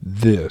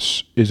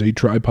This is a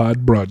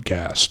tripod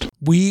broadcast.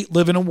 We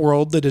live in a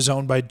world that is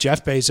owned by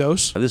Jeff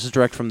Bezos. This is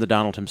direct from the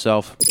Donald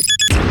himself.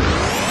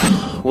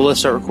 Well, let's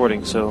start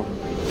recording, so...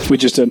 We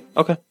just did.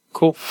 Okay,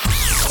 cool.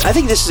 I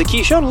think this is a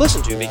key show to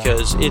listen to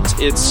because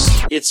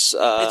it's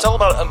all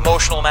about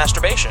emotional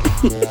masturbation.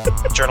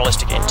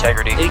 Journalistic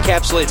integrity. It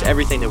encapsulates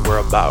everything that we're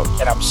about.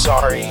 And I'm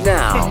sorry.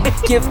 Now,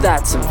 give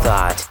that some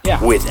thought.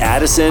 Yeah. With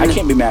Addison. I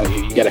can't be mad at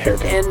you. You got a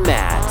haircut. And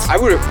Matt. I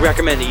would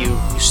recommend that you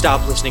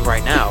stop listening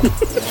right now.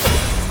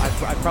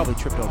 I probably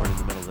tripped over in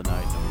the middle of the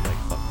night and I was like,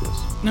 fuck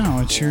this. No,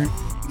 it's your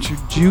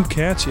Jew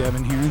cats you have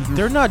in here.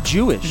 They're not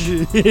Jewish.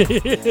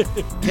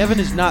 Kevin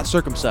is not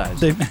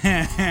circumcised.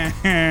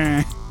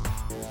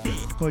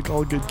 Like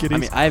all good kitties. I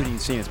mean, I haven't even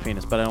seen his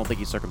penis, but I don't think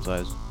he's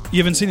circumcised. You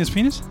haven't seen his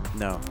penis?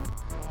 No.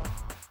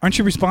 Aren't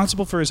you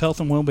responsible for his health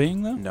and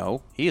well-being, though?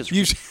 No. He is.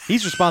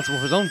 He's responsible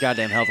for his own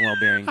goddamn health and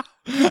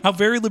well-being. How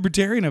very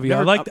libertarian of you.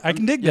 I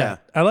can dig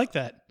that. I like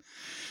that.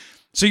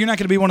 So you're not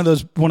going to be one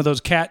of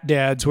those cat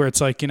dads where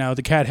it's like, you know,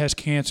 the cat has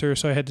cancer,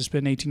 so I had to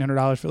spend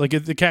 $1,800 for. Like,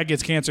 if the cat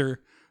gets cancer,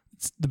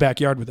 it's the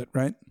backyard with it,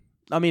 right?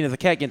 I mean, if the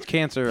cat gets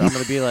cancer, I'm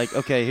going to be like,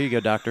 okay, here you go,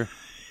 doctor.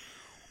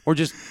 Or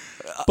just...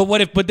 But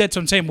that's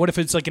what I'm saying. What if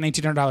it's like an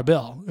 $1,800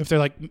 bill? If they're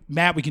like,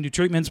 Matt, we can do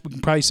treatments, we can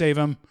probably save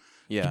him.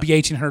 Yeah. It'd be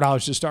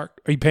 $1,800 to start.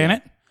 Are you paying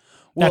it?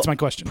 Well, that's my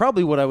question.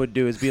 Probably what I would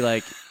do is be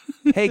like,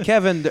 hey,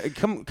 Kevin,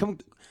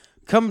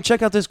 come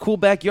check out this cool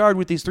backyard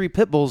with these 3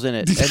 pit bulls in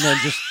it. And then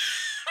just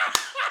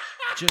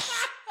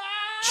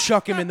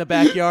chuck him in the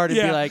backyard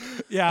and be like,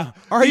 yeah,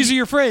 these are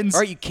your friends.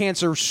 All right, you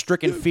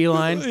cancer-stricken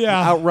feline.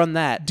 Yeah. Outrun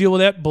that. Deal with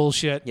that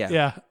bullshit.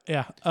 Yeah.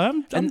 Yeah.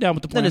 I'm down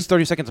with the plan. Then it's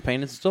 30 seconds of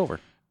pain and it's over.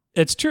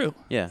 It's true.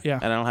 Yeah. Yeah.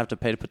 And I don't have to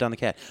pay to put down the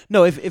cat.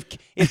 No, if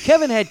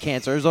Kevin had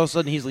cancer, all of a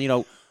sudden he's, you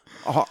know,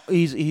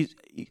 he's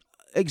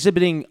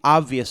exhibiting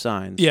obvious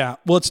signs. Yeah.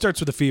 Well, it starts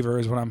with a fever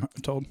is what I'm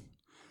told.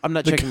 I'm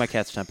not checking my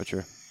cat's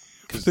temperature.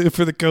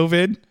 For the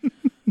COVID?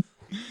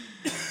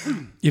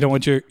 You don't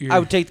want your... I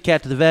would take the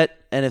cat to the vet,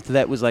 and if the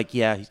vet was like,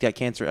 yeah, he's got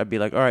cancer, I'd be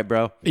like, all right,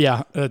 bro.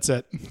 Yeah, that's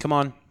it. Come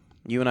on.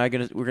 You and I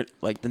we're gonna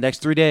like the next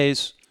 3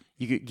 days,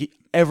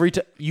 every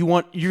time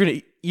you're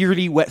gonna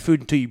eat wet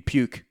food until you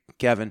puke,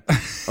 Kevin.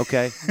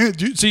 Okay?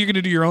 So you're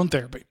gonna do your own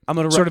therapy. I'm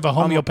gonna sort of a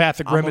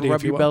homeopathic remedy. I'm gonna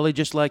rub your belly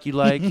just like you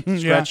like,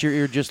 scratch your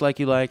ear just like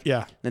you like.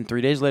 Yeah. Then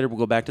 3 days later, we'll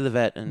go back to the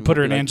vet and put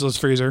her in Angela's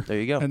freezer. There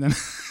you go. And then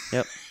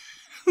yep.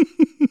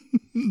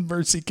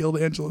 Mercy killed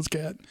Angela's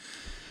cat.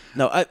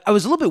 No, I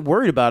was a little bit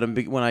worried about him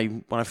when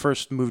I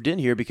first moved in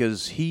here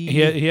because he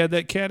had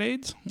that cat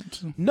AIDS.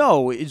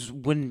 No, is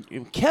when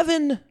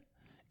Kevin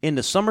in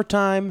the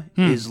summertime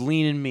is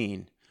lean and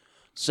mean.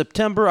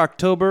 September,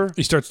 October,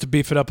 he starts to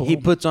beef it up a little.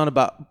 He puts on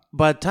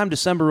by the time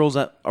December rolls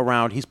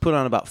around, he's put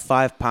on about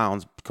 5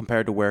 pounds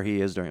compared to where he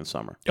is during the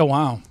summer. Oh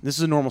wow! This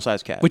is a normal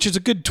sized cat, which is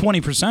a good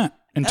 20%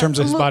 in terms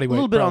of his body weight. A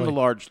little bit probably. on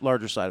the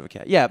larger side of a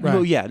cat. Yeah,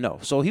 right. Yeah, no.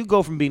 So he'll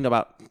go from being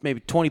about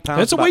maybe 20 pounds.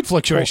 That's a weight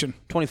fluctuation.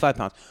 25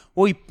 pounds.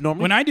 Well, he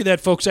normally when I do that,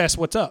 folks ask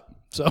what's up.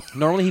 So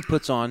normally he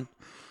puts on,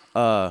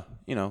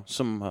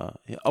 some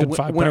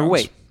winter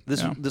weight.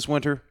 This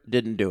winter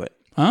didn't do it.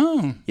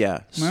 Oh,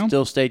 yeah,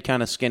 still stayed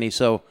kind of skinny.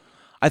 So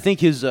I think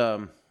his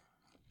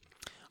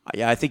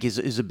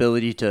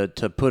ability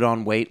to put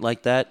on weight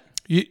like that.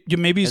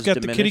 Maybe he's got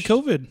diminished. The kitty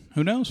COVID.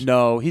 Who knows?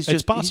 No, he's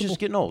just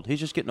getting old.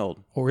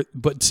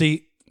 But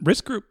see,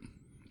 risk group,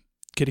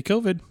 kitty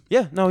COVID.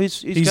 Yeah, no,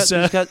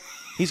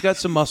 he's got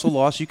some muscle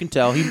loss. You can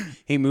tell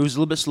he moves a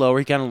little bit slower.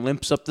 He kind of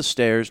limps up the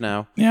stairs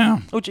now. Yeah,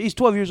 which he's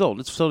 12 years old.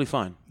 It's totally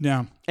fine.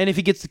 Yeah, and if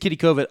he gets the kitty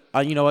COVID,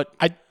 you know what?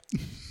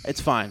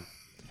 It's fine.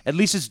 At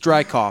least it's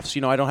dry coughs.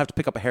 You know, I don't have to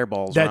pick up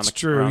hairballs. That's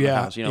true. Around yeah, the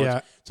house. You know,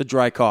 yeah. It's a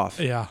dry cough.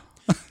 Yeah.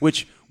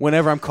 Which,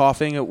 whenever I'm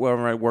coughing at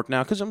wherever I work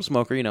now, because I'm a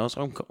smoker, you know,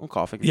 so I'm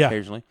coughing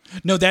occasionally.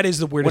 No, that is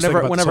the weirdest thing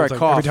about whenever this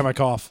whole thing. Every time I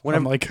cough,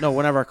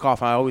 whenever I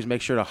cough, I always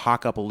make sure to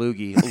hawk up a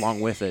loogie along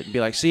with it and be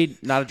like, see,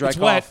 not a dry it's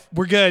cough. Wet.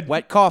 We're good.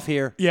 Wet cough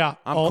here. Yeah.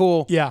 I'm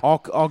cool. Yeah.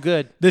 All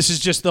good. This is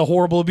just the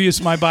horrible abuse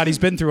my body's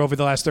been through over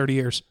the last 30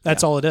 years.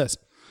 That's all it is.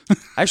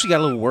 I actually got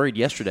a little worried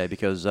yesterday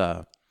because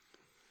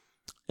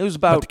it was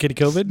about the kitty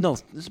COVID? No,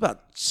 it was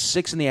about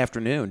 6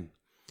 p.m.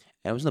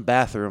 And I was in the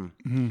bathroom,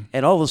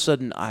 and all of a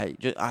sudden,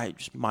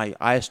 my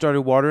eyes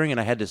started watering, and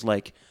I had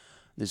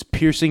this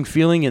piercing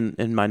feeling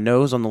in my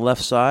nose on the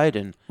left side,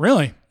 and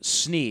really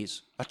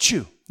sneeze,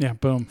 achoo. Yeah,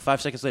 boom.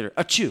 5 seconds later,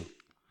 achoo.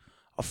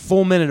 A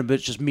full minute of it,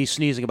 just me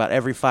sneezing about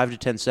every 5 to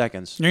 10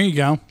 seconds. There you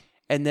go.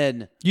 And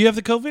then you have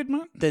the COVID,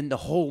 man? Then the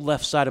whole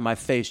left side of my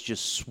face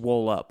just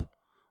swole up,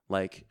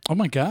 like oh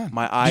my god.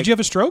 My eye. Did you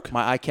have a stroke?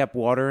 My eye kept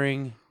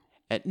watering.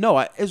 And no,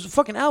 it was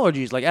fucking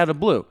allergies, like out of the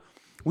blue.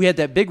 We had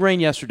that big rain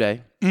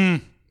yesterday,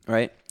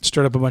 right?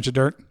 Stirred up a bunch of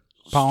dirt,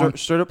 pollen.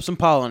 Stirred up some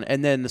pollen,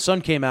 and then the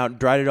sun came out and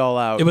dried it all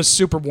out. It was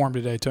super warm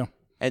today, too.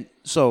 And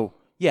so,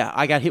 yeah,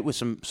 I got hit with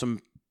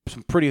some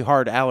pretty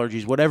hard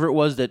allergies. Whatever it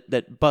was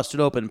that busted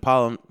open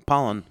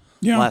pollen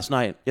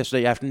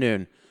yesterday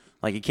afternoon,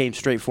 like it came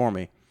straight for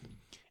me.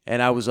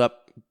 And I was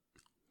up,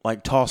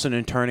 like, tossing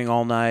and turning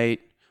all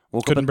night,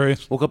 Couldn't breathe.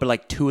 Woke up at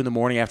like 2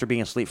 a.m. after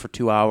being asleep for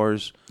 2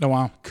 hours. Oh,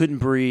 wow. Couldn't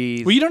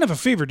breathe. Well, you don't have a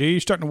fever, do you? You're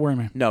starting to worry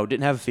me. No,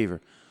 didn't have a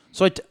fever.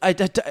 So I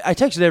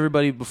texted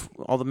everybody,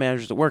 all the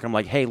managers at work. I'm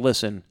like, hey,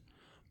 listen,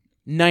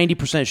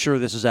 90% sure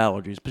this is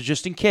allergies, but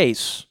just in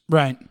case,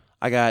 Right.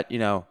 I got,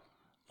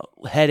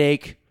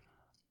 headache,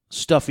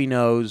 stuffy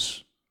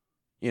nose,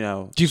 Do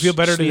you feel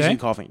better sneezing,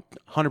 today? coughing.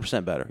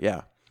 100% better,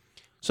 yeah.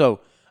 So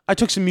I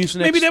took some Mucinex.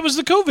 Maybe that was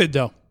the COVID,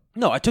 though.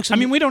 No, I took some. I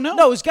mean, we don't know.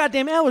 No, it was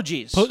goddamn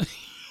allergies.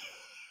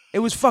 It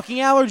was fucking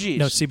allergies.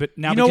 No, see, but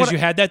now You know because what you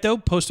had that, though,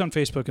 post on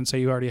Facebook and say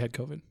you already had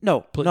COVID.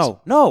 No, Please.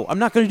 no, I'm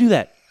not going to do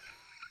that.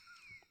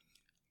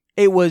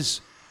 It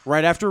was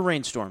right after a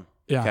rainstorm.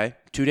 Yeah. Okay.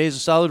 2 days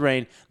of solid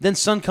rain. Then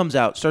sun comes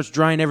out, starts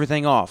drying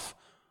everything off.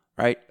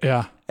 Right.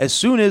 Yeah. As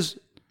soon as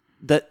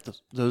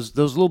those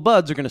little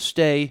buds are going to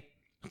stay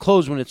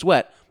closed when it's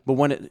wet, but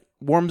when it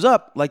warms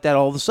up like that,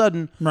 all of a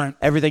sudden, Right.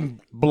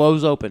 everything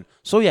blows open.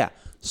 So yeah,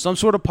 some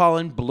sort of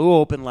pollen blew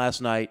open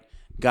last night,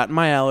 got in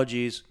my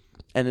allergies,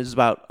 and it's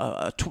about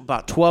 12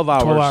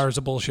 hours. 12 hours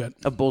of bullshit.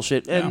 Of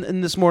bullshit.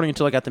 And this morning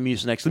until I got the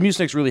Mucinex. The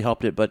Mucinex really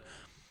helped it, but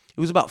it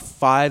was about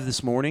 5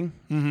 this morning,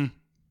 and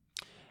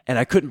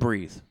I couldn't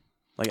breathe,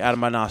 like out of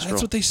my nostril.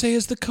 That's what they say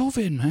is the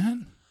COVID,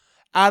 man.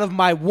 Out of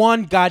my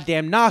one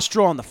goddamn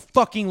nostril on the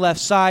fucking left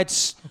side.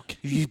 If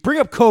you bring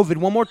up COVID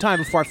one more time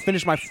before I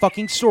finish my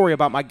fucking story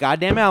about my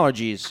goddamn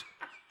allergies.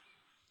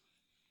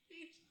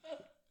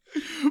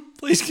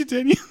 Please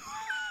continue.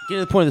 Get to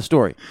the point of the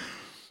story.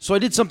 So I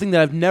did something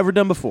that I've never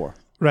done before,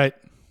 Right.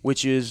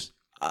 which is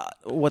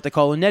what they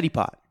call a neti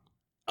pot.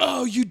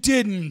 Oh, you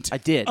didn't. I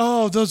did.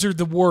 Oh, those are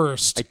the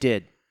worst. I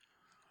did.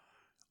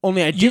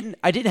 Only I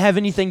didn't have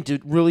anything to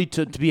really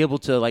to be able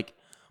to like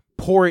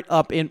pour it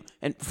up in.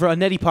 And for a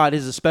neti pot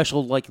is a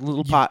special like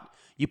little pot.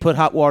 You put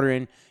hot water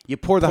in. You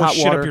pour the hot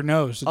shit water up your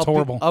nose. It's up,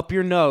 horrible. Up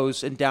your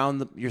nose and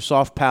down your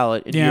soft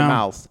palate into your Yeah.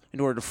 mouth in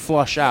order to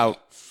flush out.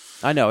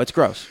 I know it's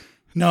gross,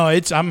 No,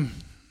 I'm.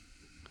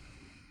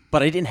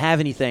 but I didn't have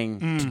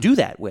anything to do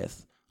that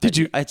with. Did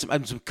you? I had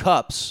some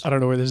cups. I don't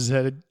know where this is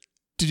headed.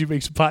 Did you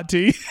make some pot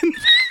tea?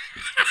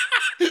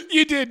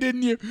 You did,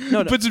 didn't you?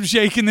 No. Put some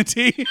shake in the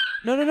tea.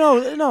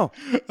 No.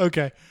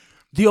 Okay.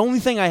 The only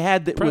thing I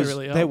had that Probably was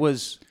really that helped.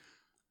 was.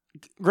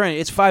 Granted,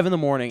 it's 5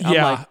 a.m.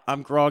 Yeah.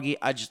 I'm groggy.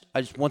 I just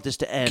want this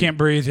to end. Can't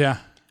breathe. Yeah.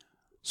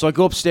 So I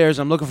go upstairs.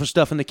 I'm looking for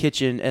stuff in the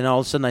kitchen, and all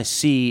of a sudden I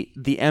see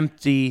the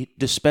empty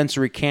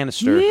dispensary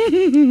canister.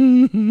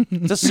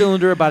 It's a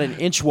cylinder about an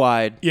inch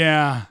wide,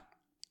 Yeah.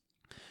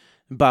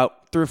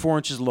 about 3 or 4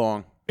 inches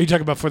long. Are you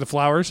talking about for the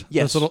flowers?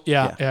 Yes. Those little,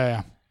 Yeah.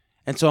 yeah.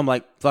 And so I'm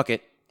like, fuck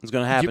it. It's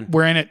going to happen.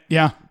 We're in it.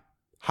 Yeah.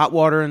 Hot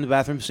water in the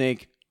bathroom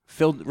sink,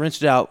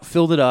 rinsed it out,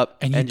 filled it up.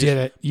 And you just did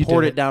it. You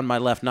poured did it it. down my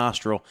left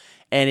nostril,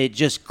 and it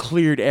just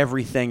cleared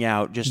everything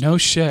out. Just No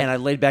shit. And I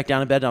laid back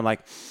down in bed, and I'm like,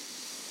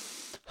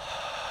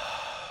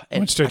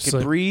 and Went straight I to could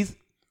sleep. breathe.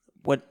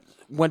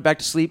 Went back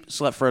to sleep,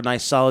 slept for a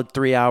nice solid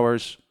 3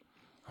 hours.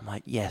 I'm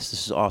like, yes,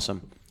 this is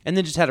awesome. And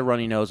then just had a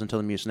runny nose until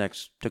the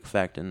Mucinex took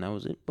effect, and that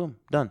was it. Boom,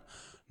 done.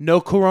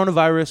 No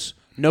coronavirus,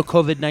 no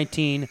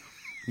COVID-19,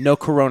 no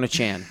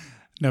Corona-chan.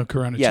 No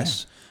corona.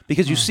 Yes,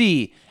 because you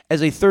see,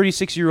 as a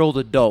 36-year-old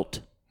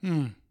adult,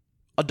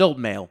 adult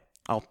male,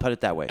 I'll put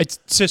it that way. It's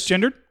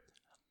cisgendered?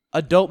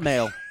 Adult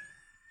male.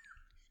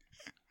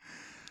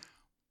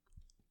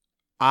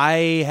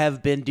 I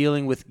have been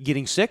dealing with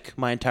getting sick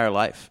my entire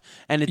life.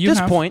 And at You this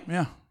have? point,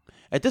 Yeah.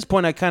 I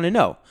kind of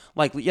know.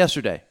 Like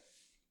yesterday,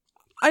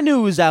 I knew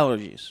it was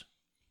allergies.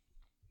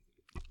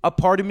 A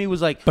part of me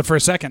was like, But for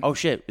a second. oh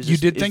shit, You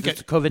did think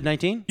this it.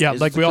 COVID-19? Yeah,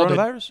 Is like this we the all did.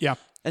 coronavirus? Yeah.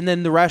 And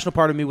then the rational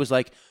part of me was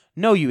like,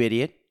 no, you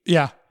idiot.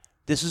 Yeah.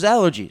 This is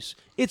allergies.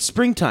 It's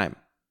springtime.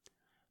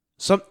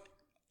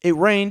 It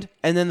rained,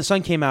 and then the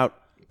sun came out.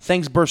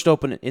 Things burst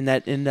open in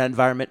that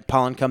environment.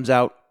 Pollen comes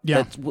out.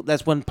 Yeah.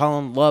 That's when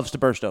pollen loves to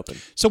burst open.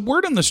 So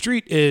word on the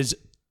street is,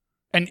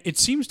 and it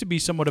seems to be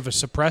somewhat of a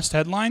suppressed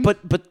headline. But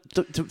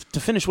to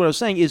finish what I was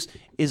saying is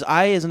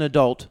I as an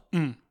adult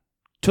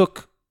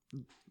took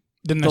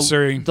didn't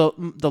necessarily.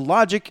 the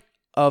logic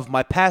of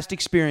my past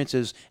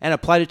experiences and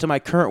applied it to my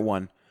current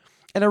one,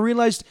 and I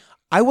realized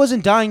I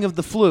wasn't dying of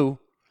the flu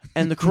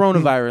and the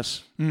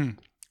coronavirus,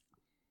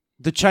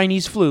 the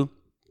Chinese flu.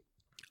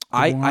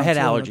 I had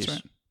allergies.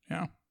 Right.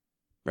 Yeah.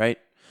 Right?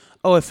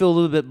 Oh, I feel a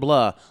little bit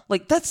blah.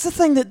 Like that's the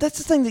thing that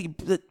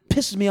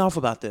pisses me off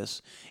about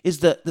this is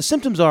the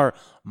symptoms are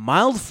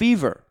mild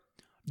fever,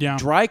 Yeah.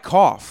 dry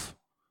cough,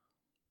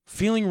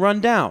 feeling run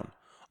down.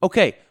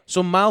 Okay,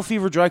 so mild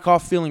fever, dry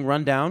cough, feeling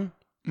run down.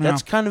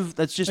 That's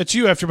just It's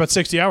you after about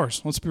 60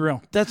 hours. Let's be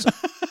real. that's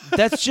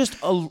just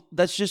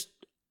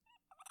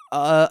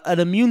an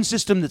immune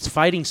system that's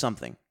fighting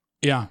something.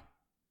 Yeah.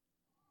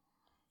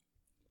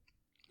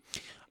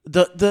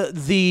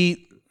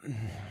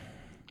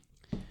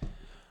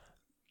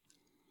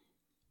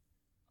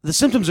 The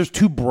symptoms are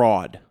too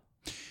broad.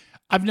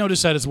 I've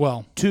noticed that as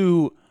well.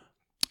 Now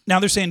Now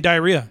they're saying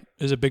diarrhea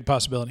is a big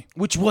possibility.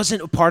 which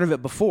wasn't a part of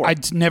it before.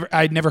 I'd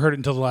never heard it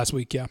until the last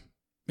week. Yeah.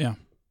 Yeah.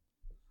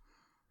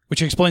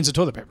 Which explains the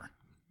toilet paper.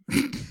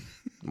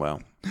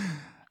 Well,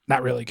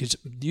 Not really, because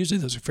usually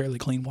those are fairly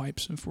clean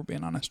wipes, if we're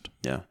being honest.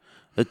 Yeah.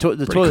 The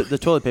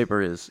toilet paper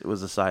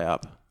was a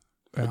psyop.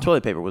 Yeah. The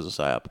toilet paper was a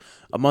psyop.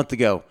 A month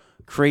ago,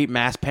 create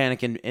mass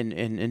panic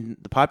in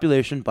the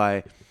population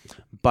by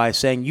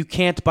saying you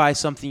can't buy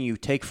something you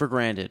take for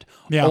granted.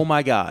 Yeah. Oh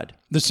my God.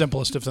 The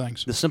simplest of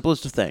things. The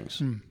simplest of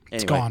things.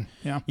 It's Anyway, gone.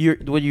 Yeah.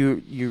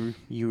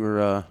 You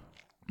were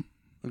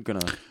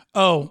gonna.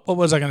 Oh, what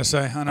was I going to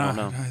say? I don't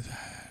know.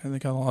 I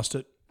think I lost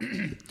it.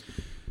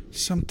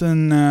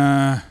 Something.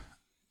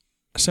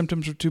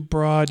 Symptoms are too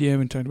broad. Yeah, we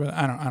haven't talked about it.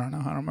 I don't know.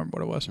 I don't remember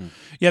what it was.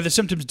 Yeah, the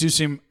symptoms do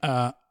seem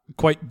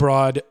quite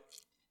broad.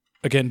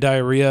 Again,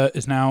 diarrhea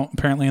is now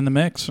apparently in the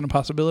mix and a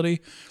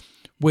possibility,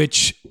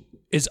 which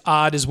is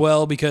odd as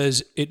well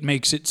because it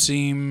makes it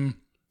seem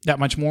that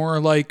much more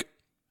like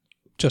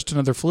just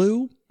another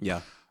flu.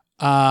 Yeah.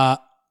 I'm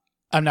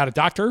not a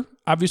doctor,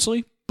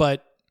 obviously,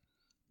 but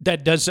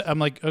that does. I'm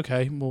like,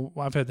 okay, well,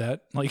 I've had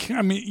that. Like,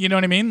 I mean, you know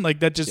what I mean?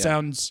 Like that just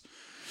sounds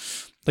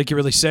like you're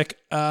really sick.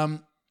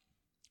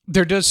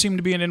 There does seem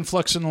to be an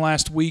influx in the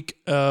last week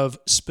of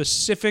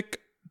specific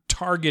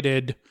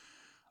targeted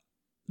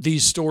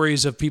these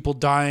stories of people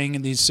dying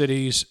in these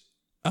cities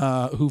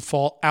who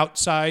fall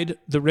outside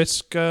the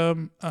risk,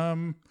 I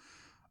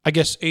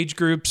guess, age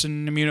groups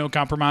and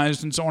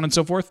immunocompromised and so on and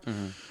so forth.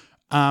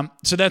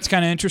 So that's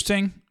kind of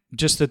interesting.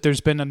 Just that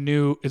there's been a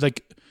new,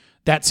 like,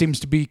 that seems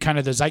to be kind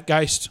of the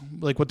zeitgeist.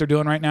 Like what they're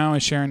doing right now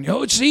is sharing,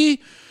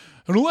 see,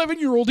 an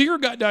 11-year-old here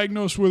got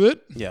diagnosed with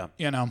it. Yeah.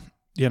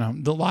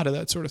 A lot of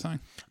that sort of thing.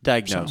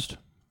 Diagnosed.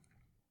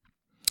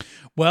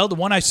 Well, the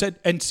one I said,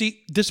 and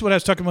see, this is what I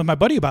was talking with my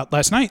buddy about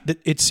last night, that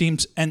it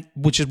seems, and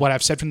which is what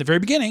I've said from the very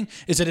beginning,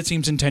 is that it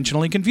seems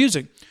intentionally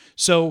confusing.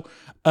 So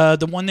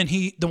the one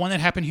that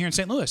happened here in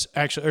St. Louis,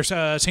 actually, or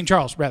St.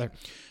 Charles, rather.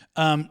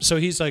 So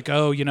he's like,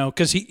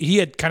 because he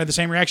had kind of the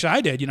same reaction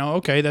I did.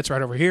 Okay, that's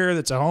right over here.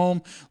 That's a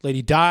home.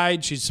 Lady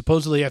died. She's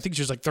supposedly, I think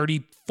she was like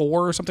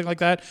 34 or something like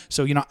that.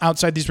 So,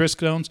 outside these risk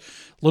zones,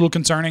 a little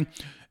concerning.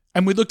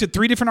 And we looked at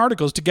 3 different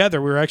articles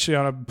together. We were actually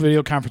on a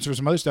video conference for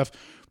some other stuff.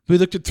 We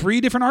looked at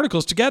 3 different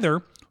articles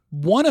together.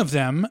 One of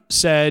them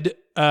said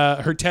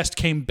her test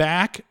came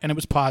back and it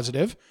was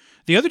positive.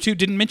 The other 2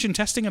 didn't mention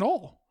testing at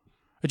all.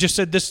 It just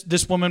said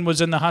this woman was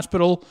in the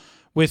hospital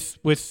with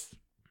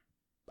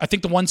I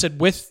think the one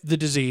said with the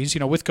disease,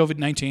 with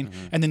COVID-19.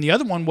 And then the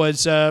other one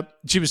was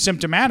she was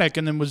symptomatic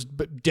and then was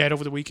dead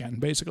over the weekend,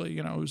 basically.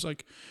 It was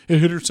like it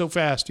hit her so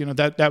fast.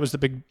 That was the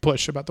big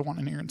push about the one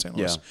in here in St.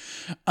 Louis.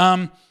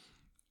 Yeah.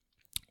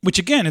 Which,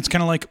 again, it's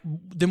kind of like,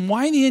 then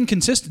why the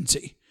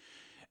inconsistency?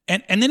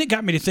 And then it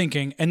got me to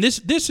thinking, and this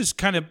is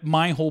kind of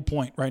my whole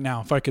point right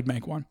now, if I could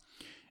make one.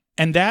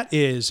 And that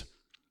is,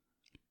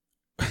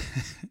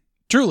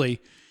 truly,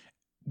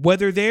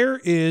 whether there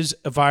is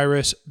a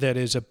virus that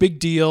is a big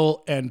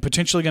deal and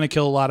potentially going to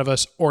kill a lot of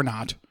us or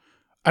not,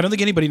 I don't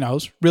think anybody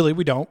knows. Really,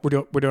 we don't.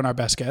 We're doing our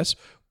best guess.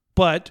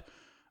 But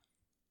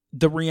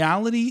the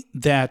reality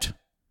that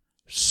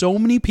so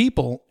many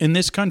people in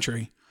this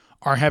country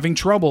are having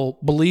trouble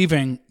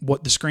believing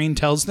what the screen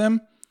tells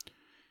them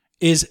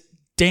is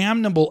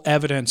damnable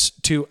evidence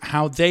to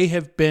how they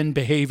have been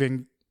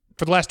behaving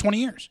for the last 20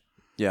 years.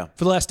 Yeah.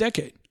 For the last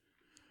decade.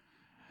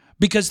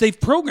 Because they've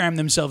programmed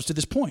themselves to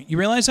this point. You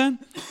realize that?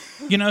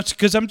 It's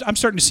because I'm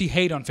starting to see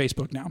hate on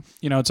Facebook now.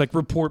 It's like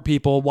report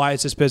people, why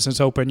is this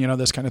business open,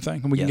 this kind of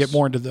thing. And we can get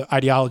more into the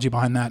ideology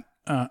behind that.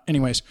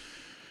 Anyways,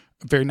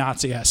 very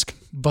Nazi-esque.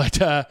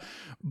 But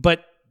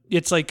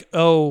it's like,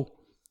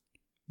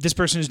 this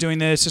person is doing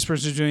this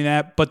person is doing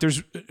that, but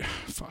there's...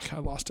 Fuck, I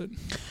lost it.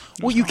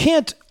 Well, you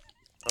can't...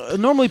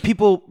 normally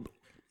people...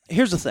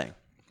 Here's the thing.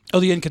 Oh,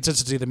 the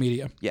inconsistency of the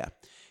media. Yeah.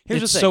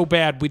 Here's the thing. It's so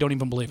bad we don't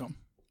even believe them.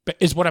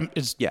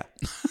 Yeah.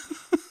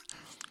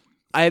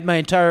 I had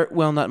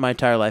not my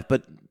entire life,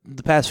 but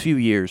the past few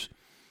years,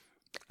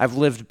 I've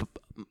lived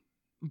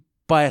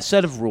by a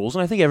set of rules,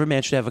 and I think every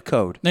man should have a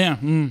code. Yeah.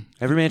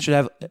 Every man should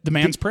have the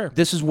man's prayer.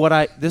 This is what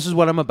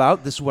I'm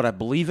about. This is what I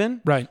believe in.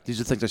 Right. These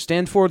are the things I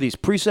stand for. These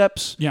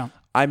precepts. Yeah.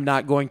 I'm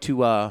not going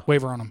to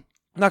waver on them.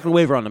 I'm not going to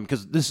waver on them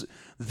because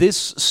this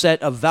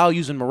set of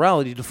values and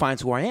morality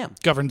defines who I am.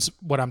 Governs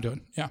what I'm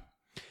doing. Yeah.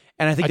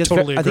 And I think I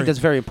think that's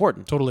very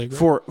important. Totally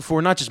agree.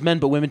 For not just men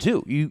but women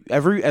too.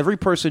 Every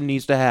person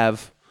needs to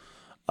have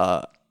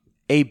a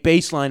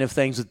baseline of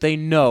things that they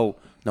know.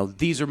 No,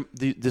 this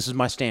is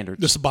my standards.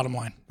 This is the bottom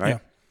line, right? Yeah.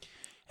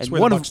 And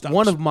one of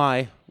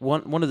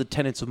the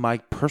tenets of my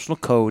personal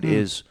code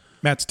is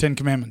Matt's 10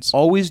 Commandments.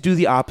 Always do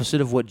the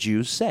opposite of what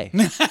Jews say.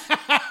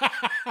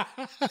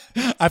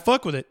 I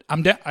fuck with it.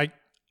 I'm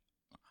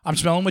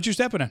smelling what you're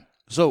stepping in.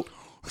 So,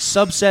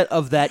 subset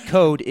of that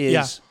code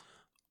is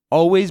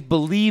always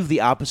believe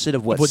the opposite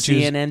of what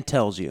CNN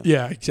tells you.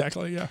 Yeah,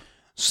 exactly. Yeah.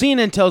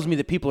 CNN tells me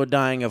that people are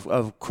dying of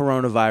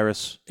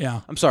coronavirus.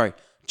 Yeah. I'm sorry,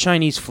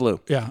 Chinese flu.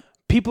 Yeah.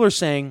 People are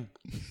saying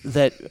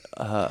that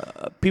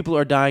people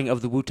are dying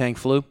of the Wu-Tang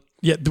flu.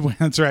 Yeah,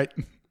 that's right.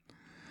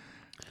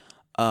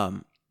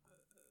 So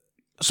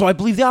I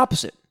believe the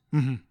opposite.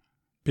 Mm-hmm.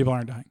 People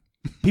aren't dying.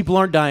 People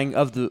aren't dying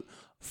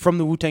from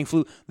the Wu-Tang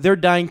flu. They're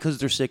dying because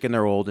they're sick and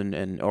they're old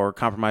and or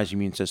compromised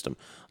immune system.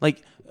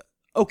 Like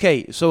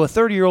Okay, so a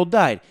 30-year-old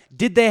died.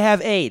 Did they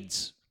have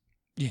AIDS?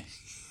 Yeah.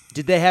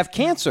 Did they have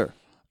cancer?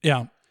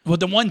 Yeah. Well,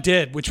 the one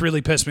did, which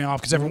really pissed me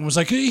off because everyone was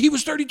like, he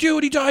was 32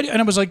 and he died.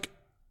 And I was like,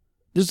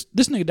 this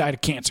nigga died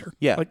of cancer.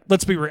 Yeah. Like,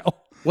 let's be real.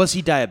 Was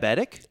he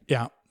diabetic?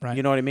 Yeah. Right.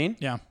 You know what I mean?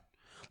 Yeah.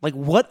 Like,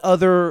 what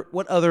other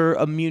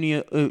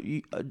immune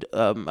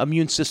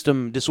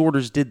system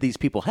disorders did these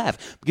people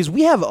have? Because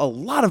we have a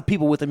lot of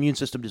people with immune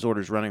system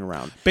disorders running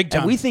around. Big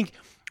time. And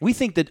we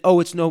think that, oh,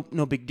 it's no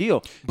big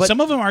deal. But some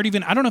of them aren't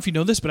even, I don't know if you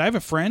know this, but I have a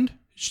friend.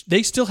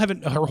 They still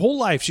haven't, her whole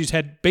life, she's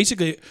had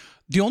basically,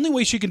 the only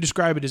way she can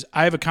describe it is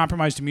I have a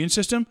compromised immune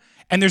system,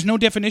 and there's no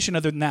definition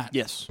other than that.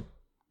 yes.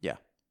 Yeah.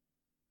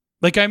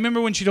 Like, I remember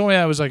when she told me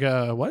that, I was like,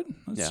 what?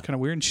 That's kind of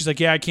weird. And she's like,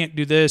 yeah, I can't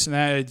do this and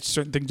that. It's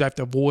certain things I have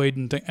to avoid.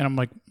 And I'm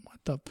like, what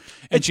the?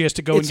 And she has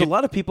to go It's a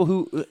lot of people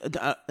who,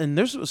 and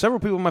there's several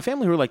people in my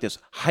family who are like this,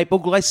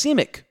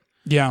 hypoglycemic.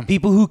 Yeah.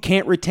 People who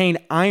can't retain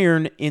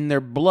iron in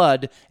their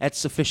blood at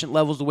sufficient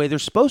levels the way they're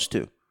supposed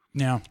to.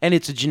 Yeah. And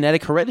it's a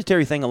genetic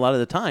hereditary thing a lot of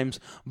the times.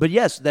 But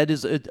yes, that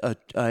is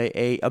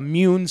a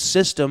immune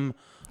system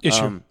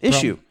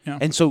issue. Yeah.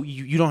 And so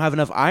you don't have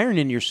enough iron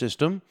in your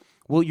system.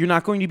 Well, you're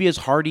not going to be as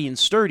hardy and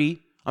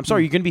sturdy. I'm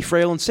sorry, you're going to be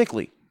frail and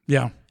sickly.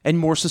 Yeah. And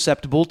more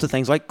susceptible to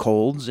things like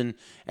colds and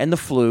the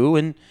flu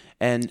and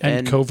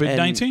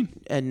COVID-19.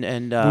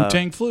 And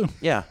Wu-Tang flu.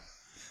 Yeah.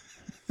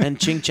 And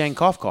ching chang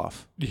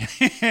cough.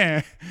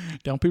 Yeah.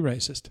 Don't be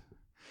racist.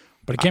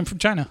 But it came from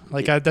China.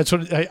 Like, that's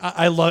what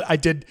I love. I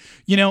did,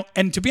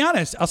 and to be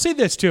honest, I'll say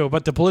this too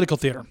about the political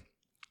theater,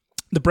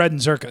 the bread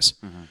and circus.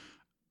 Mm-hmm.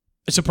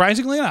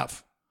 Surprisingly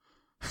enough,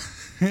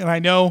 and I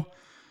know,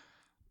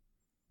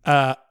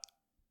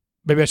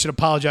 maybe I should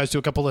apologize to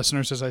a couple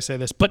listeners as I say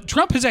this, but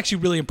Trump has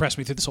actually really impressed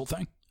me through this whole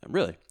thing.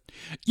 Really?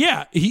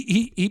 Yeah.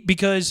 He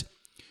because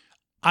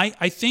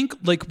I think,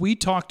 like we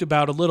talked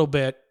about a little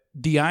bit,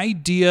 the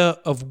idea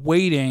of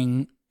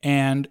waiting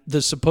and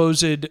the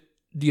supposed,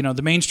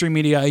 the mainstream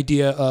media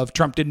idea of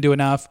Trump didn't do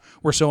enough,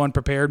 we're so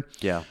unprepared.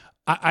 Yeah.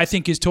 I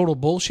think is total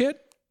bullshit.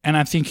 And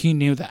I think he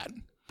knew that.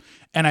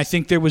 And I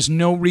think there was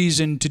no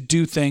reason to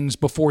do things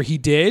before he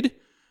did.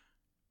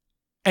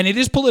 And it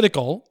is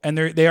political, and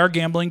they are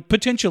gambling,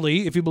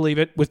 potentially, if you believe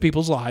it, with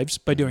people's lives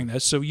by doing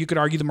this. So you could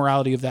argue the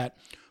morality of that.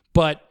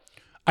 But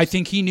I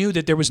think he knew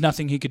that there was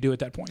nothing he could do at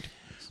that point.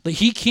 Like,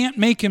 he can't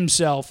make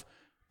himself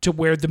to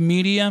where the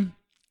media,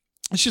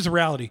 it's just a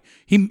reality.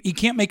 He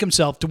can't make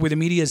himself to where the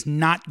media is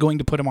not going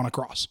to put him on a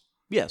cross.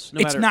 Yes.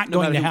 It's not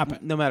going to happen.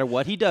 No matter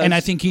what he does. And I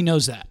think he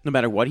knows that. No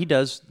matter what he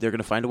does, they're going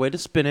to find a way to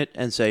spin it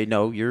and say,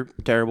 no, you're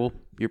terrible.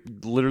 You're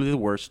literally the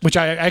worst. Which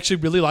I actually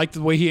really liked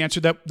the way he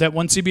answered that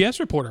one CBS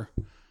reporter.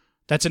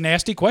 That's a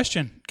nasty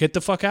question. Get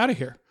the fuck out of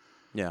here.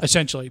 Yeah.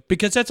 Essentially.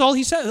 Because that's all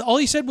he said. All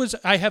he said was,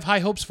 I have high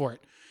hopes for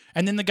it.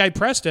 And then the guy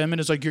pressed him and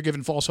is like, you're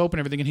giving false hope and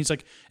everything. And he's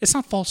like, it's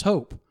not false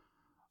hope.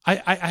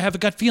 I have a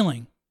gut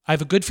feeling. I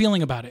have a good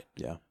feeling about it.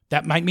 Yeah.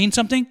 That might mean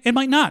something. It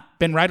might not.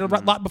 Been right a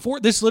lot before.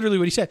 This is literally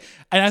what he said.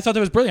 And I thought that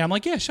was brilliant. I'm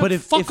like, yeah, shut the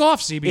fuck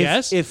off,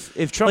 CBS.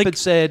 If Trump had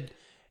said,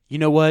 you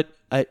know what,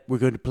 we're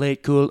going to play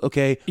it cool,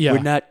 okay? Yeah.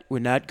 We're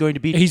not going to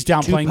be he's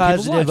downplaying too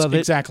positive people's lives. of it.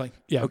 Exactly.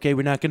 Yeah. Okay,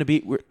 we're not going to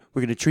be. We're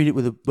going to treat it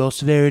with a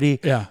severity.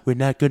 Yeah. We're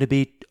not going to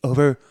be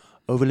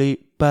overly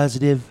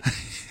positive.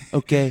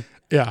 Okay.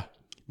 Yeah.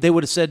 They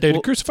would have said they'd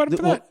have crucified him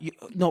for that.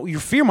 No, you're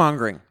fear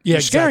mongering. Yeah,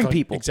 you're scaring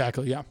people.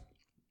 Exactly. Yeah.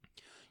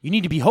 You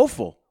need to be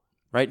hopeful,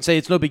 right? And say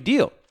it's no big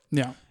deal.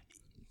 Yeah.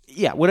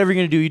 Yeah, whatever you're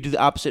going to do, you do the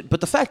opposite.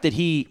 But the fact that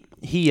he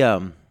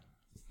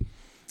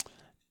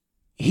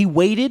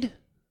waited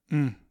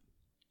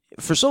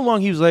for so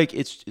long, he was like,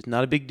 it's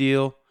not a big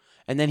deal.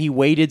 And then he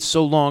waited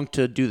so long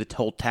to do the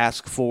whole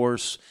task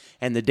force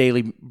and the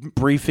daily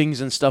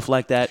briefings and stuff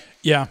like that.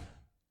 Yeah.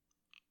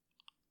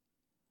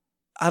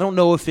 I don't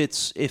know if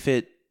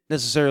it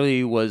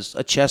necessarily was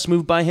a chess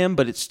move by him,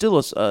 but it's still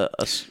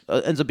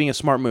ends up being a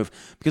smart move.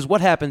 Because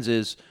what happens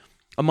is,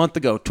 a month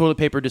ago, toilet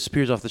paper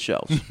disappears off the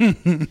shelves.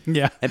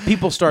 Yeah. And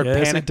people start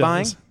panic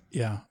buying.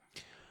 Yeah.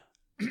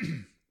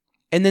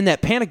 And then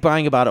that panic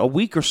buying about a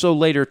week or so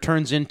later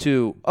turns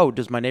into, oh,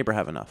 does my neighbor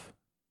have enough?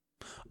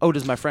 Oh,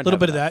 does my friend have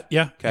enough? A little bit of that.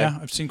 Yeah. Okay. Yeah.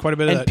 I've seen quite a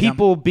bit of that. And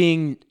people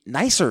being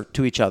nicer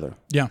to each other.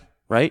 Yeah.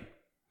 Right?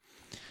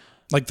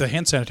 Like the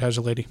hand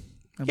sanitizer lady.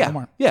 Yeah.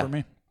 Walmart, yeah. For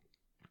me.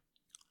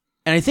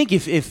 And I think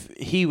if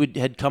he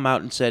had come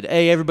out and said,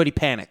 hey, everybody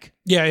panic.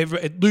 Yeah.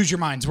 Lose your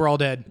minds. We're all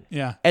dead.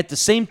 Yeah. At the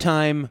same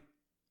time,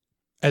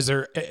 as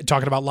they're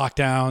talking about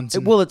lockdowns.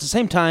 Well, at the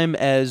same time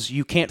as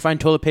you can't find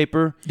toilet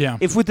paper. Yeah.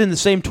 If within the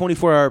same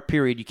 24-hour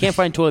period you can't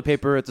find toilet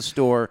paper at the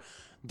store,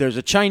 there's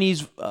a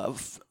Chinese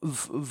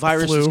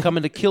virus Flu. that's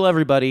coming to kill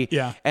everybody.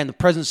 Yeah. And the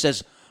president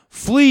says,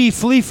 flee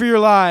for your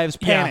lives,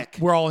 panic.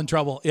 Yeah, we're all in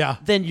trouble. Yeah.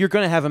 Then you're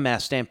going to have a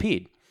mass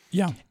stampede.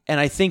 Yeah. And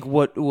I think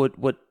what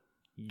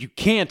you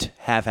can't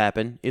have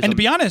happen is, and to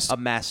be honest, a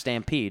mass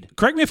stampede.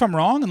 Correct me if I'm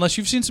wrong, unless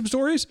you've seen some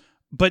stories.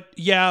 But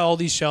yeah, all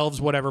these shelves,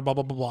 whatever, blah,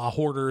 blah, blah, blah,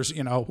 hoarders,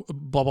 blah,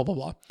 blah, blah,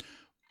 blah.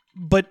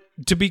 But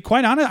to be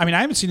quite honest, I mean,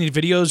 I haven't seen any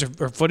videos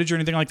or footage or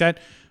anything like that.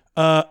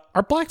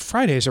 Our Black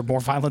Fridays are more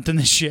violent than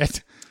this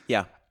shit.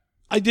 Yeah.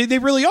 They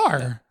really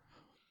are.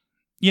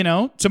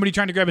 somebody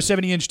trying to grab a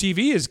 70-inch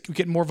TV is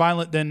getting more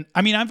violent than.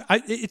 I mean,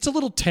 it's a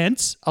little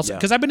tense.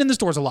 Because I've been in the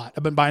stores a lot.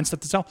 I've been buying stuff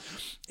to sell.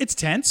 It's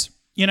tense.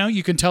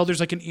 You can tell there's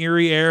like an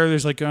eerie air.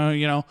 There's like,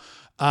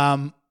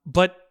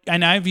 but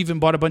I've even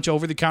bought a bunch of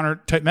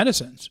over-the-counter type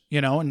medicines,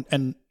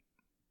 and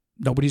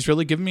nobody's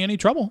really given me any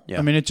trouble. Yeah.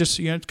 I mean, it's just,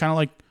 it's kind of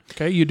like,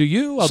 okay, you do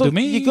you, I'll do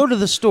me. You go to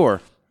the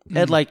store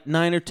at like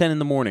 9 or 10 in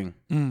the morning,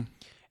 and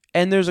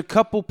there's a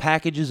couple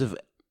packages of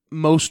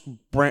most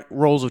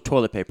rolls of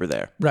toilet paper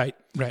there. Right.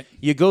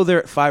 You go there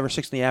at 5 or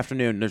 6 in the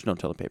afternoon, there's no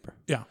toilet paper.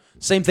 Yeah.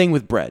 Same thing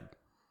with bread.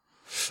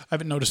 I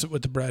haven't noticed it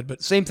with the bread,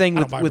 but same thing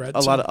with bread,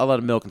 a lot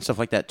of milk and stuff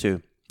like that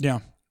too. Yeah.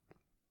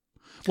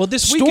 Well,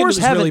 this weekend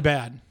was really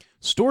bad.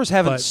 Stores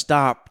haven't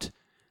stopped.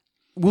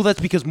 Well, that's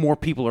because more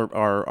people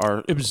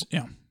are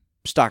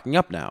stocking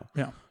up now.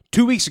 Yeah.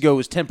 2 weeks ago, it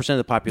was 10% of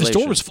the population. The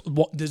store was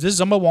this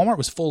Zumba Walmart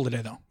was full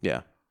today though.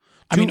 Yeah.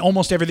 I mean,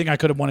 almost everything I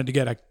could have wanted to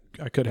get, I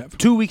could have.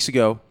 2 weeks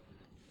ago,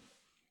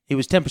 it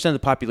was 10% of the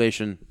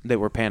population that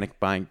were panic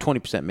buying,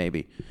 20%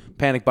 maybe.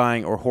 Panic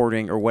buying or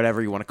hoarding or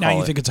whatever you want to call it. Now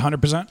you think it's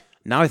 100%?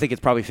 Now I think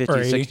it's probably 50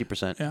 or to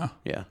 60%. Yeah.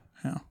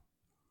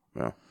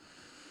 Yeah.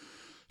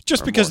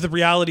 Just because of the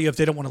reality of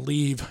they don't want to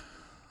leave,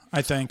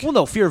 I think. Well,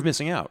 no, fear of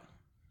missing out.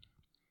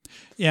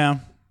 Yeah.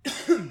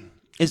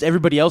 Is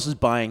everybody else is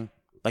buying,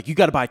 like you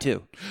got to buy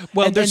too.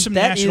 Well, and there's some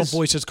national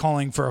voices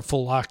calling for a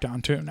full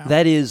lockdown too now.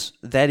 That is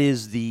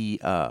the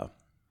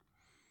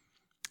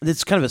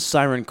it's kind of a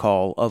siren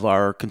call of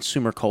our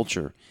consumer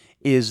culture,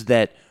 is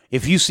that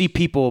if you see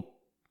people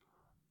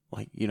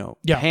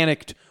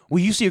panicked,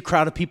 you see a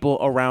crowd of people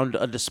around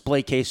a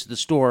display case at the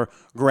store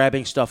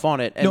grabbing stuff on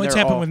it. And no, it's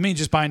happened with me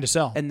just buying to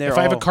sell. And if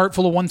I have a cart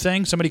full of one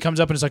thing, somebody comes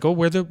up and is like, "Oh,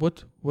 where are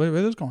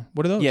those going?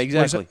 What are those?" Yeah,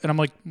 exactly. And I'm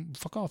like,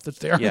 "Fuck off, that's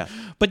there." Yeah.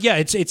 But yeah,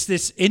 it's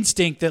this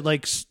instinct that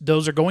like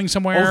those are going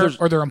somewhere,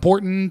 or they're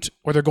important,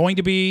 or they're going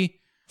to be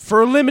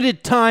for a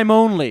limited time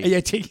only.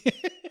 Yeah,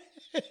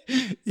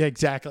 yeah,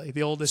 exactly.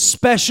 The oldest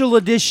special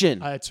edition.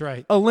 That's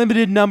right. A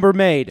limited number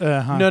made.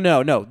 Uh-huh.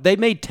 No. They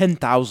made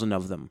 10,000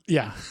 of them.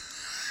 Yeah.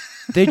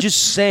 They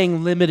just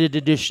sang limited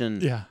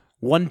edition. Yeah.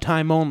 One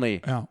time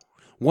only. Yeah.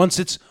 Once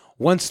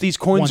these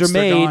coins are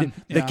made,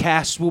 the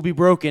cast will be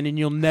broken and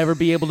you'll never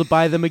be able to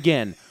buy them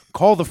again.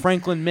 Call the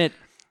Franklin Mint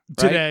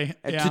today.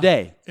 Yeah.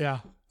 Today. Yeah.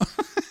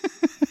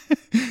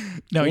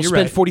 No, we'll you're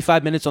spend right.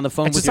 45 minutes on the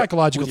phone with your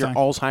thing.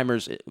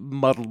 Alzheimer's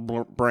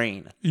muddled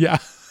brain. Yeah.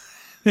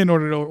 In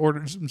order to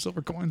order some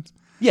silver coins.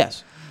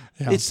 Yes.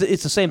 Yeah. It's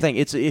the same thing.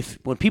 It's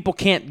when people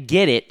can't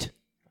get it,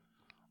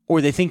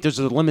 or they think there's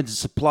a limited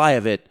supply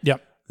of it.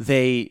 Yep.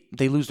 They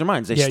lose their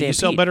minds. They stampede. You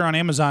sell better on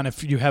Amazon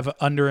if you have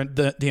under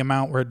the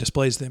amount where it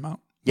displays the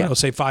amount. Yeah. It'll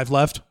say 5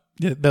 left.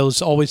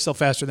 Those always sell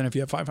faster than if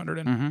you have 500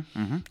 in.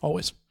 Mm-hmm.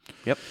 Always.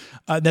 Yep.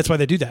 That's why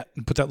they do that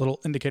and put that little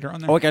indicator on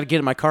there. Oh, I got to get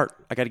in my cart.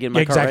 I got to get in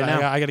my cart right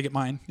now. I got to get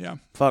mine. Yeah.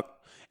 Fuck.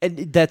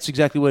 And that's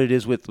exactly what it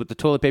is with the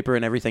toilet paper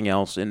and everything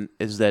else. And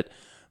is that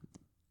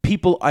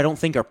people, I don't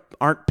think,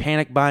 aren't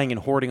panic buying and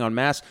hoarding en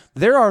masse.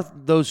 There are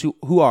those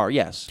who are.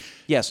 Yes.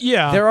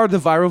 Yeah. There are the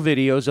viral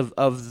videos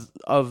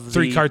of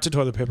 3 carts of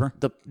toilet paper.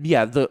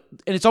 And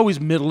it's always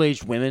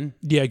middle-aged women.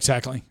 Yeah,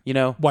 exactly.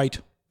 White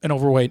and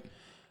overweight,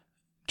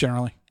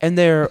 generally. And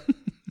they're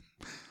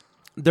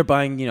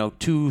buying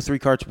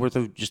 2-3 carts worth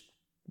of just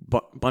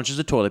bunches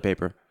of toilet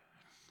paper,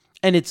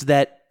 and it's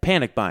that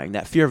panic buying,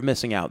 that fear of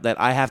missing out, that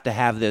I have to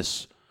have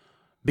this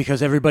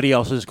because everybody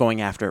else is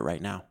going after it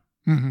right now.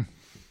 Mm-hmm.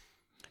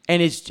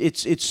 And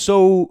it's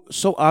so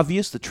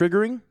obvious, the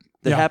triggering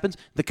that happens,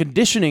 the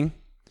conditioning,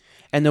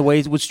 and the way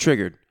it was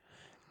triggered.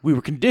 We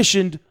were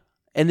conditioned,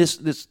 and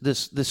this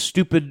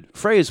stupid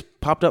phrase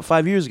popped up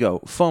 5 years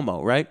ago,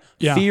 FOMO, right?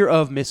 Yeah. Fear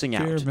of missing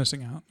out. Fear of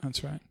missing out.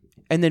 That's right.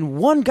 And then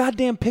one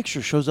goddamn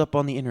picture shows up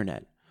on the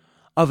internet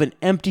of an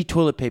empty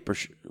toilet paper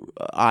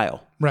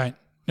aisle. Right.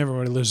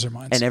 Everybody loses their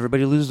minds. And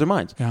everybody loses their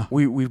minds. Yeah.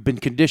 We've been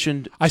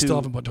conditioned I still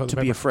haven't bought toilet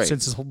paper be afraid.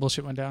 since this whole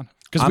bullshit went down.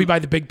 Because we buy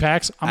the big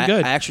packs. I'm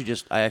good. I actually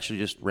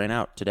just ran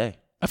out today.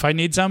 If I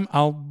need some,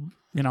 I'll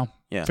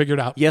figure it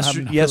out.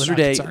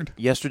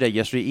 Yesterday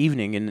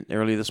evening and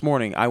early this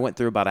morning, I went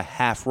through about a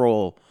half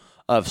roll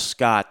of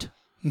Scott,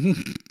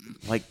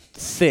 like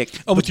thick.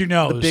 Oh, with your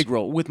nose. The big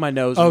roll with my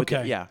nose.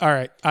 Okay. Yeah. All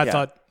right. I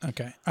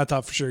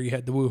thought for sure you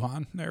had the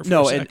Wuhan there for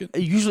a second.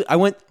 And usually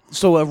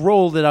so a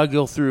roll that I'll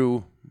go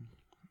through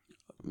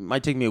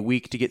might take me a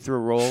week to get through a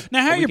roll.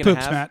 Now, how are your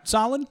poops, Matt?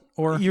 Solid?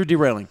 Or you're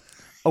derailing.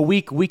 A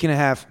week and a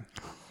half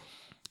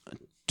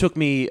took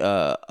me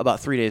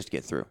about 3 days to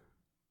get through.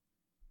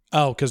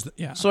 Oh, because,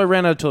 So I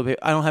ran out of toilet paper.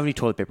 I don't have any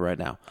toilet paper right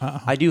now. Uh-uh.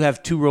 I do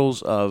have 2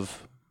 rolls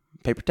of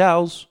paper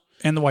towels.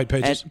 And the white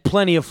pages. And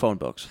plenty of phone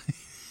books.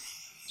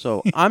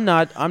 So I'm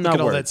not Look at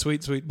worried. all that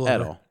sweet blood.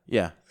 At all.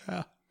 Yeah.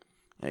 Yeah.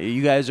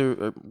 You guys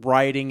are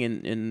rioting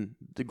in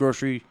the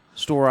grocery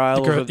store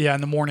aisle.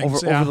 In the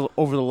mornings.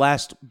 Over the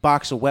last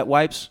box of wet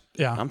wipes.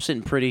 Yeah. I'm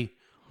sitting pretty,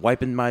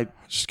 wiping my...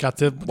 Just got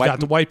the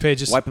white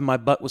pages. Wiping my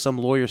butt with some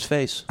lawyer's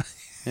face.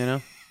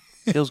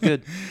 Feels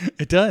good.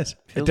 It does.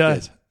 Feels it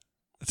does.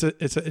 Good.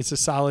 It's a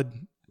solid...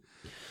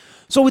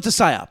 So it's a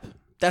psyop.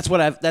 That's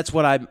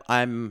what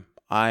I'm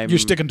You're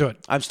sticking to it.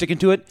 I'm sticking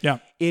to it. Yeah.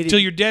 Till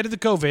you're dead of the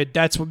COVID.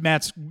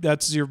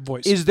 That's your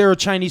voice. Is there a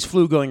Chinese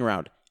flu going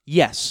around?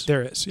 Yes.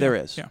 There is. Yeah. There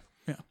is. Yeah.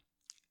 Yeah.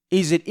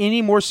 Is it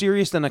any more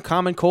serious than a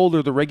common cold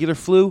or the regular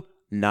flu?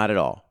 Not at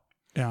all.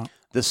 Yeah.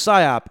 The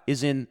psyop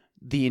is in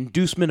the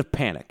inducement of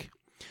panic.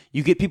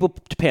 You get people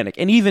to panic.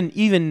 And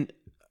even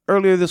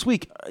earlier this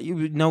week,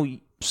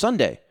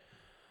 Sunday,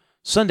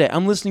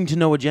 I'm listening to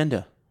No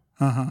Agenda.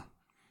 Uh-huh.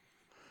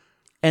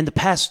 And the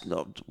past,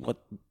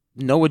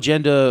 No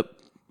Agenda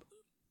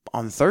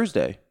on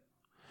Thursday,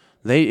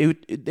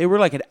 they were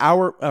like an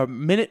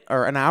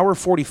hour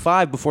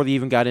 45 before they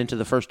even got into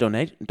the first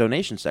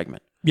donation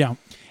segment. Yeah.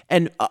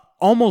 And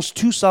almost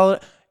 2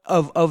 solid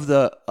of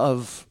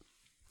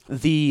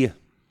the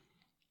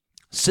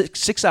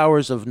 6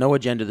 hours of No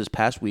Agenda this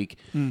past week,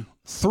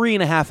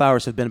 3.5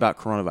 hours have been about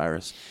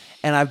coronavirus.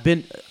 And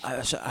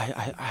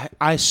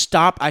I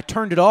stopped, I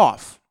turned it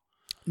off.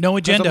 No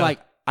Agenda. I'm like,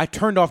 I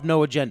turned off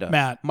No Agenda.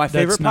 Matt, my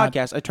favorite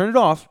podcast. I turned it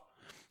off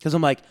because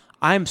I'm like,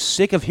 I'm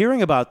sick of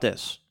hearing about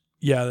this.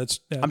 Yeah, that's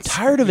I'm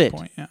tired of it.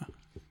 Point, yeah.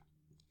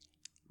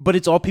 But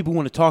it's all people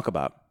want to talk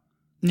about.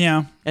 Yeah.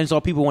 And it's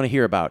all people want to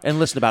hear about and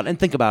listen about and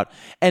think about.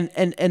 And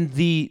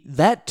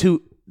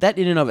that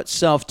in and of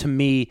itself to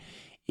me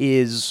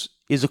is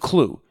a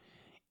clue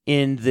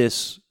in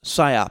this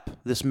psyop,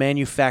 this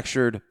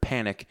manufactured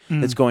panic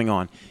that's going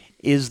on,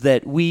 is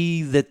that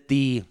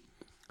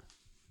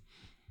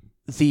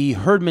the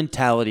herd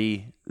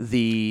mentality,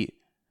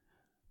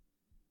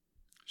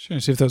 Trying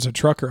to see if that was a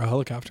truck or a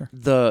helicopter.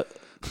 the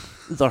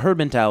herd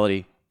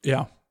mentality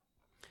Yeah.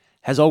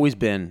 has always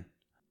been,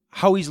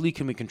 how easily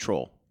can we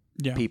control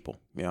people?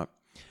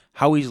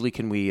 How easily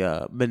can we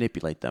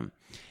manipulate them?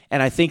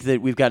 And I think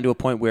that we've gotten to a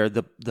point where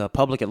the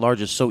public at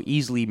large is so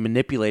easily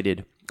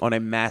manipulated on a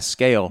mass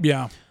scale,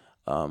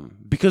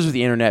 because of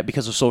the internet,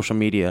 because of social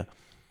media,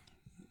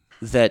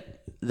 that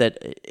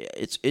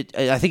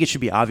I think it should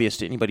be obvious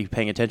to anybody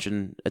paying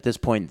attention at this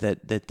point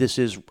that this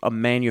is a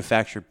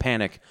manufactured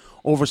panic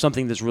over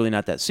something that's really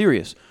not that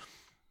serious.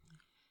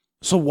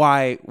 So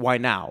why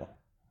now,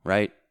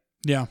 right?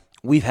 Yeah.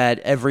 We've had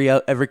every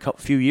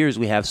few years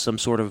we have some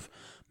sort of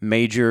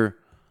major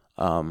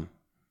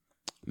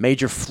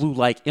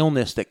flu-like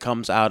illness that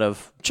comes out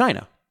of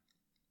China.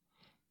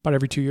 About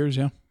every 2 years,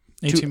 yeah.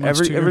 18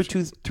 months, every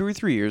 2 or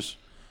 3 years,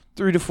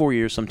 3 to 4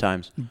 years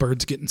sometimes.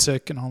 Birds getting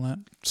sick and all that.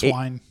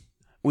 Swine.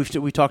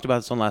 We talked about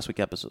this on last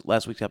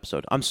week's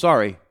episode. I'm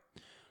sorry,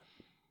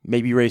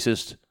 maybe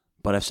racist,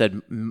 but I've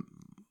said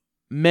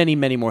many,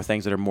 many more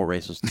things that are more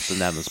racist than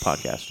that in this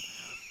podcast.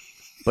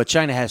 But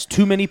China has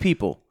too many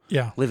people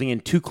living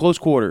in too close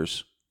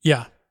quarters.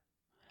 Yeah.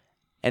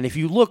 And if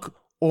you look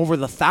over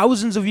the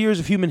thousands of years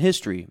of human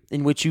history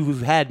in which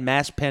you've had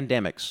mass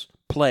pandemics,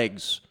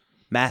 plagues,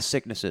 mass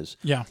sicknesses,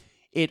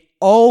 it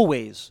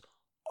always,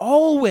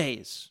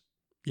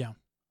 yeah,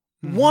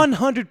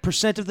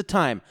 100% of the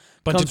time,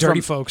 bunch of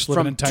dirty folks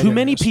living in tight too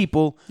many areas.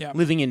 people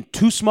living in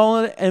too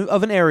small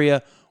of an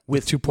area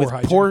with too poor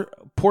hygiene.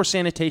 poor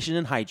sanitation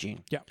and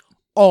hygiene. Yeah.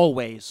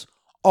 Always.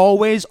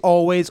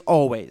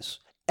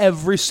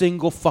 Every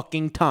single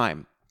fucking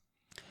time.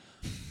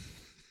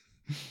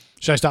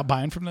 Should I stop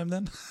buying from them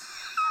then?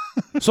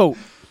 So,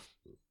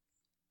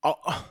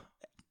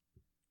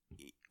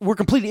 we're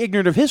completely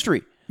ignorant of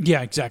history.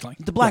 Yeah, exactly.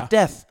 The Black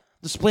Death,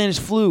 the Spanish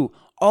flu,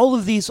 all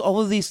of these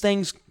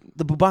things,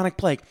 the bubonic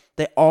plague,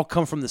 they all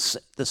come from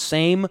the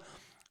same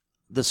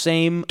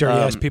dirty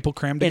ass people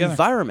crammed together.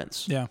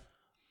 Environments. Yeah.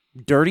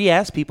 Dirty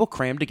ass people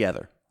crammed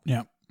together.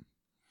 Yeah.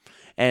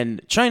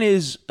 And China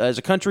is, as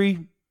a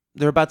country,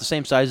 they're about the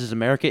same size as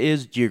America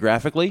is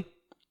geographically.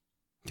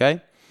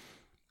 Okay?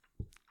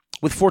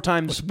 With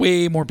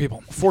way more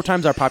people. 4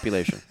 times our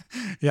population.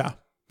 Yeah.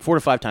 4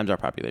 to 5 times our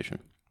population.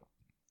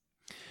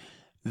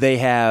 They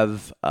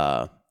have,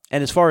 and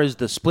as far as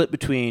the split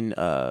between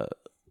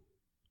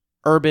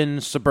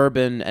urban,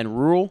 suburban, and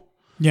rural,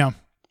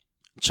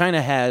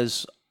 China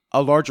has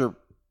a larger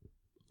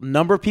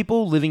number of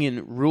people living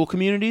in rural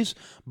communities,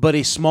 but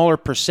a smaller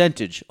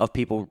percentage of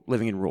people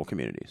living in rural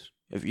communities.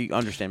 If you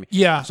understand me,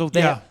 So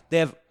they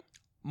have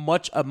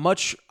a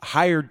much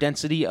higher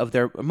density of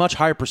a much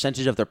higher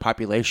percentage of their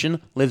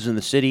population lives in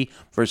the city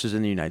versus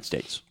in the United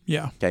States.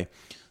 Yeah. Okay.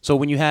 So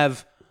when you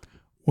have,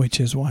 which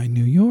is why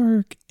New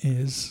York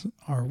is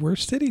our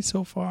worst city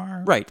so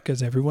far, right?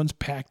 Because everyone's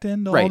packed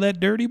into all that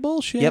dirty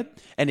bullshit. Yep.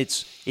 And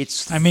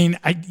it's. I mean,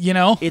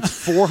 it's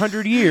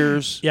 400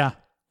 years.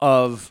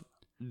 Of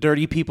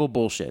dirty people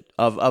bullshit,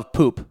 of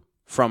poop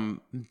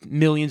from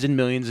millions and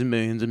millions and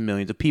millions and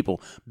millions of people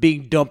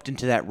being dumped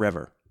into that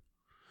river.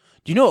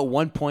 Do you know at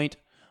one point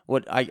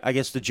what I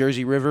guess the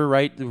Jersey River,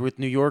 right, with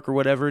New York or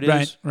whatever it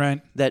is,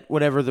 right? That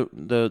whatever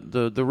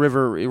the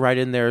river right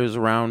in there is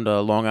around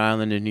Long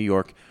Island in New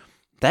York.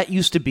 That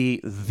used to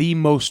be the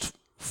most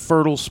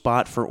fertile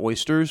spot for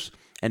oysters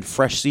and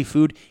fresh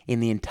seafood in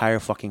the entire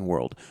fucking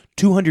world.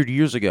 200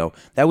 years ago,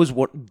 that was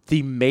what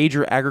the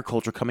major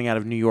agriculture coming out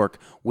of New York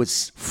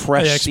was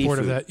fresh the export seafood.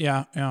 of that,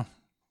 yeah.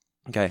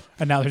 Okay.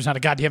 And now there's not a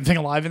goddamn thing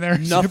alive in there.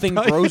 Nothing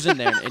grows in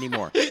there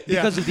anymore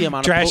because of the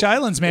amount Trash of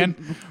islands, man.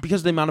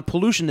 Because of the amount of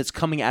pollution that's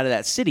coming out of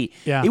that city.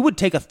 Yeah. It would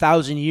take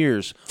 1,000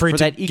 years For for it to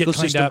that get cleaned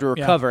ecosystem up. to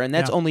recover, Yeah. and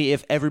that's Yeah. only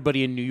if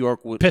everybody in New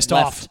York would Pissed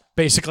left off,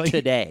 basically.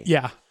 today.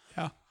 Yeah.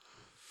 Yeah.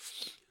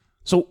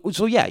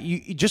 So yeah,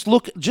 you just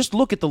look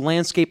at the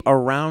landscape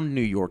around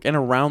New York and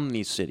around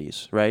these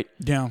cities, right?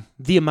 Yeah.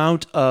 The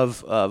amount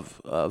of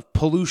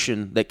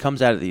pollution that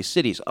comes out of these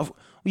cities.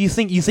 You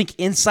think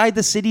inside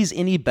the cities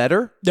any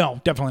better? No,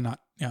 definitely not.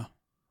 Yeah.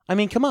 I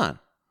mean, come on.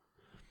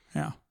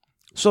 Yeah.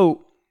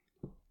 So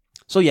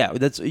yeah,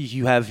 that's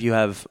you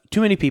have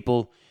too many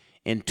people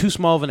in too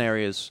small of an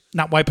areas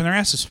Not wiping their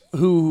asses,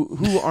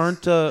 who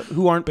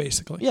aren't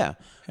basically. yeah.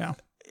 Yeah.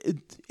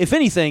 If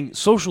anything,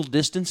 social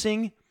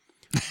distancing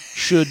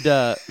should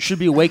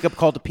be a wake up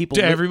call to people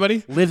To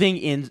everybody? living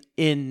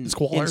in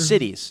Squalor.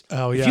 cities.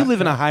 Oh, If yeah, you live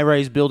in yeah. a high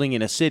rise building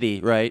in a city,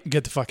 right?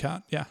 Get the fuck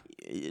out. Yeah.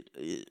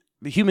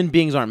 Human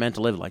beings aren't meant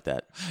to live like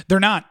that. They're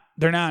not.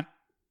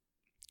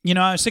 You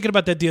know, I was thinking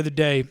about that the other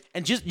day.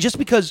 And just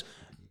because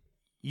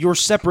you're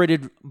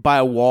separated by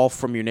a wall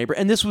from your neighbor,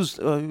 and this was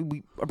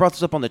I brought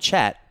this up on the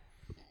chat,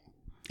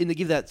 and to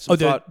give that some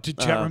thought, the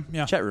chat room?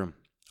 Yeah. chat room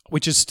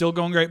Which is still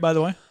going great, by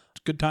the way. It's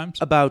good times.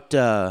 about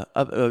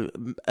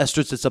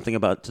Esther said something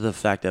about to the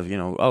fact of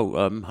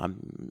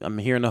I'm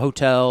here in the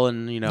hotel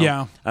and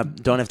Yeah. I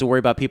don't have to worry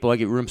about people. I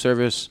get room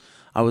service.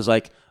 I was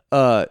like,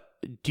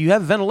 do you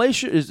have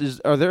ventilation?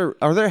 Are there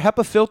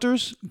HEPA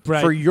filters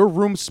Right. for your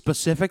room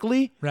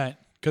specifically? Right.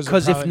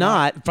 'Cause if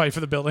not- probably for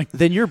the building.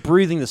 Then you're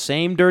breathing the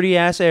same dirty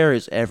ass air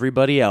as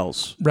everybody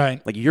else.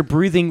 Right. Like you're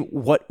breathing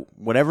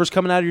whatever's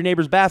coming out of your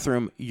neighbor's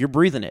bathroom, you're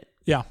breathing it.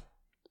 Yeah.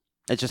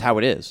 That's just how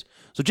it is.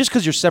 So just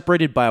because you're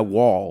separated by a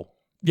wall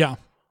Yeah.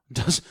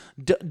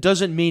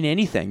 doesn't mean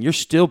anything. You're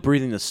still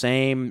breathing the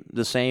same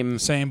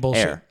Same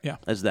bullshit. air Yeah.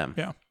 as them.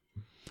 Yeah.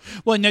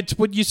 Well, and that's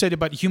what you said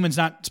about humans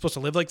not supposed to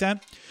live like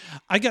that.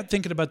 I got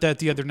thinking about that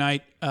the other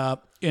night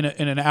in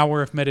an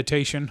hour of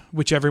meditation,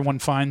 which everyone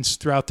finds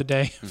throughout the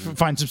day,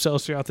 finds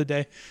themselves throughout the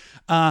day.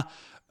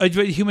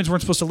 Humans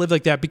weren't supposed to live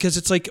like that because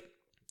it's like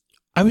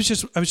I was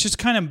just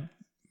kind of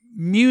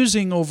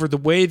musing over the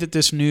way that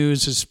this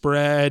news has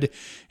spread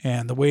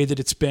and the way that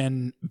it's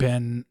been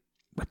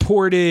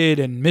reported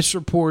and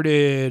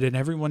misreported, and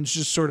everyone's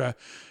just sort of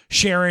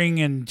sharing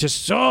and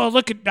just,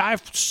 look at, I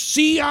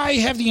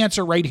have the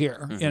answer right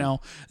here. Mm-hmm. You know,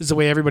 this is the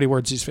way everybody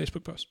words these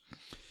Facebook posts.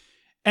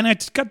 And I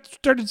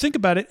started to think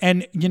about it,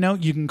 and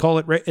you can call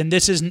it, and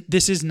this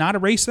is not a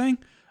race thing,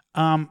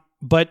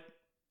 but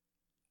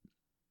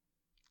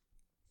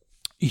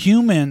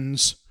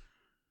humans,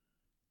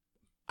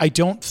 I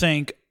don't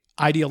think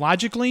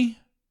ideologically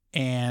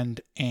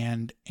and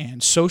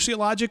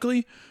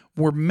sociologically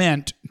were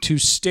meant to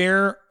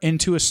stare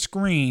into a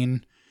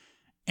screen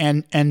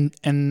and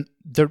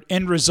the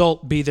end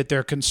result be that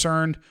they're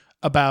concerned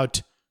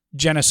about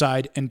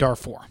genocide in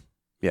Darfur.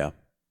 Yeah.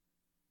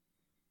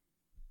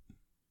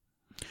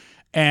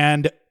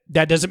 And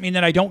that doesn't mean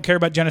that I don't care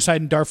about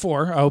genocide in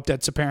Darfur. I hope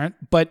that's apparent.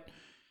 But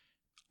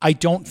I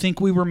don't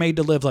think we were made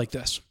to live like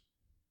this.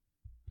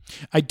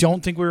 I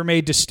don't think we were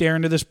made to stare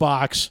into this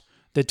box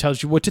that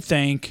tells you what to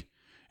think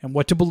and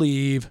what to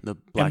believe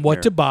and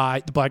what to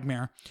buy. The Black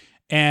Mirror.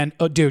 And,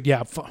 oh, dude,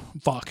 yeah, fuck.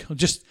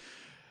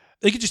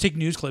 They could just take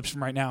news clips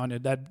from right now, and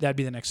that'd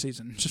be the next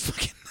season. Just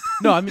fucking.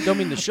 No, I mean, don't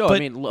mean the show. But- I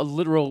mean, a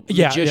literal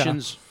Yeah,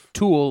 magician's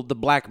tool, the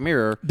Black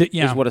Mirror,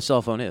 Yeah. is what a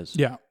cell phone is.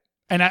 Yeah.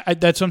 And I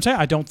that's what I'm saying.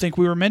 I don't think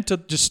we were meant to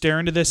just stare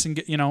into this and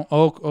get,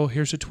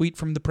 here's a tweet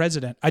from the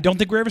president. I don't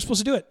think we were ever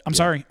supposed to do it. I'm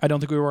sorry. I don't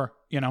think we were,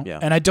 Yeah.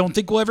 And I don't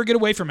think we'll ever get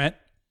away from it.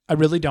 I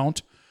really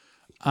don't.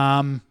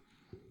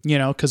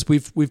 Because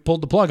we've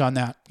pulled the plug on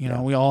that.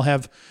 We all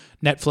have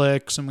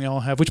Netflix, and we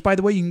all have, which, by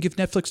the way, you can give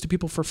Netflix to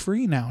people for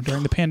free now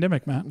during the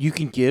pandemic, Matt. You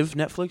can give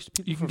Netflix to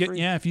people You can for get, free?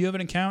 yeah, if you have an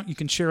account, you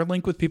can share a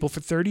link with people for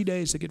 30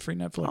 days to get free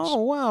Netflix.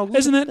 Oh, wow.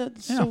 Isn't it?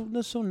 That's, Yeah.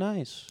 that's so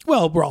nice.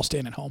 Well, we're all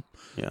staying at home.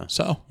 Yeah.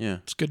 So Yeah.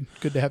 it's good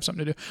to have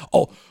something to do.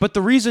 Oh, But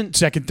the reason...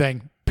 second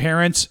thing,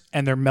 parents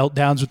and their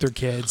meltdowns with their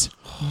kids.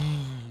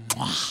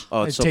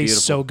 Oh, it's It so tastes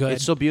beautiful. so good.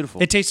 It's so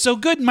beautiful. It tastes so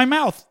good in my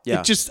mouth. Yeah.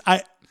 It just,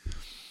 I'd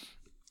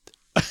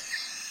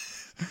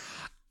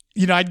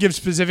give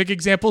specific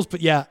examples,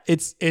 but yeah,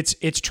 it's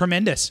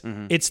tremendous.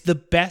 Mm-hmm. It's the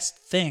best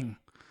thing.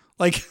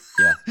 Like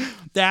Yeah.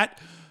 that.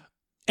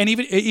 And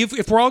even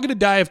if we're all going to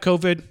die of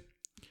COVID,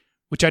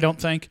 which I don't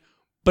think,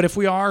 but if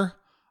we are,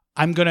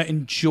 I'm going to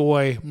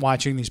enjoy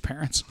watching these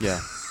parents. Yeah.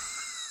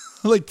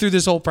 Like through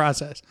this whole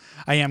process.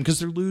 I am, because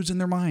they're losing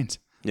their minds.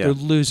 Yeah. They're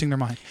losing their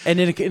mind. And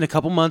in a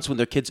couple months when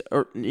their kids,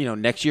 or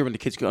next year when the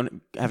kids have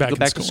to Back go in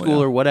back to school, school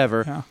yeah. or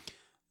whatever, Yeah.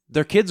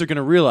 their kids are going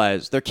to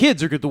realize, their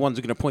kids are the ones who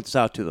are going to point this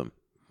out to them.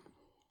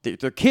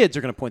 Their kids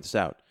are going to point this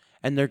out.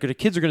 And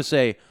kids are going to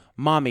say,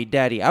 Mommy,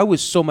 Daddy, I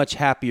was so much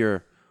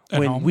happier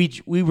when home.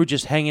 we were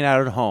just hanging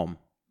out at home.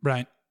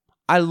 Right.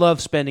 I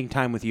love spending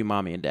time with you,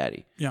 Mommy and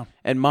Daddy. Yeah.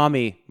 And more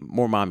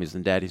mommies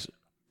than daddies,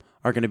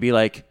 are going to be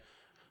like,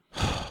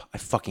 I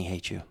fucking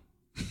hate you.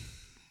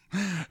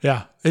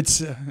 Yeah.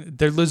 It's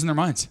they're losing their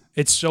minds.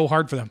 It's so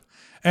hard for them.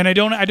 And I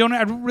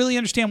don't really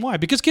understand why.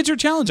 Because kids are a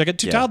challenge. I got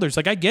 2 toddlers.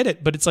 Like, I get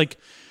it, but it's like,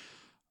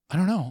 I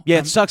don't know. Yeah,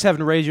 it sucks having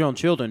to raise your own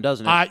children,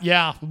 doesn't it?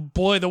 Yeah,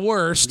 boy, the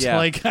worst. Yeah.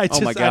 Like, I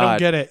God. don't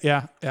get it.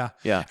 Yeah.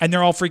 And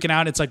they're all freaking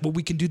out. It's like, well,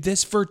 we can do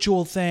this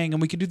virtual thing,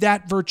 and we can do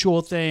that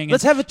virtual thing.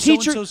 Let's have a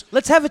teacher.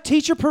 Let's have a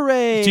teacher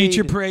parade.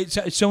 Teacher parade.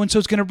 So and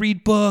so's going to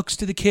read books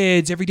to the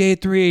kids every day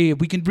at 3.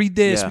 We can read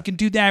this. Yeah. We can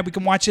do that. We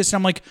can watch this. And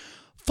I'm like,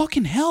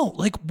 fucking hell!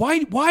 Like,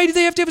 why do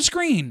they have to have a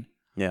screen?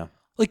 Yeah.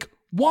 Like,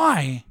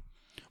 why?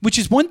 Which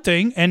is one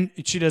thing, and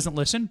she doesn't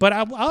listen, but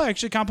I'll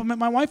actually compliment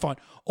my wife on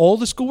all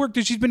the schoolwork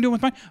that she's been doing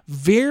with mine.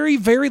 Very,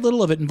 very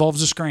little of it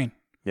involves a screen.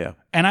 Yeah.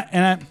 And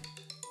I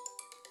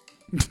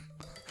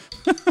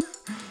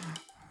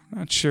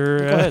not sure.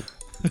 Go ahead.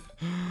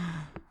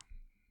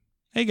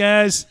 Hey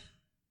guys.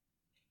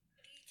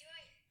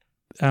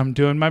 I'm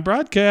doing my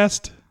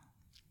broadcast.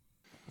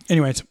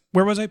 Anyways,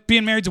 where was I?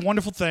 Being married's a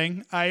wonderful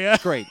thing.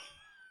 Great.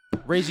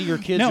 Raising your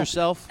kids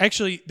yourself?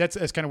 Actually, that's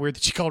kind of weird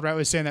that she called right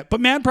with saying that.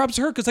 But mad props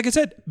to her because, like I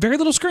said, very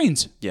little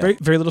screens. Yeah. Very,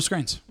 very little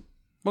screens.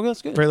 Well,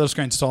 that's good. Very little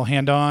screens. It's all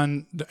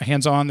hands-on.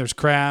 There's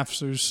crafts.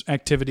 There's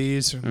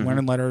activities.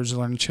 Learning letters.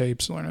 Learning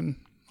shapes. Learning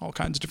all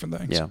kinds of different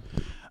things.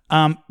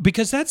 Yeah.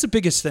 Because that's the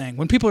biggest thing.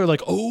 When people are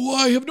like, "Oh,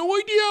 I have no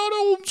idea how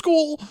to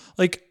homeschool,"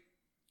 like,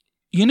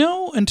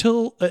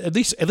 until at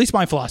least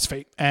my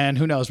philosophy, and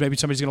who knows, maybe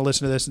somebody's going to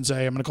listen to this and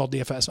say I'm going to call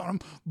DFS on them.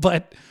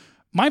 But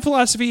my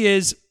philosophy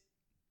is,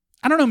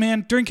 I don't know,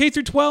 man. During K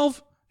through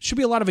 12, should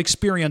be a lot of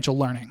experiential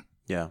learning.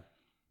 Yeah.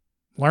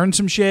 Learn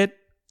some shit,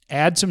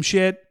 add some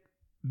shit,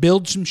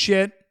 build some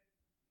shit.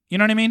 You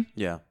know what I mean?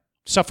 Yeah.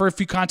 Suffer a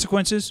few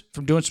consequences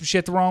from doing some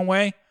shit the wrong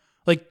way.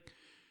 Like,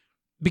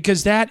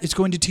 because that is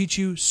going to teach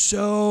you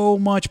so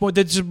much more.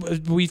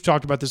 We've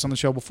talked about this on the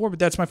show before, but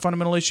that's my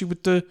fundamental issue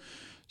with the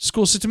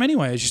school system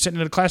anyway. Is you're sitting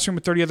in a classroom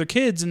with 30 other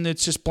kids and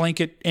it's just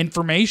blanket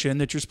information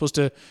that you're supposed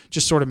to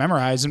just sort of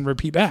memorize and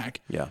repeat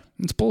back. Yeah.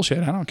 It's bullshit.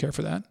 I don't care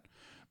for that.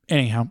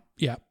 Anyhow,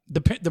 yeah,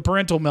 the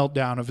parental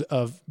meltdown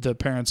of the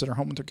parents that are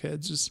home with their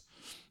kids is,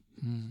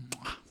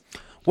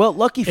 well,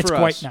 lucky for us, it's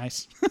quite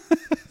nice.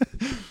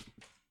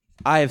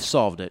 I have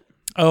solved it.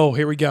 Oh,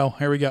 here we go.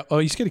 Oh,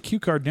 you just get a cue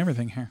card and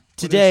everything here.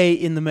 Today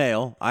in the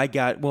mail, I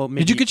got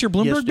Did you get your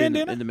Bloomberg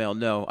bandana in the mail?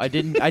 No, I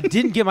didn't. I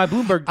didn't get my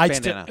Bloomberg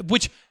bandana. Now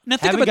think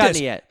Haven't about gotten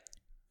this. it yet.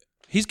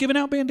 He's giving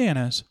out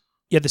bandanas.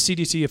 Yeah, the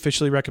CDC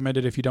officially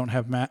recommended if you don't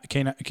have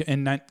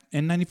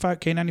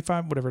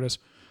N95, whatever it is,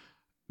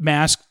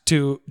 mask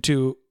to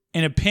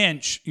in a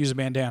pinch use a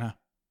bandana.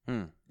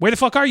 Where the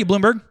fuck are you,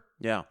 Bloomberg?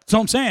 Yeah, that's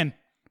all I'm saying.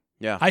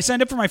 Yeah, I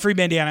signed up for my free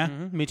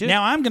bandana. Me too.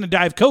 Now I'm going to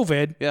die of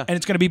COVID. Yeah, and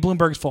it's going to be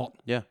Bloomberg's fault.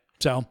 Yeah.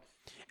 So,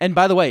 and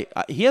by the way,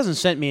 he hasn't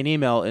sent me an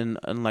email in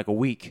like a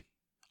week.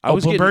 I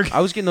was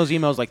getting those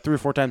emails like 3 or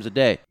 4 times a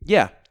day.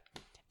 Yeah,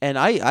 and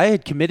I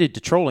had committed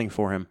to trolling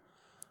for him.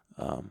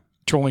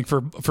 Trolling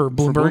for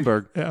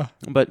Bloomberg. Yeah,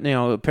 but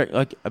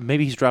like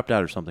maybe he's dropped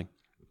out or something.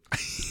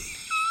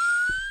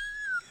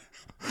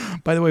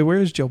 By the way, where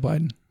is Joe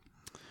Biden?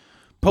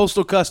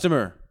 Postal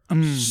customer.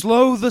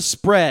 Slow the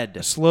spread.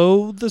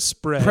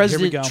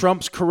 President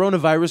Trump's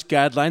coronavirus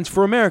guidelines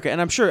for America.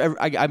 And I'm sure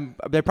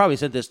they probably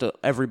sent this to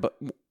every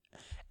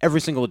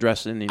single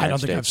address in the United States. I don't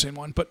think I've seen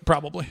one, but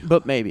probably.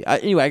 But maybe.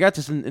 Anyway, I got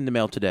this in the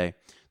mail today.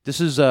 This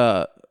is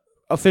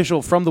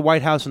official from the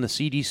White House and the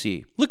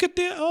CDC. Look at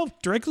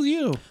directly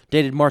you.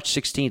 Dated March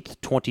 16th,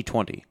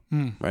 2020.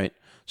 Right?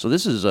 So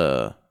this is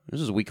a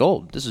week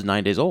old. This is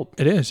 9 days old.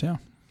 It is, yeah.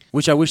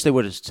 Which I wish they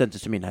would have sent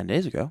this to me 9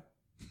 days ago.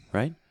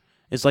 Right?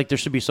 It's like there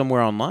should be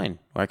somewhere online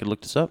where I could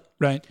look this up.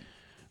 Right.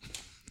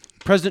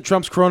 President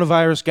Trump's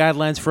coronavirus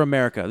guidelines for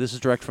America. This is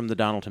direct from the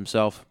Donald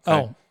himself. Okay?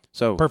 Oh,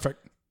 so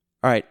perfect.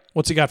 All right.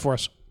 What's he got for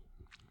us?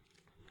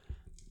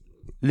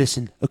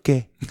 Listen,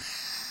 okay,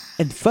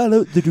 and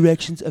follow the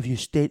directions of your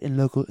state and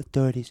local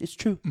authorities. It's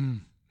true.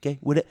 Okay,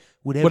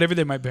 whatever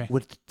they might be.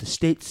 What the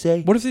states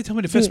say. What if they tell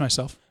me to fist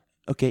myself?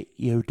 Okay,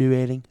 you're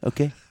derailing.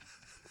 Okay,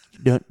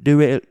 don't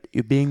derail.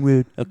 You're being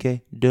rude.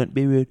 Okay, don't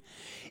be rude.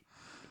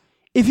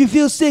 If you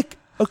feel sick,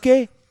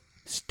 okay,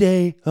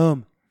 stay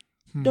home.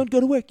 Don't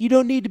go to work. You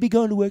don't need to be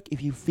going to work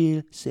if you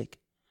feel sick.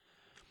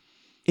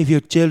 If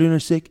your children are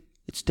sick,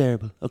 it's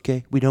terrible,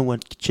 okay? We don't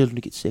want children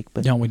to get sick,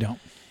 but no, we don't.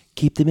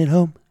 Keep them at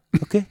home,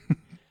 okay?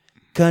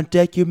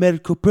 Contact your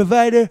medical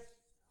provider.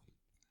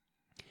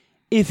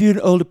 If you're an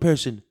older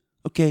person,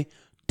 okay?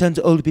 Tons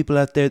of older people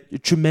out there,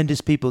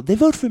 tremendous people. They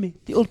vote for me.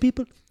 The old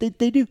people, they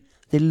do.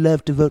 They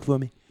love to vote for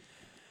me.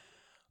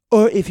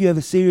 Or if you have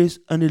a serious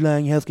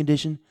underlying health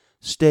condition,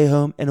 stay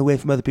home and away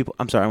from other people.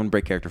 I'm sorry, I'm going to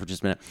break character for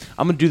just a minute.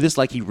 I'm going to do this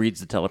like he reads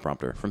the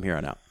teleprompter from here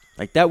on out.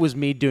 Like that was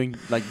me doing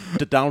like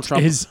the Donald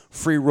Trump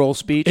free roll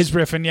speech. His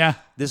riffing, yeah.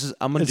 This is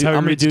I'm going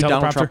to do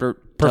Donald Trump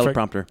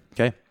teleprompter.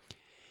 Okay.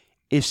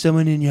 If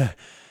someone in your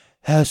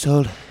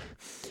household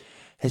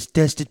has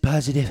tested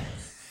positive,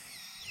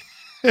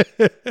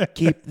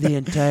 keep the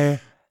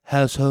entire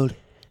household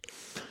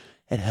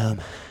at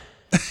home.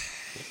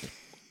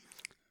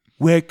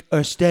 Work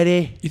or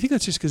study. You think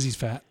that's just because he's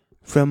fat?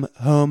 From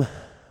home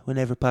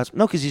whenever possible.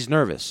 No, because he's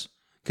nervous.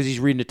 Because he's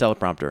reading a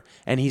teleprompter.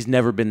 And he's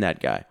never been that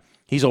guy.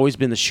 He's always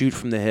been the shoot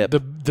from the hip. The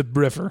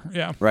briefer,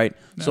 yeah. Right.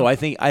 No. So I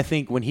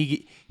think when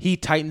he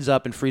tightens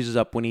up and freezes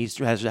up when he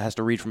has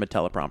to read from a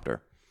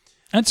teleprompter.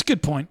 That's a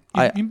good point.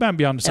 You might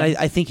be on to something.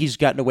 I think he's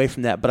gotten away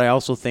from that, but I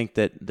also think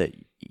that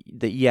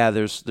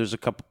there's a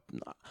couple.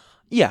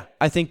 Yeah,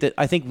 I think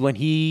when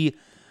he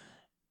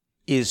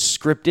is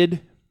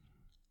scripted,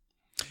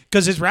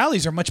 because his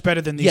rallies are much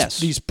better than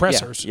these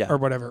pressers or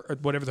whatever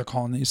they're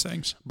calling these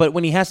things. But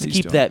when he has to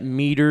keep that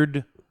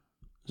metered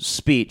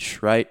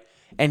speech, right,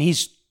 and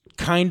he's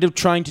kind of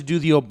trying to do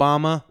the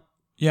Obama,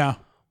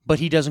 but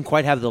he doesn't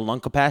quite have the lung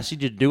capacity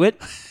to do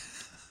it.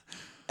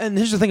 And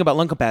here's the thing about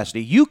lung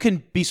capacity: you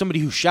can be somebody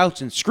who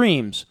shouts and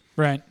screams,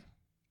 right?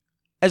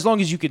 As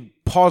long as you can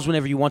pause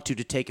whenever you want to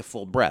take a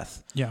full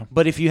breath. Yeah.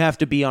 But if you have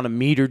to be on a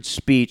metered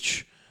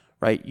speech,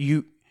 right,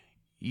 you're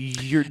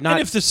not.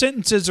 And if the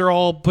sentences are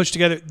all pushed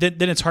together,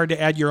 then it's hard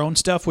to add your own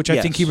stuff, which I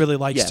think he really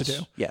likes to do.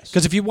 Yes.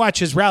 Because if you watch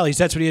his rallies,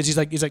 that's what he is. He's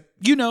like,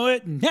 you know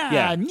it.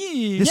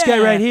 This guy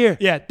right here.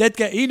 Yeah, that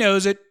guy. He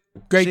knows it.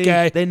 Great See,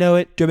 guy. They know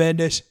it.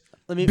 Tremendous.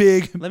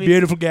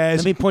 Beautiful guys.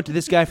 Let me point to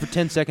this guy for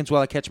 10 seconds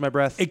while I catch my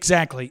breath.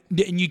 Exactly.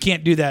 And you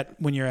can't do that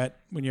when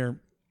you're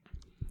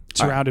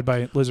surrounded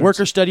by lizards. Work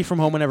or study from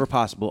home whenever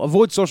possible.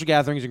 Avoid social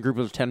gatherings in groups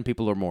of 10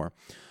 people or more.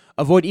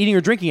 Avoid eating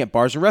or drinking at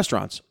bars and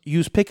restaurants.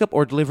 Use pickup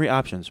or delivery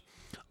options.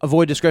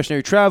 Avoid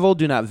discretionary travel.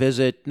 Do not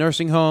visit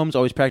nursing homes.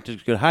 Always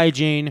practice good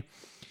hygiene.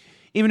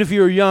 Even if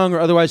you are young or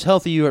otherwise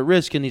healthy, you are at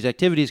risk, and these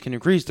activities can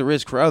increase the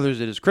risk for others.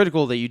 It is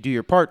critical that you do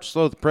your part to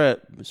slow the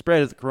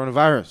spread of the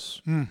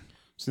coronavirus.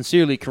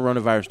 Sincerely,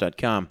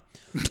 coronavirus.com.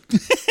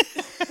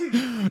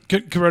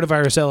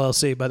 Coronavirus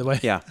LLC, by the way.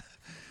 Yeah.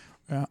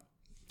 Yeah.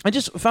 I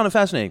just found it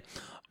fascinating.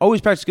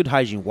 Always practice good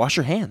hygiene. Wash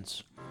your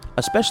hands,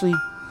 especially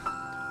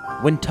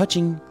when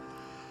touching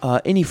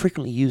any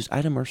frequently used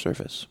item or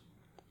surface.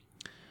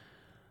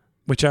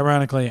 Which,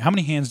 ironically, how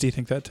many hands do you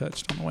think that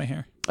touched on the way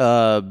here?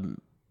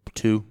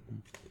 2.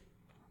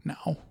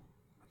 No.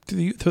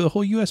 Through the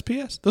whole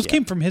USPS? Those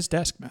came from his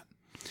desk, man.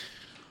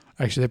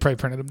 Actually, they probably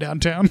printed them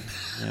downtown.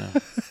 Yeah.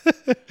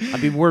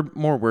 I'd be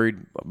more worried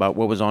about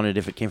what was on it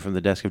if it came from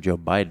the desk of Joe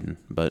Biden,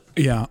 but...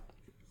 Yeah.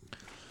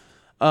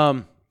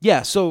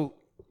 Yeah, so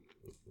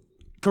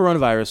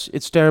coronavirus,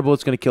 it's terrible.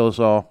 It's going to kill us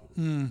all.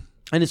 And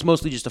it's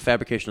mostly just a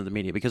fabrication of the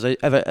media because,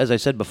 as I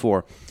said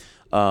before,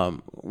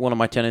 one of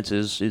my tenets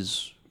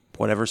is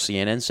whatever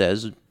CNN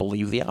says,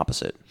 believe the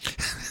opposite.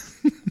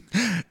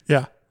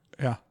 Yeah.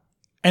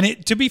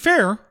 And to be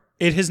fair,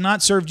 it has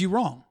not served you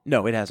wrong.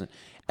 No, it hasn't.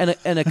 And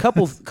a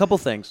couple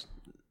things.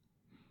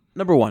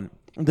 Number one,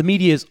 the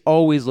media is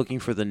always looking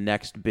for the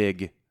next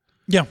big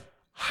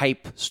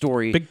hype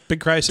story. Big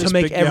crisis. To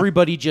make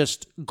everybody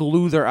just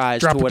glue their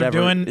eyes Drop to whatever.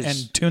 What they're doing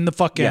and tune the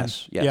fuck in.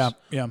 Yes.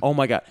 Yeah. Oh,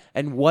 my God.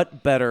 And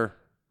what better...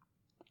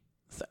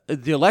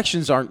 the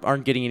elections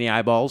aren't getting any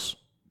eyeballs.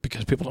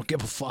 Because people don't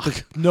give a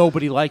fuck.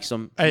 Nobody likes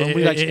them.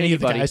 Nobody likes any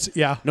anybody. Of the guys.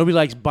 Yeah. Nobody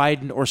likes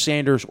Biden or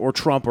Sanders or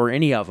Trump or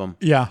any of them.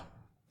 Yeah.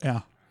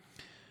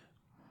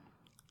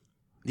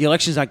 The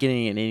election's not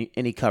getting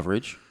any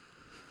coverage.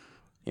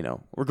 You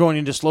know, we're going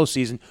into slow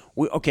season.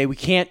 We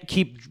can't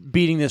keep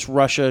beating this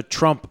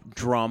Russia-Trump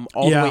drum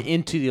all the way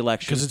into the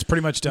election. Because it's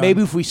pretty much done.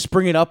 Maybe if we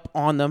spring it up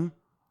on them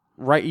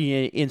right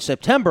in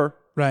September,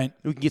 right,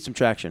 we can get some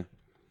traction.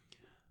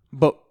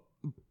 But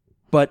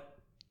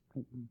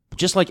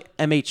just like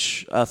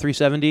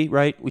MH370,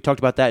 right? We talked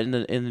about that in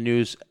the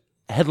news.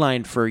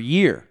 Headline for a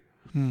year.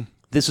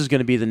 This is going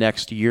to be the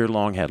next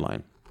year-long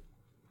headline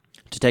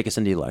to take us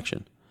into the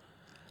election.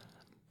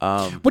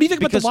 What do you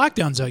think about the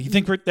lockdowns, though? You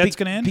think that's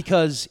going to end?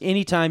 Because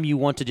anytime you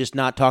want to just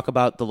not talk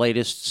about the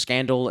latest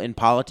scandal in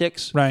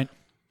politics, right?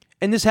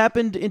 And this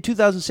happened in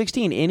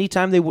 2016.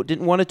 Anytime they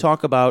didn't want to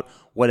talk about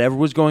whatever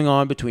was going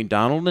on between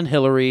Donald and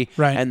Hillary,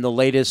 right, and the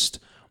latest,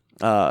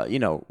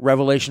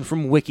 revelation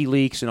from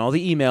WikiLeaks and all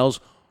the emails,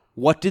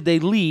 what did they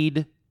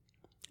lead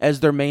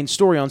as their main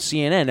story on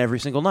CNN every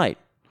single night?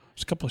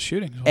 There's a couple of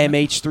shootings.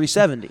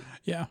 MH370.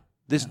 Yeah.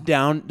 This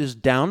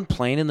down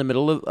plane in the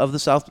middle of the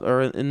South,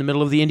 or in the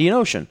middle of the Indian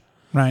Ocean.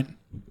 Right.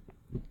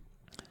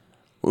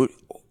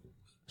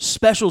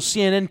 Special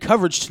CNN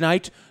coverage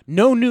tonight.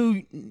 No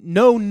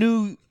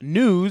new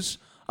news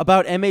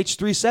about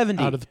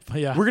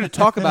MH370. We're going to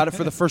talk about it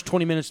for the first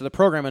 20 minutes of the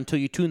program until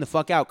you tune the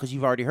fuck out because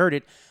you've already heard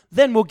it.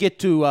 Then we'll get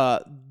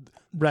to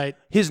right.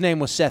 His name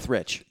was Seth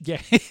Rich.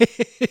 Yeah.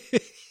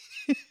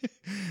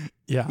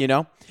 Yeah. You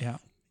know? Yeah.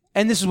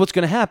 And this is what's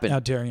going to happen. How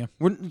dare you?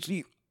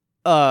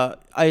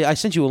 I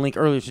sent you a link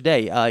earlier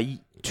today.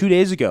 2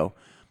 days ago,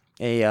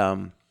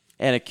 a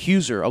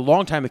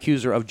longtime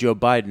accuser of Joe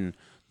Biden,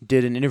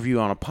 did an interview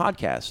on a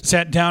podcast.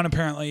 Sat down,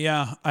 apparently.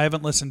 Yeah, I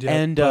haven't listened yet.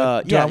 And do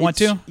I want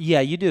to?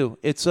 Yeah, you do.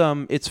 It's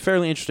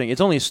fairly interesting.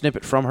 It's only a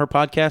snippet from her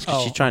podcast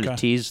because she's trying to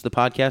tease the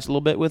podcast a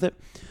little bit with it,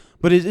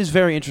 but it is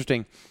very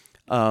interesting.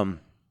 And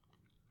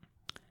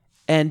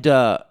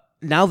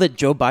now that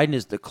Joe Biden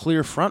is the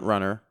clear front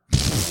runner.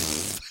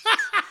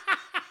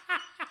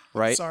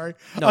 Right? Sorry.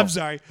 No, I'm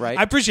sorry. Right?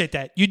 I appreciate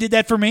that. You did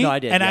that for me. No, I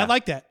did. And yeah. I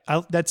like that.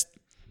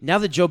 Now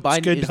that Joe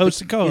Biden good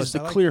host and co-host. is the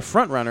I like clear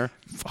front runner,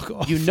 Fuck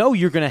off. you know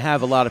you're going to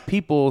have a lot of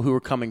people who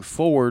are coming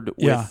forward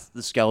with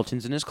the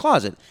skeletons in his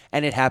closet,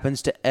 and it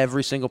happens to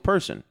every single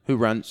person who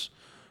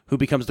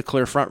becomes the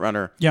clear front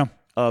runner. Yeah.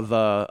 Of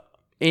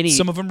any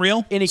Some of them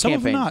real, any some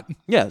campaign. of them not.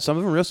 Yeah, some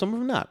of them real, some of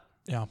them not.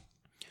 Yeah.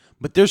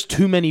 But there's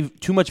too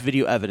much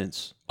video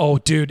evidence Oh,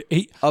 dude.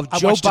 I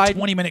Joe watched Biden- a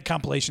 20-minute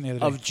compilation the other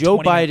day. of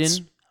Joe 20 Biden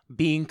minutes.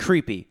 being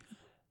creepy.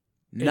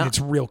 And it's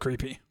real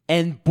creepy.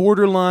 And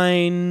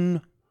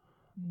borderline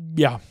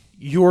Yeah.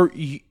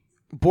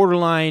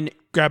 borderline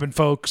Grabbing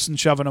folks and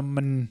shoving them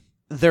and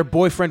their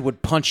boyfriend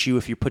would punch you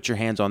if you put your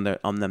hands on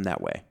them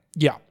that way.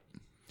 yeah.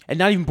 And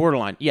not even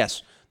borderline.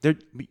 Yes.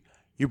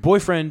 Your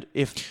boyfriend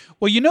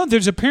Well, you know,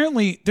 there's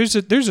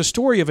a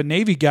story of a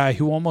Navy guy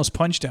who almost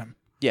punched him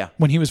yeah.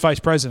 when he was vice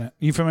president.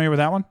 You familiar with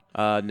that one?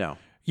 No.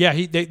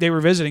 Yeah, they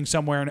were visiting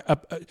somewhere,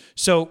 and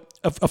so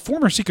a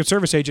former Secret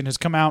Service agent has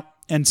come out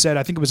and said,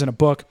 I think it was in a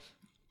book,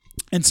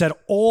 and said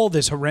all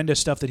this horrendous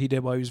stuff that he did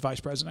while he was vice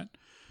president.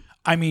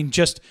 I mean,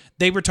 just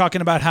they were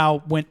talking about how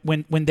when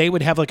they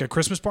would have like a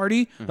Christmas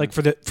party, like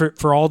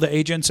for all the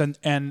agents and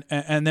them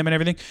and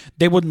everything,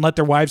 they wouldn't let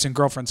their wives and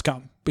girlfriends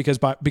come because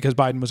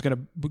Biden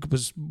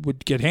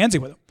would get handsy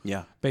with them.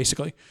 Yeah,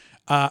 basically.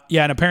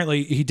 And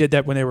apparently he did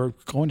that when they were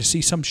going to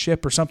see some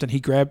ship or something. He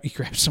grabbed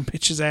some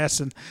bitch's ass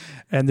and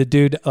the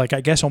dude, like,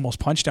 I guess almost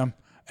punched him.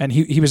 And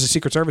he was a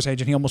Secret Service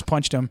agent. He almost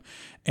punched him,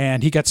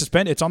 and he got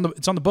suspended. It's on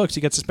the books.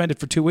 He got suspended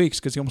for 2 weeks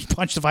because he almost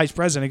punched the vice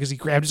president because he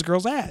grabbed his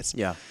girl's ass.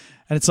 Yeah,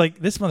 and it's like,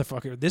 this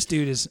motherfucker. This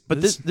dude is.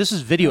 But this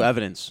is video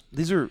evidence.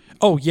 These are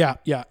yeah.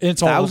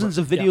 It's thousands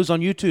all of videos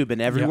on YouTube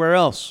and everywhere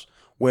else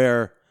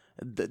where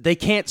they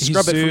can't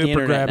scrub it from the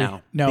internet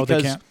now. No,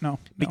 they can't. No,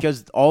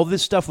 because all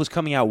this stuff was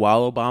coming out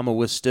while Obama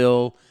was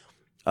still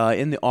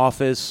in the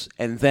office,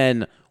 and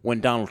then when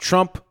Donald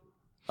Trump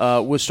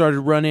was started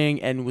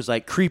running and was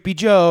like Creepy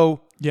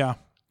Joe. Yeah,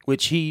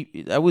 which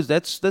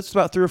that's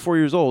about 3 or 4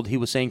 years old. He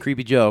was saying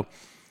Creepy Joe,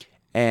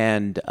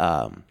 and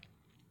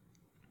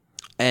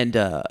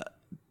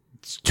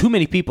it's too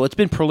many people. It's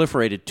been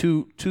proliferated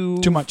too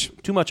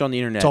much on the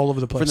internet. It's all over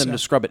the place for them to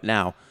scrub it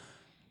now.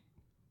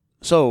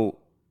 So,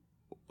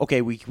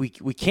 okay, we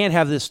can't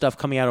have this stuff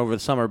coming out over the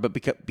summer, but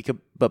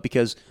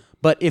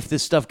if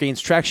this stuff gains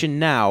traction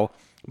now,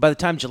 by the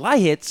time July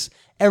hits,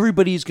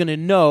 everybody's going to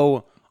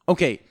know.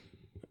 Okay,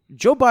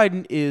 Joe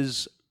Biden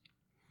is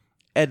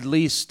at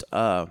least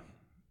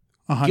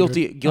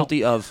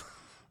guilty of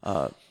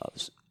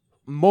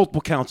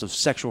multiple counts of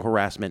sexual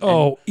harassment.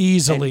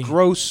 Easily. And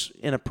gross,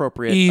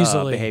 inappropriate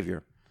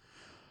behavior.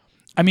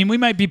 I mean, we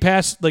might be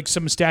past like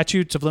some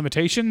statutes of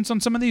limitations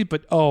on some of these,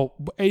 but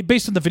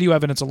based on the video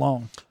evidence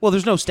alone. Well,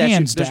 there's no statute.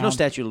 Hands There's no down.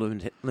 statute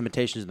of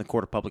limitations in the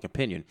court of public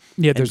opinion.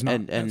 Yeah, there's not.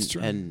 And That's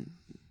true. And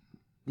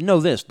know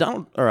this,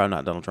 not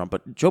Donald Trump,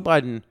 but Joe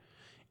Biden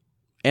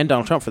and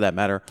Donald Trump, for that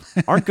matter,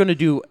 aren't going to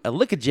do a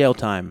lick of jail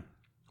time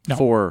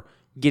for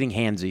getting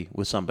handsy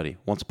with somebody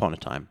once upon a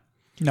time.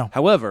 No.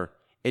 However,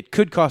 it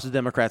could cost the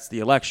Democrats the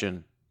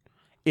election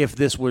if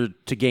this were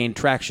to gain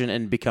traction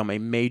and become a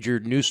major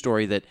news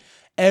story that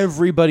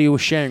everybody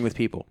was sharing with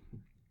people.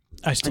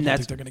 I still don't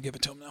think they're going to give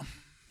it to him, though.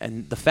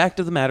 And the fact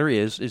of the matter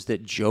is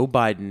that Joe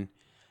Biden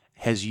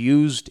has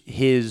used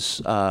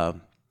his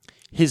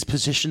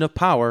position of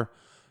power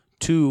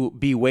to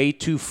be way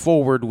too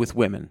forward with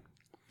women.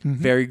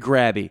 Mm-hmm. Very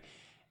grabby.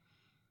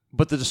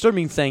 But the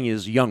disturbing thing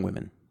is young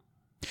women.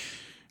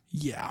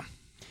 Yeah.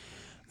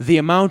 The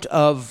amount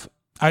of...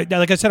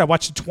 like I said, I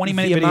watched a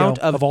 20-minute video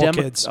of all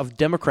kids. Of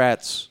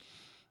Democrats,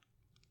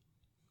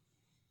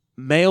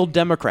 male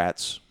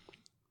Democrats,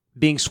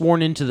 being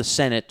sworn into the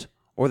Senate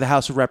or the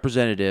House of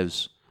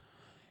Representatives,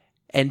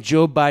 and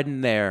Joe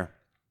Biden there.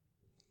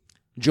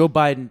 Joe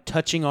Biden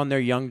touching on their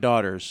young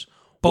daughters.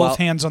 Both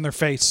hands on their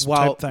face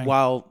type thing.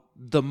 While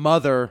the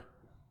mother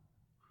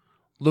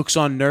looks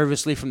on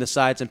nervously from the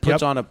sides and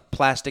puts on a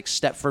plastic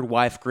Stepford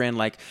wife grin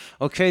like,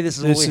 okay, this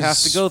is what we have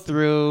to go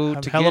through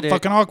to hella get it.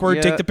 fucking awkward.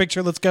 Yeah. Take the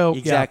picture. Let's go.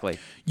 Exactly. Yeah.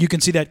 You can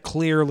see that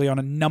clearly on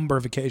a number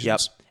of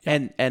occasions.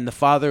 Yep. And the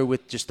father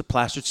with just the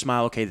plastered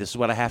smile, okay, this is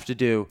what I have to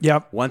do.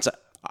 Yep. Once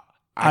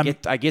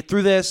I get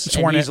through this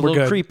and he's a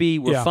little creepy,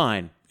 we're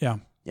fine. Yeah.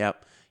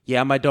 Yep.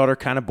 Yeah, my daughter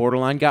kind of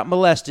borderline got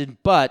molested,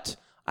 but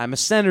I'm a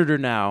senator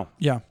now.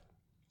 Yeah.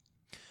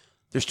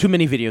 There's too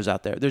many videos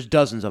out there. There's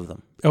dozens of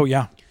them. Oh,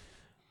 yeah.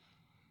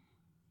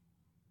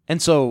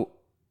 And so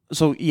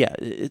yeah,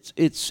 it's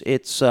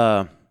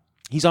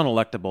he's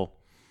unelectable.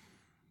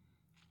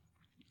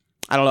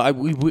 I don't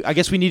know. I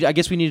guess we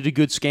needed a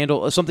good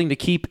scandal, something to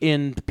keep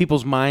in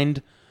people's mind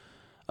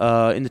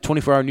in the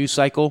 24-hour news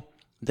cycle.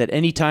 That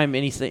anytime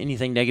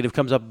anything negative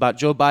comes up about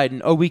Joe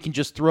Biden, we can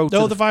just throw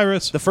the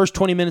virus. The first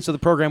 20 minutes of the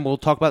program, we'll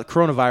talk about the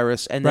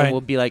coronavirus, and then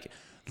we'll be like,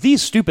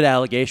 these stupid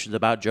allegations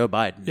about Joe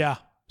Biden. Yeah,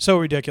 so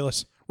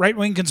ridiculous.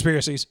 Right-wing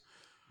conspiracies.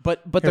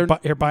 But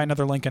here, buy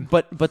another Lincoln.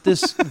 But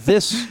this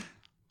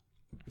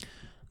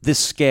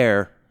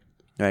scare,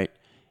 right,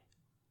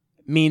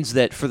 means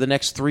that for the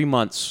next 3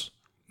 months,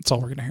 that's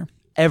all we're gonna hear.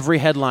 Every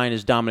headline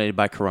is dominated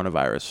by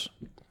coronavirus,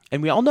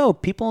 and we all know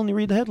people only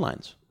read the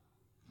headlines.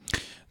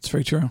 It's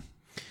very true.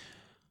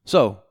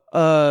 So,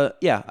 I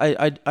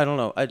don't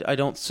know.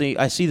 I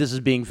see this as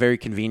being very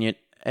convenient.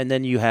 And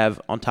then you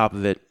have on top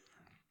of it,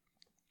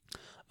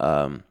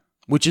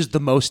 which is the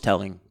most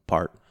telling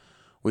part,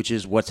 which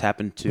is what's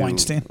happened to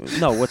Weinstein.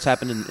 No, what's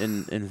happened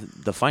in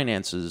the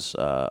finances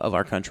of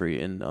our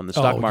country and on the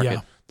stock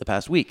market the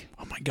past week.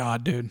 Oh my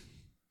God, dude.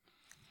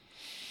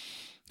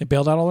 They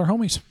bailed out all their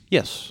homies.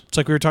 Yes. It's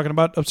like we were talking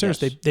about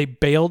upstairs. Yes. They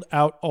bailed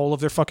out all of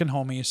their fucking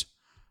homies.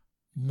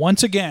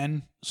 Once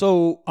again,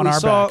 So on our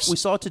backs. We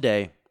saw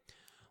today,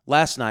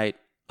 last night,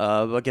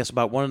 I guess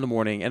about 1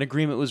 a.m, an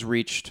agreement was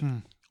reached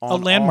on a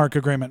landmark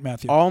agreement,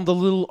 Matthew. all the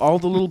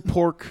little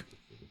pork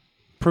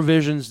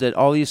provisions that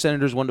all these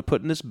senators wanted to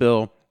put in this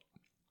bill.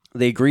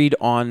 They agreed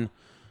on,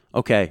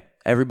 okay,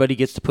 everybody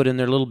gets to put in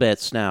their little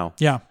bits now.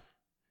 Yeah.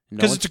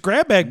 Because it's a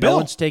grab bag bill. No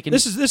one's taking.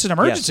 This is an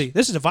emergency. Yes.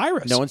 This is a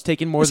virus. No one's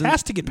taking more This than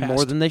has to get passed.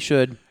 more than they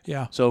should.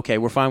 Yeah. So okay,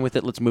 we're fine with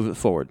it. Let's move it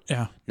forward.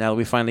 Yeah. Now that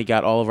we finally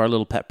got all of our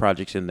little pet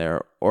projects in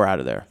there or out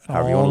of there,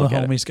 however you All want the to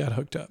look at it. homies got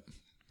hooked up.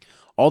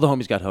 All the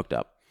homies got hooked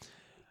up.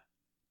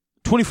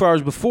 24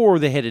 hours before,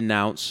 they had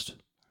announced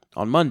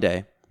on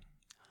Monday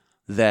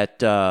that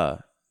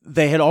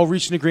they had all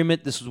reached an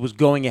agreement. This was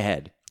going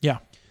ahead. Yeah.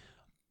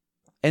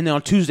 And then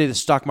on Tuesday, the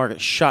stock market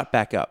shot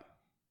back up.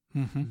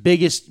 Mm-hmm.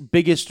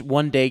 Biggest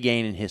one-day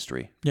gain in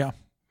history Yeah.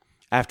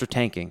 after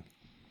tanking.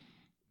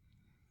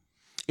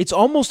 It's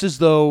almost as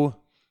though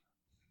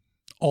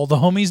All the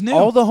homies knew.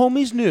 all the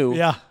homies knew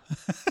yeah.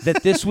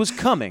 that this was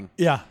coming.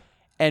 Yeah.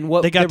 And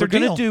what They got were their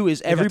going to deal. do is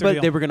They got their everybody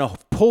deal. they were going to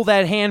pull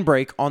that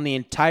handbrake on the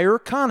entire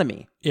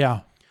economy,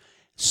 Yeah.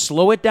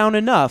 slow it down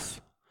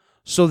enough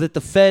so that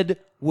the Fed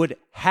would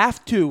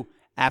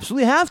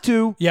absolutely have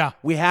to. Yeah.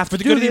 We have For to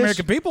the do good of the this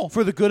American people.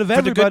 for the good of For the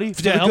everybody,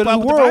 to help good out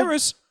of the with world, the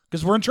virus.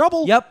 Because we're in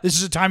trouble. Yep. This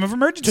is a time of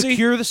emergency. to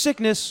cure the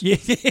sickness. Yeah.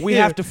 We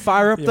have to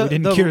fire up Yeah, we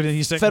didn't the cure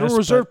any sickness, Federal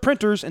Reserve but-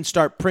 printers and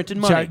start printing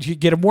money. You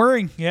get them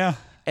whirring. Yeah.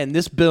 And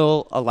this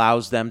bill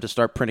allows them to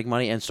start printing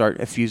money and start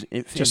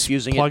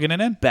infusing plugging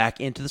it in.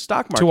 back into the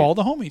stock market. To all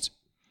the homies.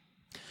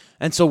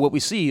 And so what we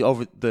see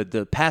over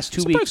the past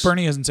 2 Surprised weeks.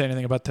 Bernie hasn't said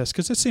anything about this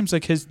because it seems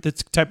like the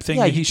type of thing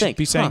Yeah, that he you'd should think,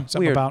 be saying something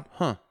weird, about.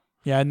 Huh.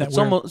 Yeah, isn't that It's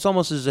weird?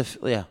 almost as if,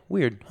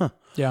 weird, huh?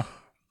 Yeah.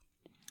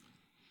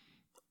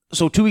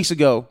 So 2 weeks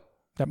ago,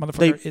 That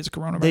motherfucker is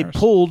coronavirus. they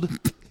pulled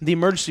the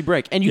emergency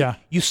brake, and Yeah.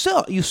 you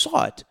saw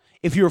it.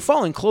 If you were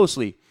following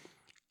closely,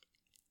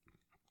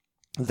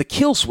 the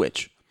kill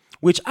switch,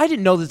 which I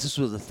didn't know that this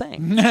was a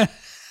thing.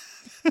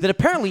 That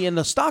apparently in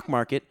the stock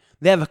market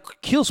they have a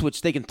kill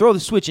switch. They can throw the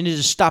switch and it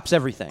just stops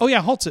everything. Oh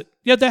yeah, halts it.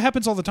 Yeah, that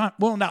happens all the time.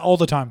 Well, not all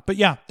the time, but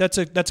yeah, that's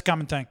a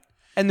common thing.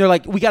 And they're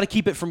like, we got to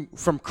keep it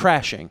from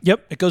crashing.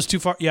 Yep, it goes too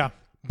far. Yeah,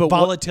 But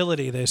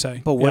volatility they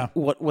say. But yeah.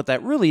 what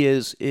that really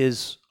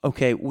is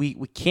okay. We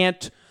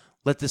can't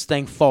let this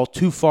thing fall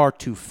too far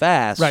too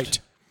fast, Right.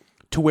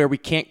 To where we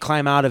can't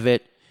climb out of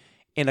it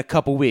in a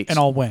couple weeks. And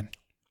I'll win.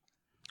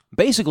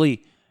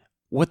 Basically,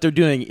 what they're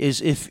doing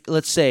is if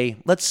let's say,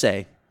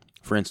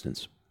 for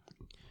instance,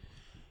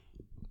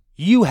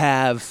 you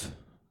have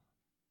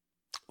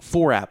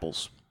 4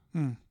 apples,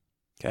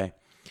 okay,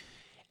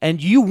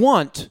 and you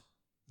want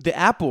the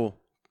apple,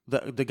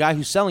 the guy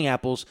who's selling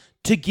apples,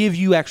 to give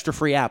you extra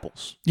free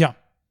apples, Yeah,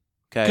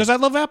 okay, because I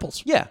love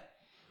apples. yeah.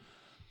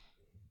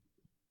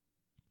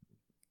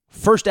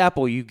 First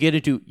apple, you get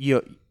it to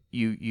you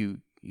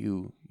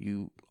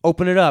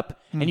open it up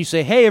and you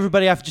say, "Hey,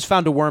 everybody, I've just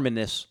found a worm in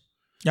this,"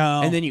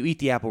 and then you eat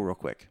the apple real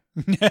quick.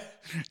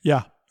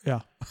 yeah.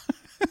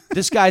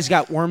 This guy's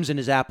got worms in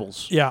his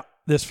apples. Yeah,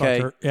 this Okay.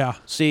 fucker. Yeah,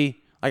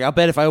 See, like I'll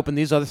bet if I opened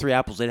these other 3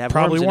 apples, they'd have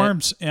probably worms.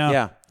 worms. In it. Yeah.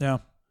 Yeah. Yeah.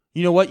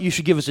 You know what? You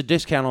should give us a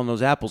discount on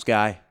those apples,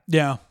 guy,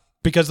 Yeah.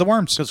 Because the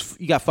worms. because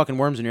you got fucking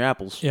worms in your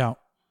apples. Yeah.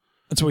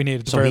 That's what we need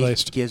at the So very he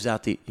least. gives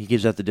out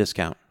the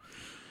discount,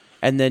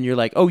 and then you're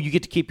like, oh, you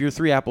get to keep your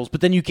 3 apples, but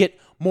then you get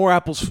more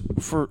apples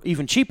for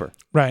even cheaper.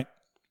 Right.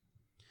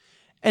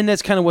 And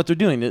that's kind of what they're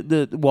doing.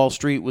 The Wall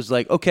Street was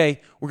like,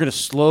 okay, we're gonna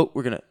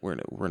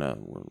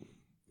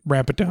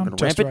Ramp it down. ramp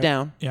just it right.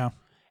 down. Yeah.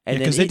 And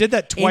Because they did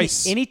that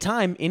twice.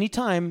 Anytime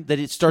that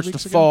it starts to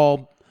weeks ago.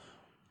 fall,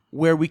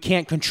 where we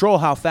can't control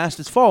how fast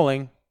it's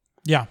falling,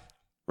 Yeah.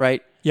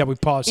 right? Yeah, we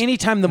paused.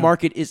 Anytime the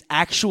market is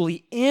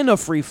actually in a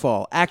free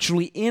fall,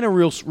 actually in a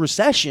real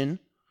recession,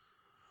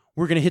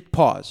 we're going to hit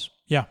pause.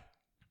 Yeah.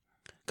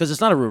 Because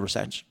it's not a real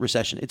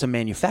recession. It's a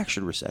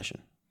manufactured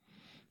recession.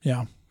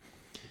 Yeah.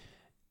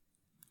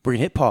 We're going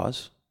to hit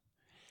pause.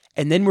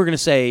 And then we're going to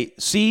say,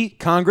 see,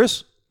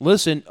 Congress,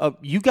 listen,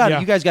 you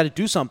guys got to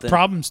do something.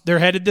 Problems. They're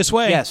headed this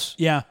way. Yes.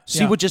 Yeah.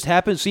 See what just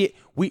happened? See,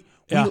 we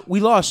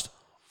lost.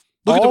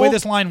 Look at the way all-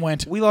 this line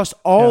went. We lost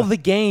all Yeah. the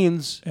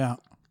gains Yeah.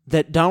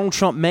 that Donald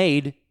Trump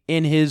made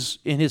in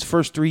his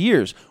first 3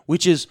 years,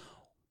 which is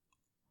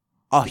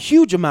a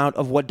huge amount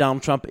of what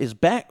Donald Trump is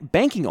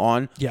banking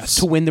on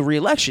to win the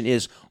re-election.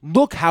 Is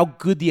look how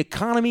good the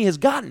economy has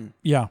gotten.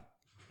 Yeah.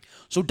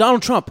 So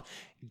Donald Trump,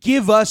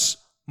 give us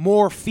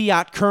more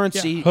fiat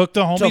currency. Yeah. Hook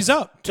the homies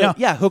up.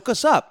 Hook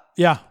us up.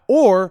 Yeah.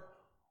 Or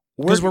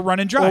Because we're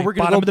running dry. Or we're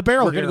gonna Bottom go, of the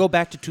barrel We're going to here. go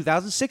back to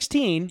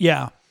 2016.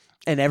 Yeah.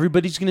 And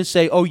everybody's going to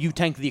say, "Oh, you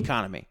tanked the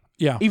economy."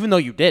 Yeah. Even though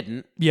you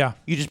didn't. Yeah.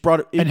 You just brought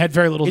it. And had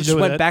very little to do with it.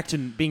 It just went back to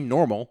being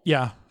normal.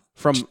 Yeah.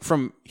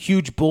 From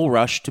huge bull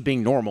rush to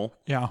being normal.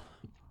 Yeah.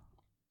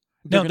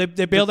 No,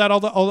 they bailed out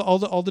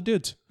all the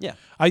dudes. Yeah.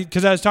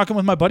 Because I was talking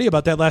with my buddy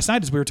about that last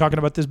night as we were talking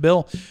about this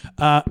bill,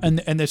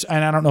 and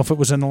I don't know if it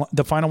was in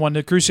the final one,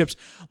 the cruise ships.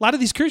 A lot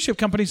of these cruise ship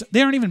companies,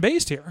 they aren't even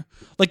based here.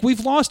 Like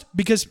we've lost,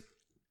 because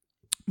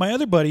my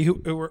other buddy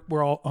who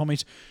we're all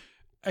homies,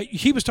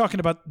 he was talking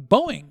about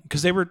Boeing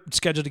because they were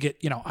scheduled to get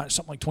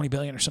something like $20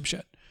 billion or some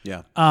shit.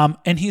 Yeah.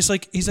 And he's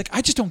like,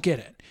 I just don't get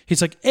it.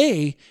 He's like,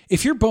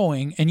 if you're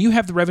Boeing and you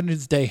have the revenue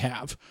that they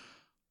have,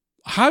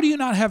 how do you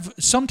not have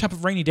some type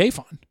of rainy day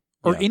fund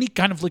or any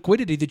kind of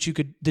liquidity that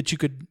you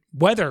could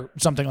weather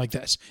something like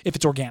this if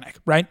it's organic,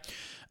 right?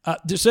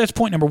 So that's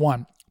point number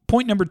one.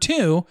 Point number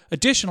two,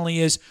 additionally,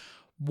 is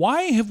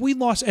why have we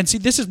lost? And see,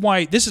 this is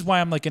why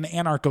I'm like an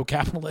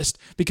anarcho-capitalist,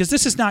 because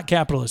this is not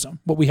capitalism,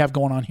 what we have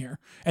going on here.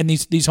 And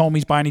these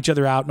homies buying each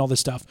other out and all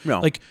this stuff. No.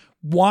 Like,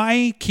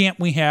 why can't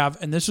we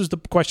have, and this was the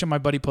question my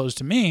buddy posed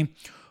to me,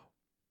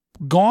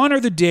 gone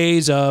are the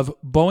days of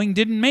Boeing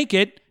didn't make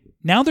it.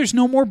 Now there's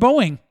no more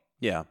Boeing.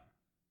 Yeah.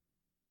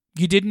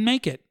 You didn't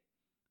make it.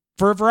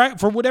 For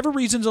whatever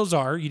reasons those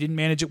are, you didn't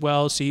manage it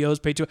well, CEOs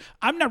paid too.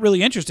 I'm not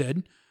really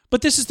interested,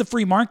 but this is the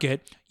free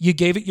market. You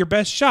gave it your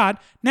best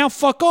shot. Now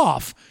fuck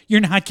off. You're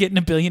not getting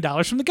 $1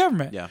 billion from the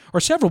government or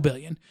several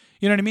billion.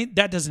 You know what I mean?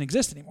 That doesn't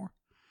exist anymore.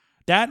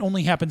 That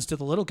only happens to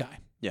the little guy.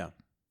 Yeah.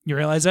 You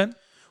realize that?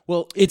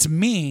 Well, it's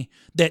me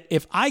that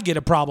if I get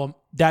a problem,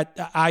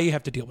 that I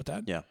have to deal with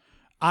that. Yeah.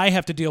 I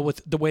have to deal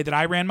with the way that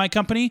I ran my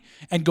company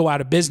and go out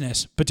of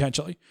business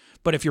potentially.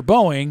 But if you're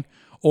Boeing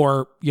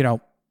or,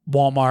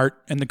 Walmart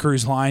and the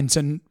cruise lines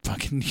and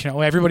fucking,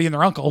 everybody and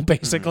their uncle,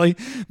 basically,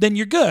 then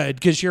you're good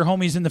because your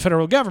homies in the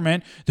federal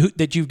government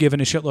that you've given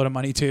a shitload of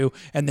money to,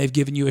 and they've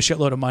given you a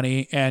shitload of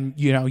money, and,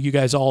 you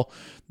guys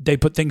they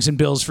put things in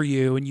bills for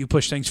you and you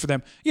push things for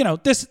them.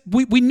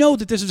 We know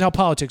that this is how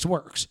politics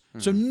works.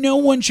 So no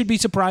one should be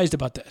surprised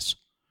about this.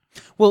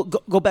 Well,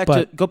 go back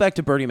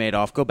to Bernie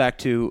Madoff. Go back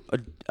to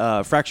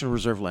fractional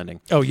reserve lending.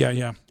 Oh,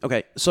 yeah.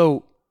 Okay,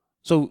 so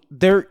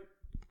there,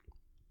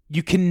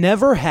 you can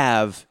never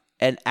have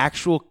an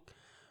actual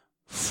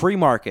free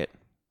market,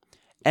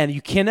 and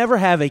you can never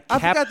have I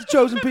forgot the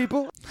chosen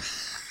people.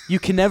 You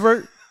can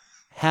never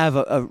have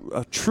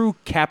a true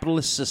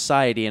capitalist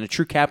society and a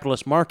true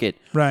capitalist market,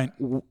 right?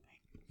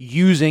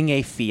 Using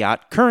a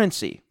fiat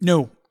currency.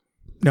 No,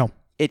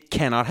 it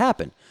cannot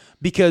happen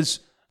because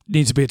it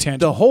needs to be a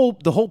tangible.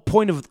 The whole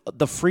point of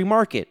the free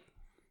market,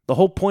 the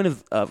whole point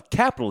of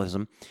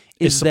capitalism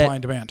is supply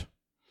and demand.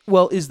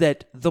 Well, is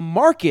that the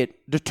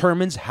market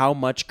determines how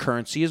much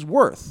currency is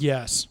worth.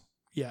 Yes.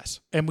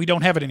 And we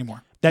don't have it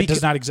anymore. That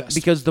does not exist.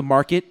 Because the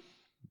market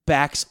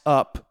backs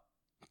up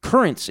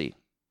currency.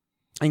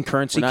 And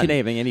currency We're not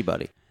naming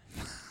anybody.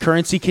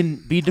 Currency can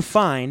be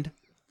defined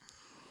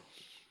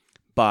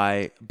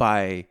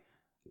by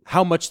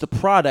how much the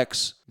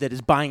products that is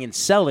buying and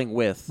selling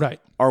with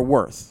are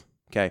worth.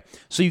 Okay,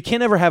 so you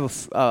can't ever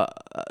have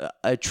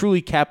a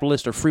truly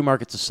capitalist or free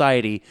market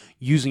society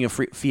using a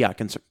fiat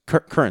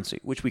currency,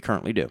 which we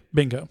currently do.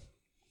 Bingo.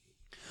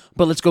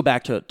 But let's go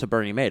back to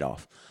Bernie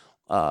Madoff.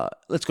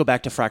 Let's go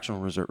back to fractional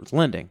reserve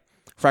lending.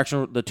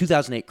 The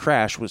 2008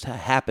 crash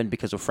happened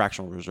because of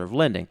fractional reserve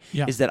lending.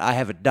 Yeah. Is that I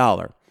have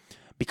 $1.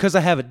 Because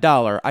I have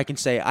 $1, I can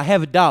say I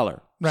have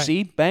 $1. Right.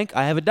 See, bank,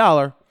 I have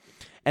 $1.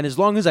 And as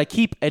long as I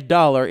keep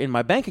 $1 in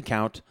my bank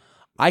account,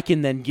 I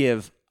can then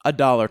give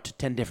 $1 to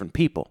 10 different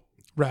people.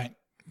 Right.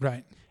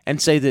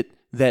 And say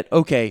that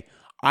okay,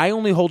 I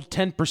only hold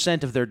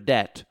 10% of their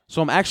debt,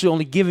 so I'm actually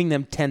only giving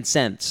them 10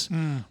 cents.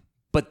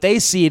 But they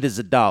see it as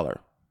 $1.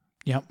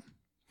 Yep.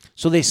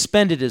 So they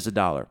spend it as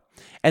 $1.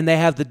 And they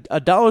have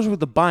 $1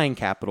 worth of buying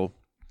capital,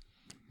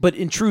 but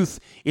in truth,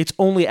 it's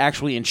only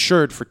actually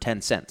insured for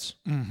 10 cents.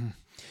 Mm-hmm.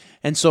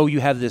 And so you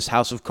have this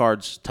house of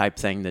cards type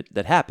thing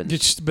that happens.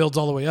 It just builds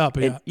all the way up.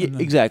 Yeah.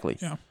 Exactly.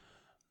 Yeah.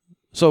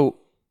 So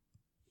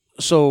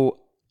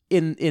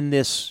in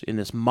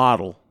this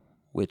model,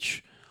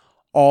 which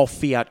all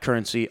fiat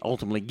currency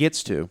ultimately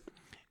gets to,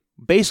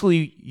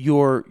 basically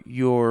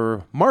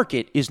your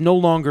market is no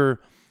longer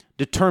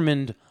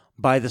determined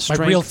by the strength,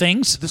 by real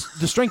things,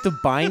 the strength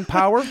of buying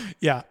power,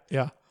 yeah,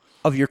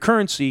 of your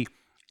currency,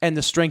 and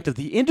the strength of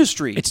the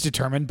industry. It's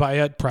determined by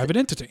a private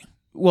entity.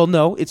 Well,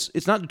 no,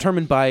 it's not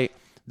determined by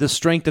the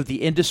strength of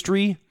the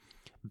industry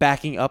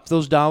backing up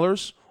those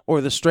dollars, or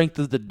the strength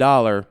of the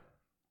dollar,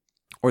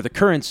 or the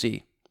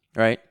currency,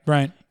 right?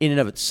 Right. In and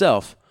of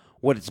itself,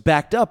 what it's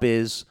backed up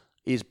is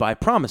by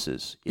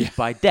promises,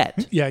 by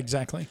debt. Yeah,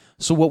 exactly.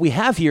 So what we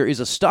have here is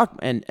a stock,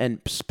 and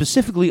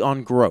specifically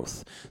on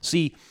growth.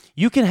 See,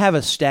 you can have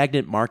a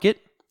stagnant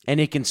market, and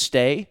it can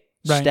stay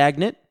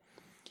stagnant,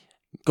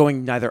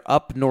 going neither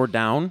up nor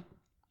down.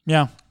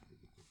 Yeah.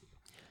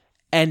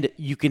 And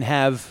you can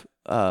have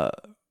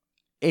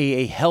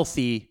a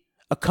healthy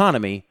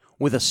economy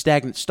with a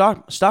stagnant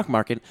stock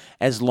market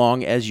as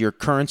long as your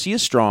currency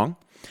is strong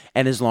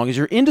and as long as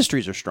your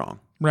industries are strong.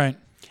 Right.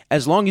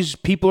 as long as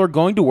people are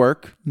going to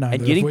work Neither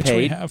and of getting which we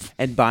paid have.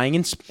 and buying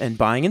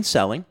and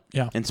selling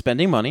Yeah. and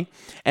spending money,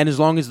 and as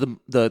long as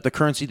the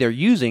currency they're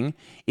using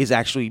is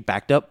actually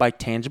backed up by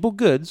tangible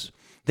goods,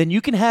 then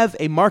you can have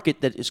a market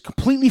that is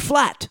completely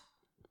flat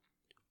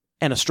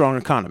and a strong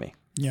economy.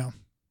 Yeah.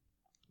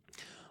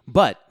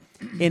 But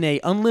in a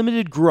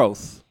unlimited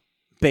growth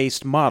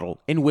based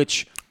model in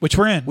which Which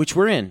we're in.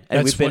 and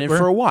That's we've been what in we're-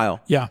 for a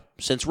while, Yeah.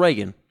 since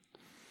Reagan,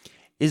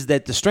 is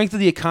that the strength of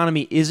the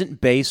economy isn't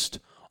based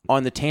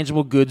on the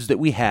tangible goods that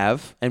we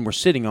have and we're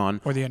sitting on,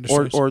 Or the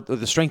industries. or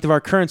the strength of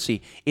our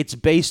currency. It's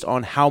based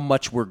on how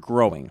much we're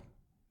growing.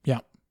 Yeah.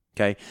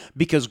 Okay,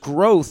 because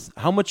growth,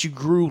 how much you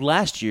grew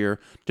last year,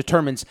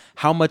 determines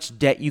how much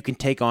debt you can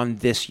take on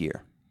this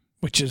year.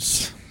 Which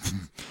is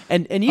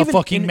And even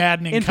fucking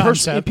maddening in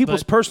concept,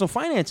 people's but- personal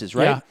finances,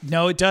 right? Yeah.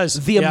 No, it does.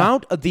 The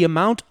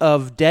amount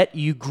of debt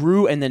you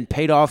grew and then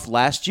paid off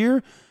last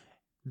year,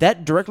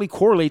 that directly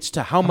correlates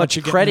to how much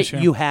you get credit this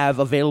year. you have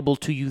available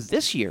to you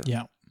this year.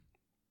 Yeah.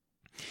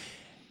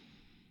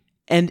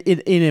 And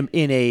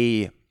in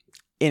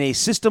a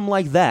system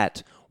like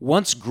that,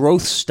 once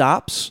growth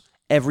stops,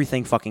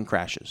 everything fucking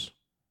crashes.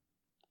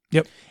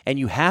 Yep. And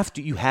you have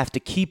to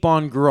keep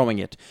on growing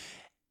it.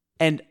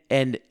 And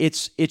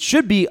it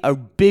should be a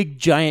big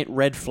giant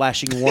red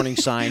flashing warning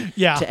sign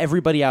Yeah. to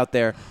everybody out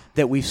there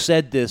that we've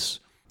said this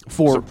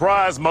for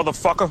Surprise,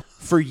 motherfucker.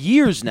 for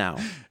years now.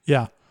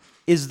 Yeah.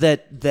 Is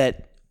that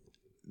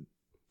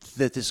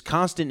this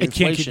constant It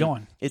inflation, can't keep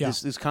going. Yeah.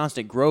 this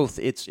constant growth,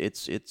 it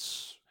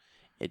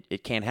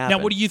can't happen.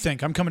 Now, what do you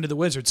think? I'm coming to the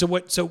Wizard.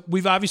 So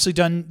we've obviously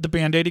done the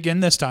Band-Aid again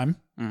this time,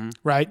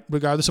 right?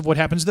 Regardless of what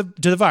happens to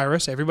the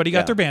virus, everybody got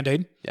Yeah. their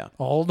Band-Aid. Yeah.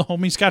 All the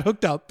homies got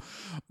hooked up.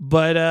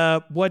 But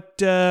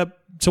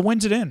so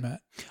when's it in,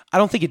 Matt? I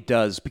don't think it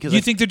does because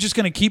You think they're just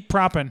going to keep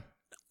propping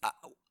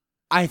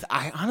I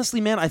honestly,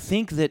 man, I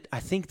think that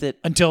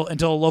until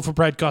a loaf of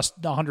bread costs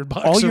 $100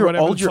 all or your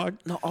whatever all the your fuck?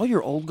 no, all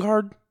your old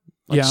guard,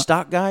 like Yeah.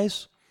 stock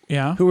guys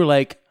Yeah. who are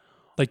like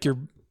Like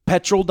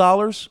petrol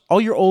dollars, all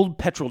your old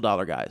petrol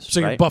dollar guys.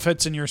 your right?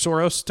 Buffetts and your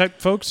Soros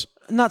type folks?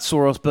 Not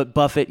Soros, but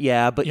Buffett,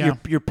 but Yeah.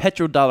 your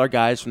petrodollar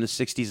guys from the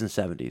 60s and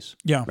 70s,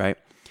 Yeah. right?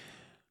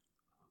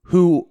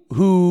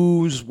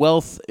 Whose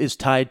wealth is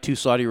tied to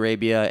Saudi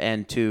Arabia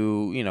and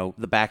to,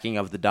 the backing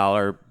of the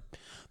dollar.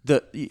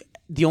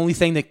 The only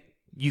thing that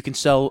you can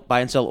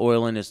buy and sell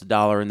oil in is the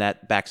dollar, and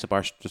that backs up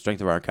the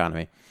strength of our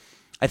economy.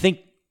 I think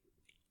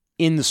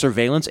in the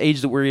surveillance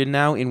age that we're in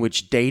now, in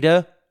which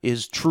data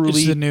is truly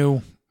It's the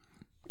new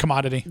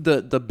commodity.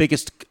 the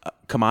biggest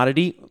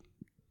commodity.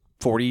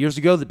 40 years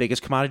ago, the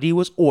biggest commodity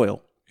was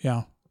oil.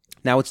 Yeah.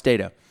 Now it's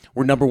data.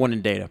 We're number one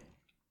in data.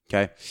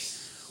 Okay.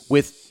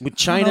 With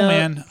China, know,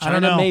 man. I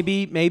don't know.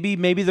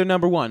 maybe they're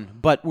number one,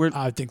 but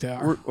I think they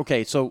are.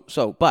 okay.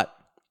 But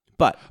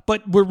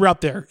But we're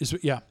up there.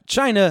 Yeah.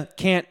 China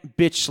can't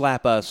bitch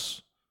slap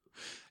us.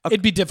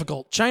 It'd be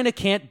difficult. China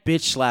can't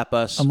bitch slap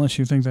us Unless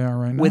you think they are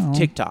right now. with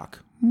TikTok.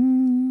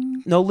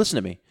 No, listen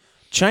to me.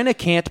 China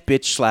can't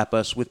bitch slap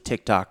us with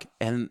TikTok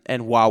and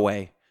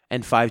Huawei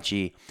and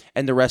 5G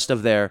and the rest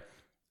of their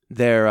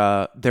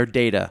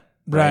data,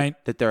 Right.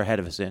 that they're ahead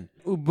of us in.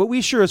 But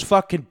we sure as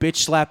fuck can bitch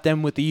slap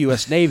them with the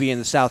U.S. Navy in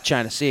the South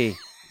China Sea.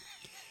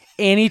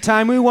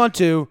 Anytime we want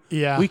to,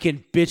 Yeah. we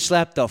can bitch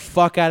slap the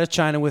fuck out of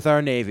China with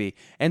our Navy.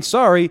 And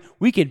sorry,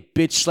 we can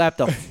bitch slap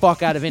the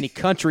fuck out of any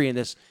country in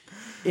this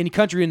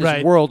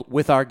Right. world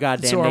with our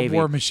goddamn So our Navy.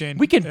 war machine.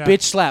 We can Yeah.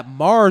 bitch slap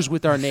Mars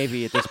with our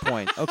Navy at this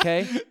point,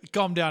 okay?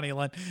 Calm down,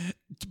 Elon.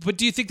 But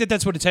do you think that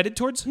that's what it's headed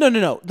towards?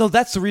 No.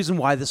 That's the reason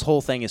why this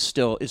whole thing is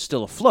still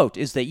afloat.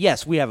 Is that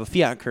yes, we have a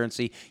fiat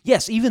currency.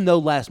 Yes, even though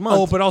last month.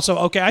 Oh, but also,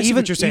 okay, I see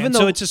what you're saying.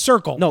 So it's a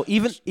circle. No,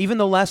 even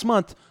though last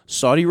month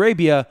Saudi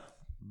Arabia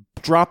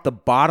dropped the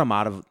bottom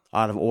out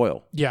of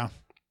oil. Yeah.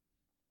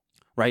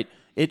 Right.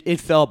 It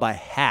fell by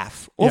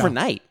half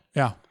overnight,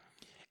 Yeah.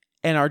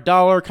 and our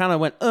dollar kind of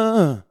went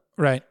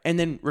Right. and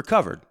then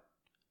recovered,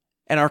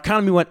 and our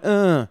economy went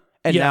and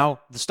Yeah. now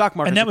the stock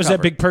market. And that was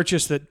that big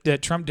purchase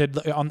that Trump did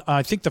on,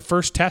 I think, the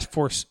first task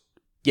force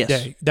yes.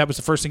 day. That was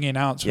the first thing he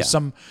announced was Yeah.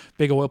 some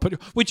big oil put,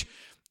 which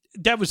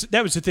that was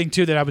the thing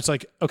too that I was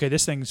like, okay,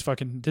 this thing's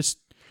fucking this.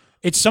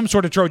 It's some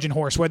sort of Trojan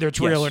horse, whether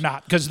it's real Yes. or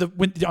not. Because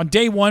on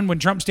day one, when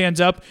Trump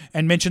stands up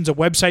and mentions a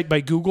website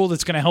by Google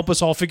that's going to help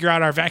us all figure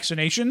out our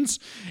vaccinations,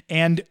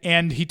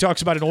 and he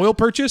talks about an oil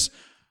purchase,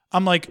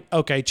 I'm like,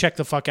 okay, check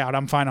the fuck out.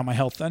 I'm fine on my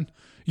health then.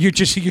 You're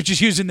just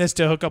using this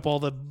to hook up all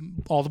the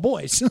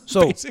boys.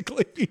 So-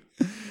 basically,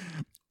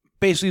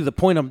 Basically, the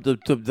point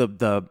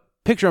the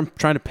picture I'm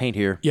trying to paint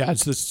here yeah,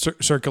 it's the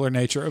circular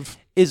nature of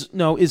is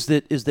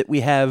that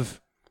we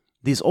have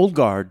these old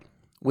guard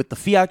with the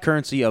fiat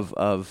currency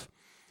of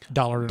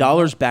dollar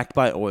dollars backed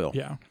by oil.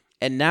 Yeah,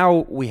 And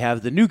now we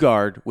have the new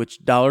guard,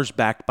 which dollars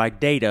backed by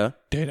data,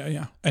 data.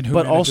 Yeah, and who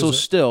but manages also it?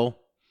 still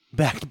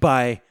backed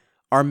by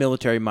our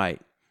military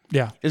might.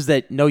 Yeah, Is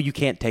that no, you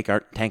can't tank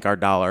our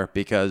dollar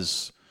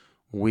because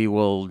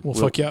we'll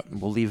fuck you up.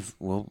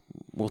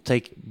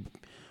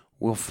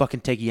 We'll fucking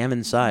take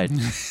Yemen's side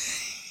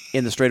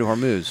in the Strait of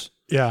Hormuz.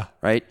 Yeah.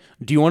 Right?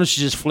 Do you want us to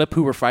just flip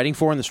who we're fighting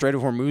for in the Strait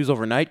of Hormuz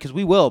overnight? Because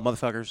we will,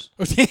 motherfuckers.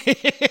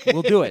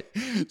 We'll do it.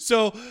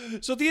 So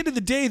at the end of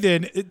the day,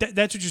 then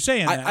that's what you're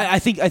saying. I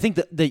think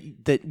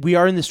that we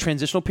are in this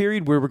transitional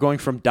period where we're going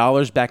from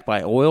dollars backed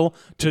by oil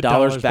to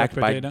dollars backed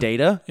by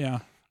data. Yeah.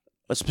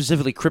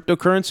 Specifically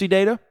cryptocurrency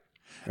data.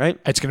 Right?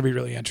 It's going to be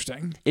really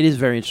interesting. It is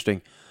very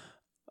interesting.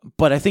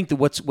 But I think that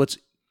what's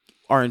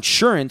our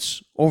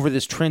insurance over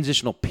this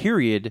transitional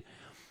period,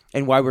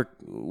 and why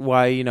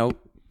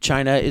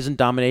China isn't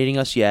dominating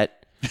us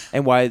yet,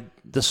 and why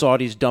the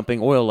Saudis dumping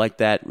oil like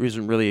that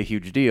isn't really a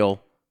huge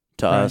deal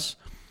to us,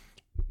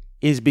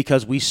 is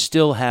because we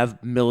still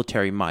have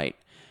military might,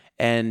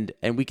 and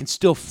we can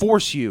still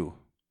force you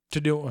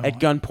to do it at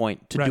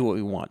gunpoint to do what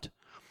we want.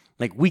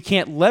 Like we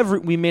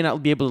may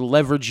not be able to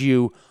leverage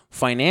you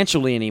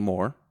financially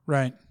anymore,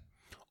 right,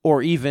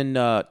 or even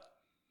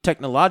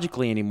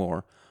technologically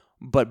anymore.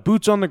 But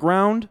boots on the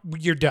ground,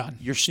 you're done.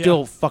 You're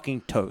still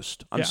fucking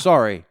toast. I'm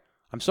sorry.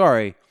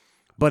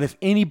 But if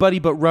anybody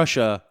but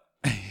Russia,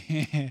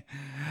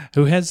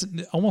 who has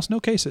almost no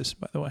cases,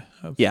 by the way.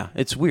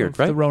 It's weird,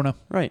 right? The Rona.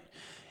 Right.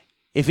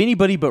 If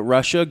anybody but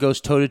Russia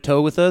goes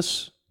toe-to-toe with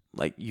us,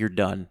 like, you're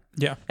done.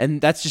 Yeah.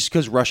 And that's just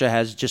because Russia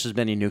has just as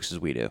many nukes as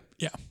we do.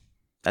 Yeah.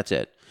 That's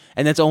it.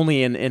 And that's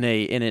only in an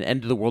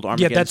end-of-the-world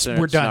Armageddon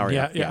we're done.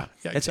 scenario. Yeah.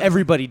 That's Exactly.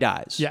 Everybody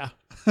dies. Yeah.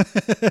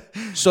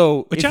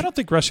 So, which I don't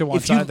think Russia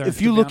wants either.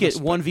 If you look at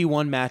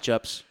 1v1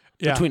 matchups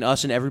between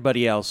us and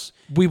everybody else,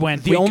 we win.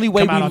 The only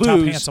way we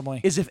lose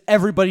is if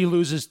everybody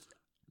loses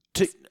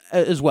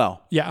as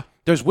well. Yeah.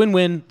 There's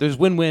win-win,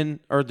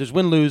 or there's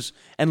win-lose,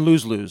 and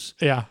lose-lose.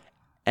 Yeah.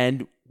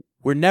 And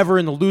we're never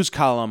in the lose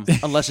column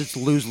unless it's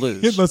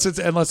lose-lose.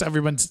 unless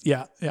everyone's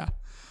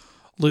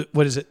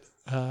what is it?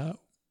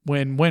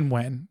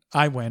 Win.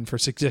 I win for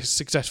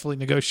successfully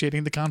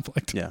negotiating the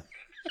conflict. Yeah.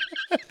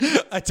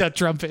 That's how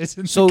Trump is.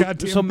 So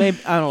maybe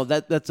I don't know.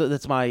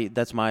 That's my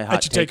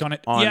hot take on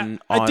it. I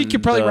think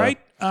you're probably right.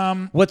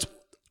 What's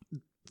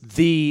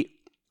the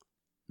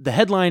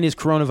headline is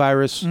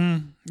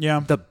coronavirus.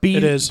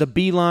 It is. The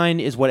B line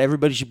is what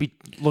everybody should be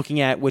looking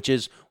at, which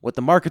is what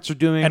the markets are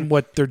doing and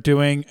what they're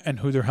doing and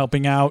who they're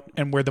helping out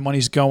and where the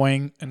money's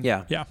going and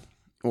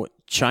what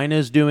China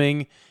is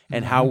doing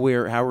and how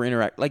we're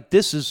interacting. Like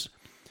this is,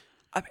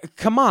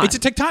 come on, it's a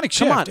tectonic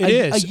shift. Come on, it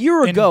is. A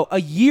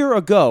year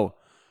ago,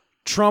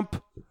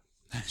 Trump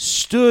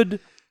stood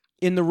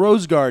in the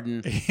Rose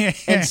Garden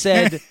and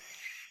said,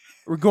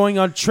 "We're going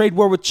on a trade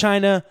war with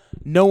China.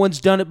 No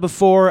one's done it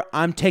before.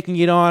 I'm taking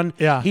it on."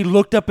 Yeah. He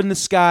looked up in the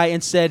sky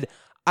and said,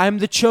 "I'm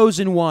the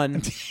chosen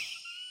one."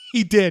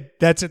 He did.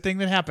 That's a thing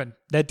that happened.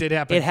 That did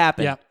happen. It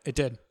happened. Yeah, it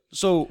did.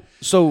 So,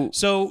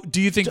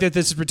 do you think that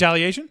this is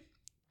retaliation?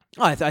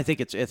 I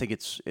think it's Xi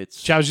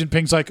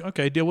Jinping's like,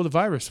 okay, deal with the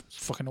virus,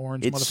 fucking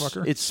orange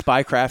motherfucker. It's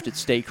spycraft, it's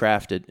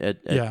statecraft at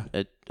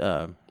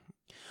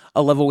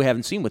a level we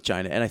haven't seen with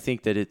China, and I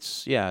think that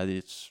it's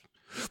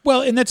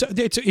well, and it's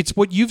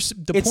what you've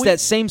it's that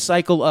same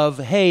cycle of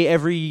hey,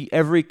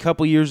 every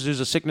couple years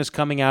there's a sickness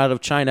coming out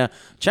of China.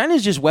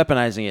 China's just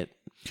weaponizing it.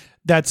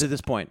 That's at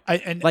this point. Are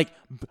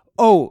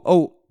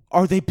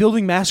they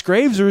building mass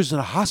graves or is it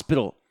a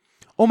hospital?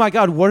 Oh my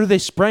God, what are they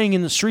spraying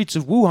in the streets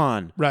of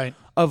Wuhan? Right.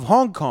 Of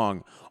Hong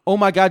Kong. Oh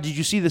my God, did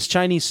you see this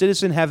Chinese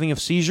citizen having a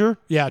seizure?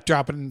 Yeah,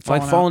 dropping and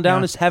falling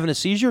down is having a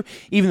seizure?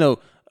 Even though,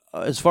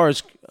 as far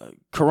as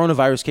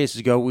coronavirus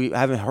cases go, we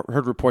haven't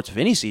heard reports of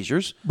any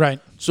seizures.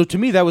 Right. So to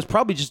me, that was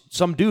probably just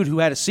some dude who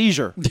had a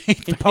seizure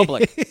in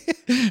public.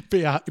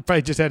 Yeah, he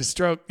probably just had a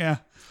stroke. Yeah.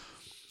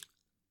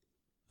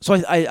 So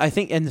I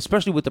think, and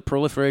especially with the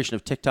proliferation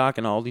of TikTok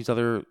and all these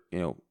other,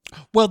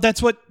 Well,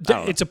 that's what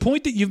it's a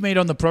point that you've made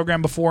on the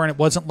program before, and it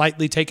wasn't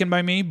lightly taken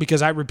by me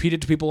because I repeat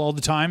it to people all the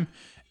time,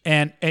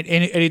 and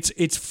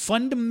it's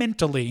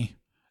fundamentally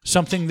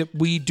something that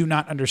we do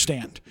not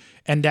understand,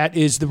 and that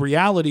is the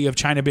reality of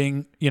China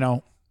being,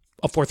 a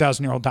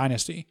 4,000-year-old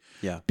dynasty.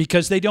 Yeah,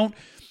 because they don't,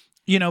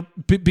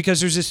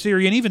 because there's this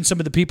theory, and even some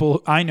of the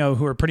people I know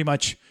who are pretty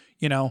much,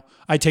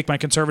 I take my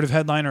conservative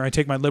headline or I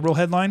take my liberal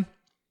headline.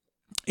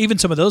 Even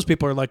some of those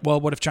people are like, well,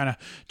 what if China,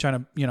 it's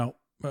a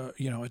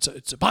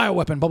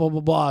bioweapon, blah, blah, blah,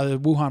 blah,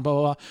 Wuhan, blah,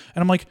 blah, blah.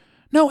 And I'm like,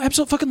 no,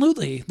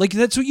 absolutely. Like,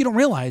 that's what you don't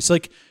realize.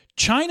 Like,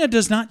 China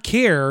does not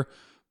care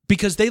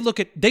because they look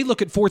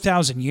at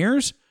 4,000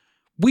 years.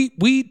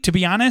 We, to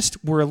be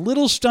honest, we're a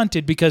little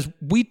stunted because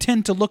we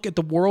tend to look at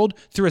the world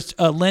through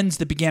a lens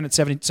that began at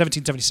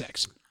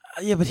 1776.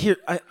 Yeah, but here,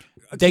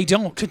 they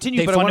don't.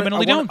 Continue, they but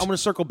fundamentally don't. I'm going to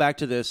circle back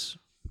to this.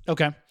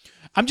 Okay.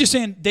 I'm just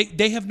saying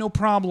they have no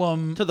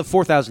problem. To the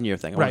 4,000-year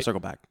thing. I want to circle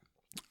back.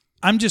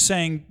 I'm just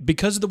saying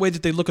because of the way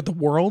that they look at the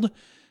world,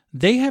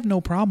 they have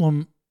no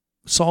problem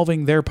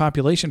solving their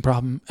population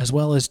problem as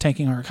well as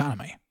tanking our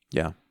economy.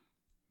 Yeah.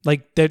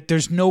 Like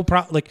there's no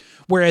problem. Like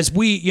whereas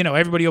we,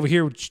 everybody over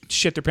here would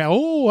shit their pants.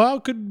 Oh,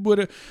 how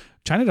would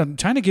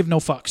China give no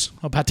fucks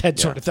about that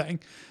sort of thing?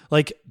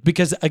 Like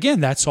because again,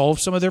 that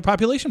solves some of their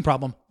population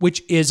problem,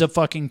 which is a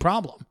fucking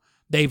problem.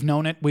 They've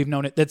known it. We've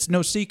known it. That's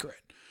no secret.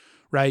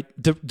 Right.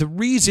 The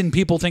reason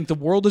people think the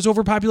world is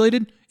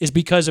overpopulated is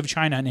because of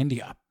China and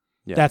India.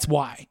 Yeah. That's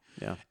why.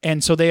 Yeah.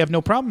 And so they have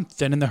no problem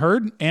thinning the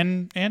herd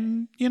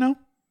and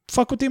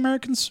fuck with the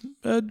Americans'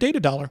 data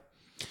dollar.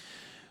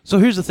 So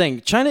here's the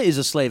thing: China is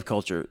a slave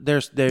culture. They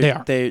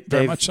are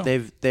very much so.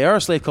 They are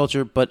a slave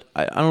culture, but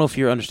I don't know if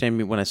you understand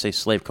me when I say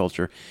slave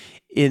culture.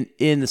 In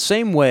the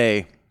same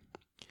way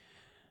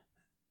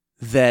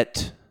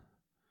that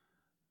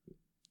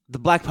the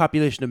black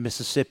population of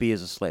Mississippi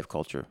is a slave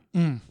culture.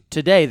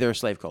 Today, they're a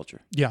slave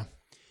culture. Yeah.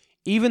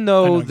 Even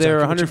though exactly they're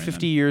what you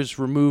 150 years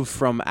removed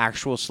from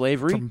actual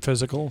slavery, From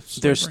physical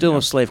they're slavery, still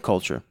a slave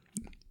culture.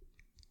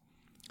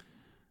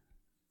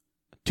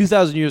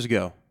 2,000 years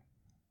ago,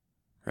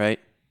 right?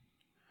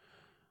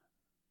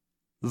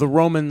 The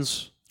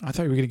Romans... I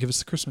thought you were going to give us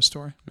the Christmas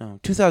story. No,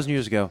 2,000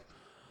 years ago,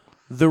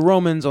 the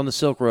Romans on the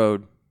Silk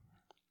Road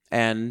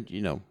and,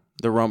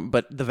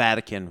 but the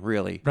Vatican,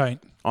 really, Right.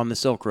 on the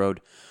Silk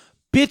Road,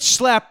 bitch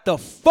slapped the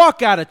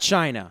fuck out of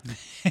China.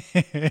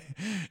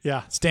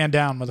 Yeah. Stand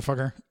down,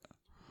 motherfucker.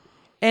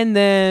 And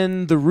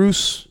then the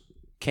Rus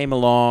came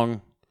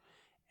along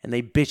and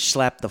they bitch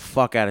slapped the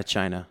fuck out of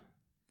China.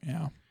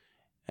 Yeah.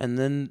 And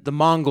then the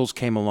Mongols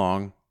came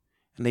along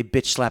and they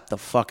bitch slapped the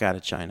fuck out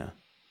of China.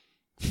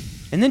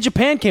 And then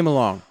Japan came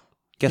along.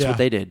 Guess what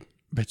they did?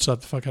 Bitch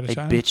slapped the fuck out of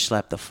China. They bitch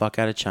slapped the fuck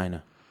out of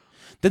China.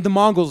 Then the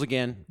Mongols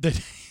again. I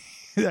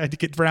had to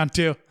get round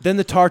two. Then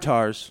the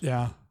Tartars.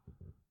 Yeah.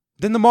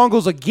 Then the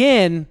Mongols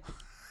again.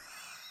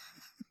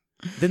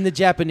 Then the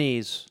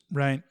Japanese.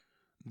 Right.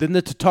 Then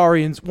the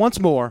Tatarians once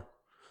more.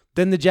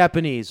 Then the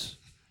Japanese.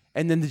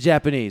 And then the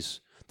Japanese.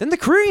 Then the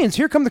Koreans.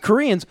 Here come the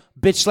Koreans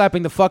bitch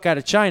slapping the fuck out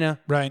of China.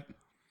 Right.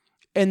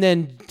 And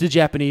then the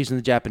Japanese and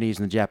the Japanese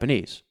and the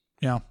Japanese.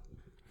 Yeah.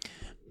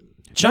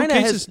 China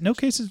no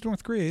cases of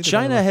North Korea either,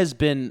 China has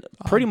been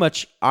pretty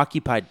much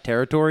occupied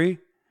territory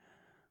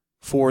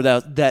for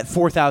that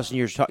 4,000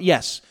 years.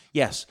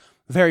 Yes,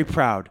 very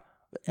proud,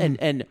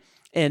 and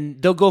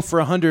they'll go for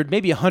 100,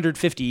 maybe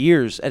 150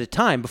 years at a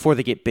time before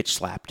they get bitch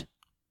slapped.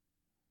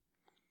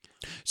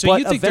 So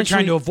but you think they're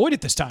trying to avoid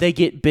it this time? They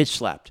get bitch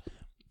slapped.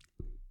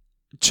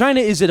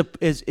 China is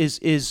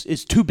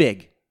too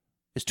big.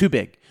 It's too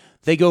big.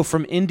 They go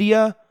from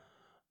India,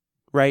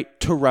 right,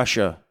 to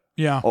Russia.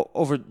 Yeah.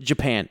 Over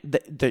Japan.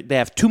 They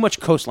have too much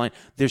coastline.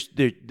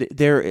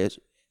 There is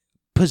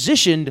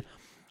positioned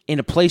in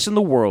a place in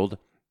the world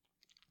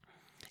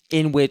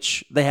in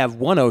which they have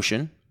one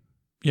ocean.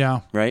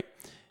 Yeah. Right?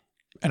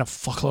 And a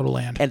fuckload of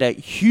land. And a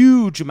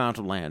huge amount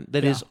of land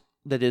that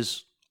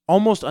is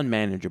almost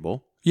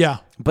unmanageable. Yeah.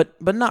 But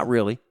not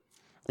really.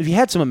 If you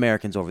had some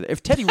Americans over there,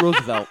 if Teddy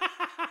Roosevelt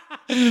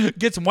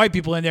get some white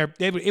people in there,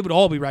 it would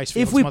all be rice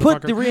fields. If we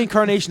put the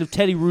reincarnation of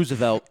Teddy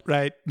Roosevelt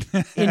right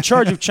in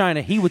charge of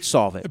China, he would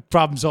solve it.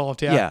 Problem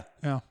solved. Yeah.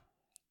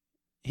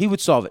 He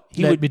would solve it.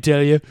 Let me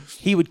tell you.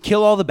 He would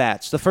kill all the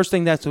bats. The first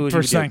thing he would do.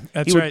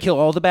 He would kill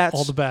all the bats,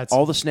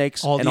 all the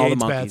snakes, and all the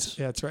monkeys. Bats.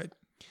 Yeah, that's right.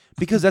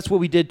 Because that's what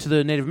we did to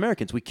the Native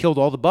Americans. We killed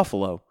all the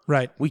buffalo.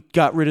 Right. We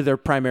got rid of their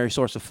primary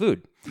source of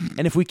food.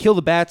 And if we kill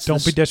the bats,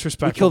 don't be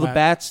disrespectful. We kill the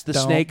bats, the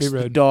don't snakes,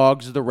 the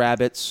dogs, the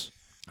rabbits,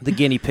 the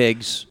guinea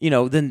pigs.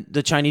 Then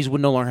the Chinese would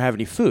no longer have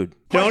any food.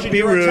 Don't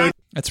be rude.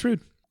 That's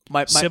rude.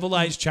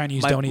 Civilized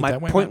Chinese don't eat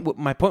that way.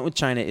 My point with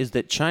China is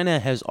that China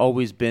has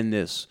always been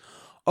this,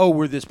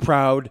 we're this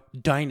proud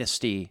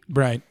dynasty.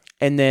 Right.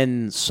 And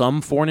then some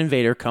foreign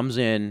invader comes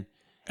in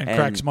and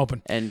cracks them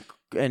open. And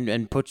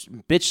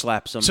bitch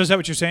slaps them. So is that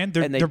what you're saying?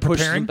 They're push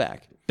preparing them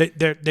back.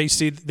 They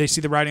see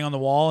the writing on the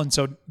wall, and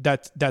so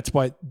that's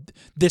why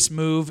this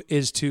move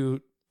is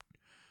to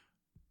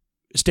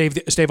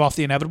stave off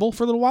the inevitable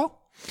for a little while.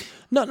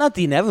 No, not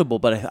the inevitable,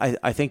 but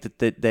I think that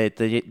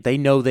they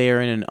know they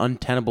are in an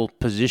untenable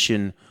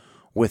position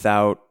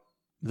without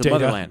the data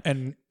motherland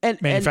and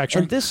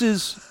manufacturing. And this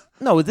is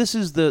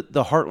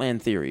the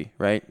heartland theory,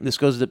 right? This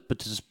goes to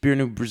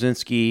Zbigniew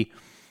Brzezinski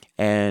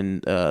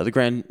and the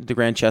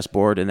grand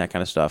chessboard and that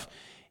kind of stuff.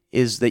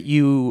 Is that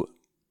you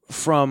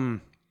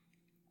from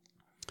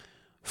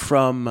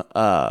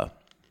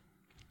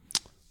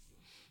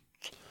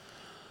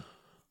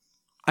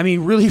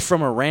really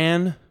from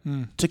Iran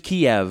to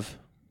Kiev,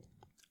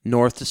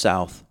 north to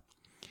south,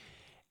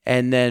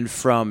 and then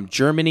from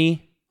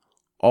Germany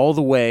all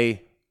the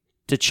way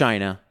to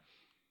China,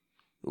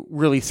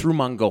 really through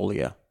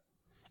Mongolia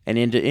and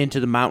into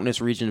the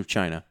mountainous region of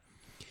China,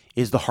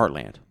 is the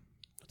heartland.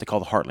 What they call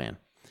the heartland.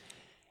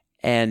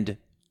 And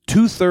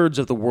 2/3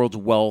 of the world's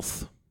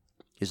wealth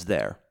is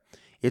there.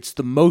 It's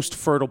the most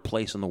fertile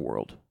place in the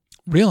world.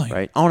 Really?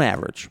 Right? On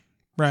average.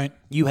 Right.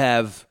 You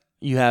have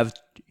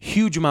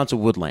huge amounts of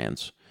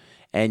woodlands,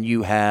 and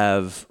you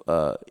have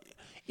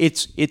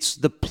it's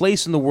the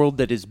place in the world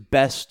that is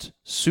best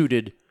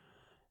suited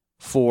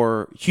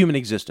for human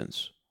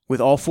existence, with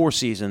all four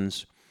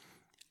seasons,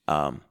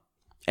 and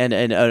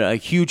a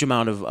huge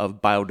amount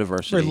of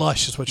biodiversity. Very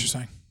lush is what you're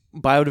saying.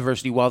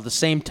 Biodiversity, while at the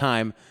same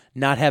time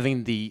not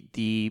having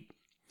the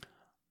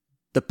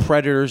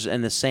predators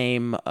and the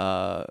same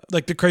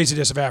like the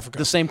craziness of Africa,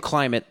 the same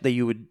climate that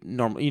you would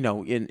normally,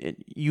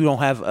 you don't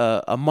have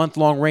a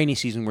month-long rainy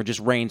season where it just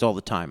rains all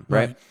the time,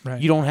 right?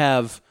 Right. You don't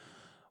have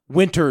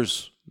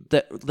winters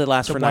that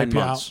lasts To for 9 wipe you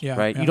months, out. Yeah,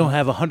 right? yeah. You don't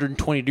have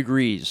 120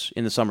 degrees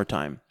in the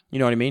summertime. You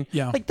know what I mean?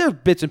 Yeah. Like there are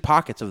bits and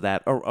pockets of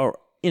that or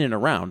in and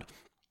around.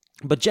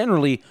 But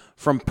generally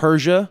from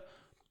Persia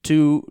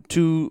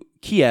to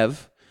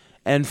Kiev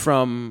and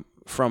from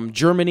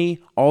Germany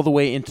all the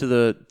way into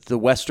the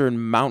western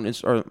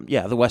mountainous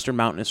the western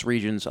mountainous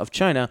regions of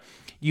China,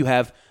 you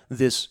have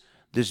this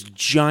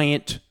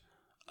giant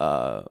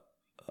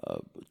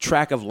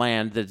tract of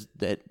land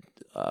that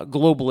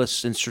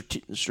globalists and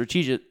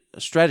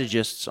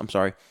strategists,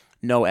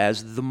 know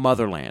as the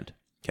motherland,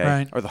 okay,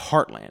 Right. or the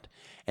heartland,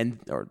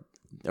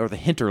 or the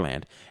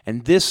hinterland,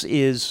 and this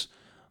is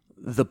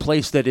the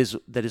place that is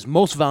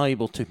most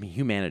valuable to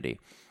humanity.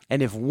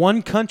 And if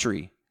one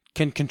country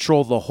can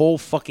control the whole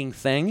fucking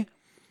thing,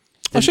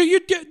 I'll show you.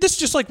 This is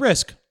just like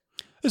Risk.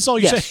 This is all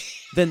you say.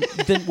 then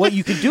what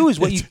you can do is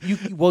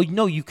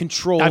you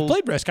control. I've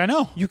played Risk. I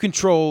know. You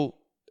control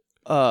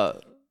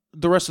the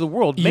rest of the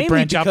world. You mainly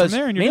branch out because, from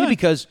there and you're mainly done.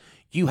 because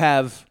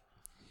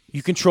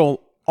you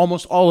control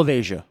almost all of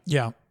Asia.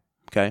 Yeah.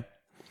 Okay.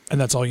 And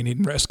that's all you need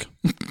in Risk.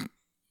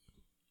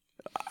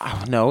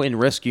 No, in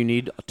Risk you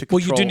need to control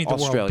you do need the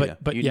world, Australia.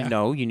 but you, yeah.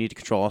 No, you need to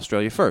control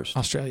Australia first.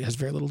 Australia has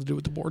very little to do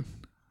with the board.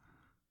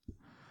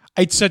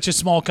 It's such a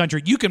small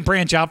country. You can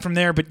branch out from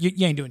there, but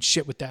you ain't doing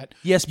shit with that.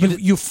 Yes, but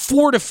you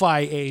fortify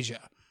Asia,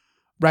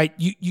 right?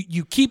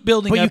 You keep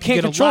building But up. you can't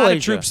get control a lot of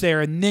Asia. troops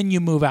there, and then you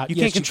move out. You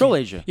Yes, can't control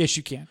can. Asia. Yes,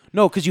 you can.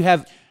 No, because you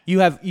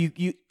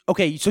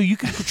okay, so you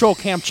can control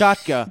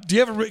Kamchatka. Do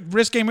you have a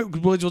Risk game?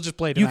 We'll just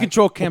play it. You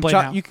control We'll play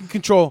Kamchatka. now. You can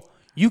control.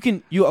 You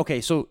can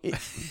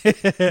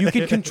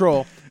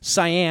control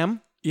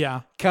Siam,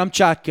 Yeah.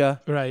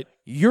 Kamchatka, Right.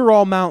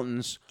 Ural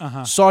Mountains,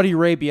 Uh-huh. Saudi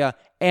Arabia,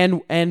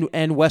 and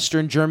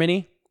Western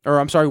Germany, or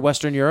I'm sorry,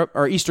 Western Europe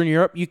or Eastern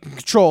Europe. You can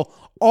control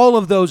all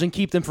of those and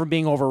keep them from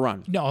being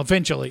overrun. No,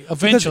 eventually.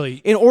 Because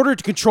in order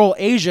to control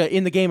Asia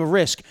in the game of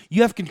Risk,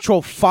 you have to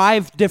control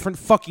 5 different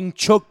fucking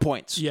choke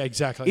points. Yeah,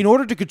 exactly. In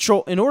order to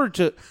control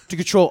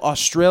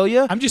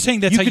Australia, I'm just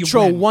saying that's how you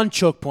control win. 1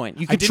 choke point.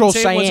 You I control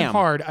didn't say Siam. it wasn't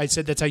hard. I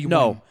said that's how you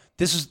No, win.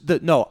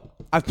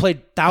 I've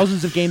played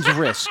thousands of games of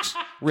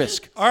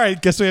Risk. All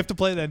right, guess we have to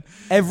play then.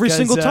 Every 'Cause,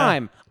 single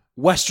time,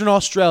 Western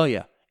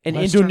Australia and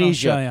Western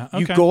Indonesia. Australia,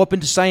 You okay. go up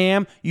into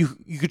Siam. You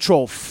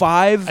control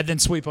 5. And then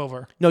sweep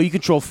over. No, you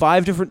control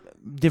 5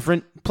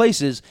 different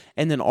places,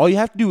 and then all you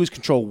have to do is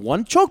control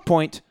 1 choke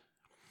point,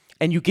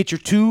 and you get your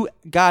 2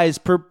 guys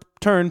per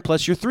turn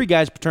plus your 3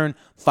 guys per turn,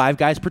 5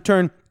 guys per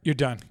turn. You're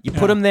done. You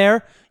put them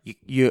there.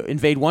 You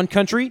invade one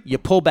country. You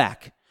pull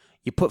back.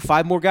 You put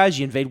 5 more guys.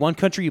 You invade one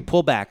country. You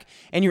pull back,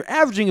 and you're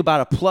averaging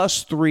about a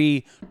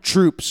 +3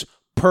 troops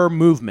per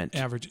movement.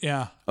 Average,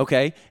 yeah.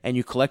 Okay, and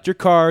you collect your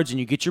cards and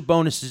you get your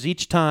bonuses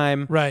each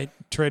time. Right.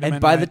 Trade them And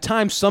in, by right. the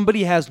time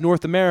somebody has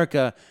North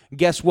America,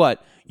 guess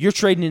what? You're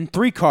trading in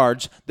 3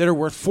 cards that are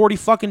worth 40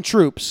 fucking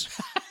troops.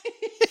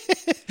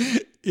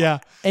 Yeah.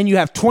 And you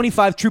have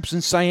 25 troops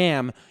in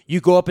Siam.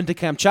 You go up into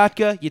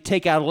Kamchatka, you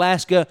take out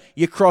Alaska,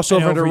 you cross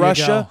over to over you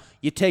Russia, go.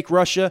 you take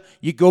Russia,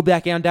 you go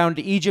back down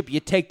to Egypt, you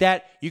take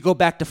that, you go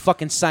back to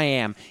fucking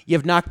Siam.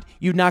 You've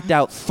knocked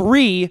out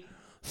three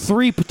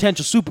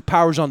potential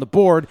superpowers on the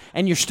board,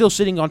 and you're still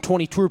sitting on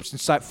 20 troops in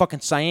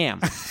fucking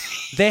Siam.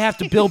 They have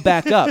to build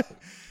back up.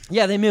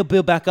 Yeah, they may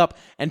build back up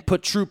and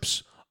put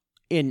troops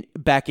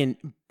back in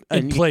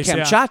place, yeah.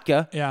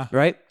 Kamchatka, Yeah.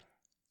 right?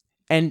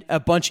 And a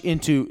bunch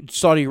into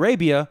Saudi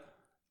Arabia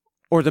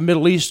or the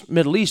Middle East.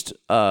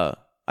 I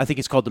think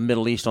it's called the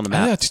Middle East on the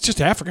map. Yeah, it's just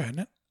Africa, isn't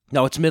it?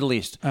 No, it's Middle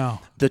East. Oh.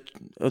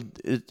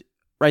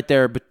 Right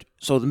there. But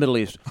so the Middle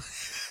East.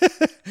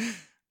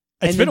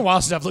 It's been a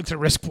while since I've looked at a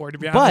Risk board, to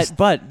be honest.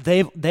 But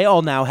they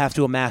all now have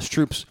to amass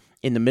troops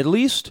in the Middle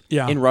East.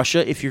 Yeah. In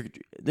Russia, if you're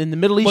in the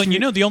Middle East, Well,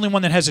 and the only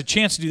one that has a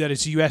chance to do that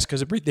is the U.S.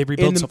 because they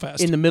rebuild so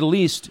fast. In the Middle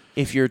East,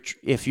 if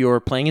you're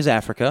playing as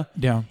Africa.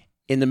 Yeah.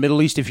 In the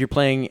Middle East, if you're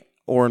playing,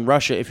 or in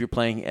Russia, if you're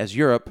playing as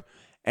Europe,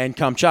 and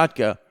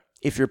Kamchatka,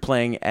 if you're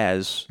playing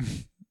as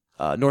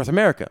North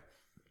America.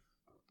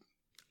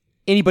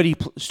 Anybody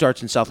who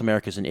starts in South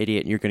America is an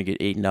idiot, and you're going to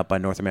get eaten up by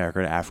North America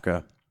or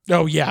Africa.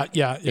 Oh, yeah.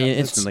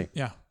 Instantly.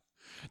 Yeah.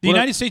 The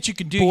United States you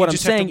can do, But what you I'm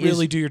just have saying to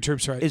really do your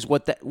troops right. Is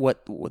what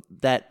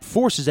that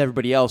forces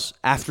everybody else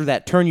after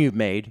that turn you've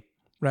made,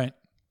 Right.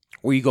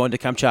 where you go into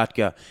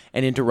Kamchatka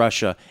and into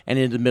Russia and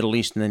into the Middle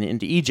East and then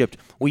into Egypt,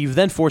 well, you've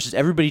then forces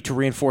everybody to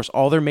reinforce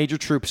all their major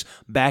troops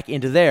back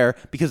into there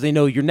because they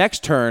know your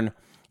next turn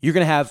you're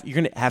gonna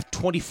have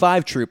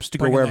 25 troops to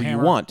Bring go in the wherever you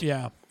hammer. want.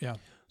 Yeah.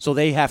 So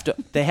they have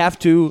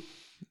to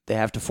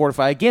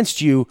fortify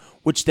against you,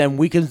 which then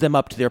weakens them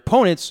up to their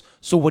opponents.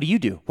 So what do you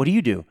do?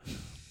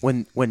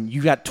 When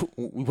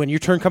your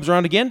turn comes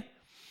around again?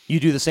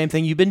 You do the same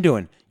thing you've been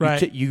doing.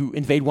 Right. You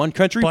invade one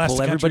country, Blast pull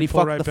the everybody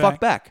country, pull right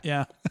fuck back.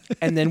 Yeah.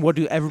 And then what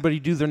do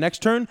everybody do their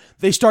next turn?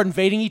 They start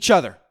invading each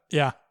other.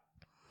 Yeah.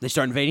 They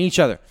start invading each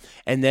other.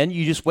 And then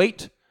you just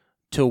wait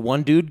till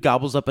one dude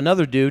gobbles up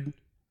another dude.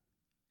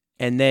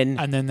 And then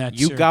that's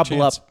you your gobble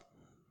chance. up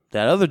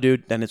that other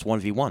dude, then it's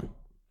 1v1.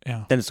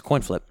 Yeah. Then it's a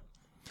coin flip.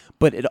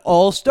 But it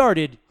all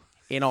started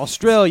in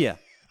Australia.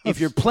 If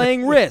you're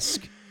playing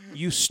Risk,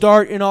 You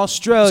start in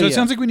Australia. So it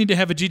sounds like we need to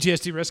have a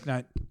GTST risk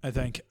night. I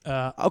think.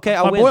 Okay,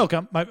 I'll my win. boy will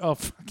come.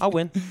 I'll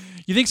win.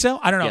 You think so?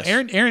 I don't know.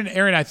 Yes.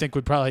 Aaron, I think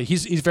would probably.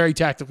 He's very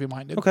tactically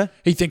minded. Okay.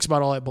 He thinks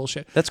about all that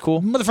bullshit. That's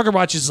cool. Motherfucker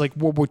watches like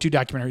World War II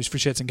documentaries for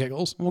shits and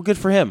giggles. Well, good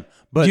for him.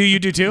 But You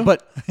do too?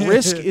 But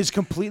Risk is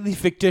completely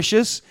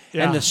fictitious,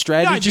 Yeah. and the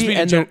strategy No, I just mean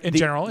and in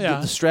general,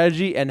 yeah. the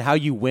strategy and how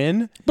you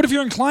win. But if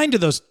you're inclined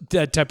to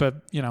that type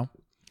of,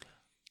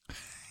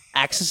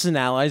 Axis and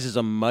Allies is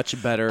a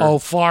much better.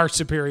 far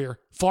superior.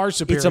 Far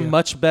superior. It's a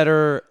much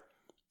better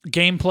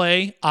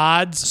gameplay,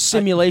 odds,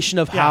 simulation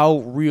of how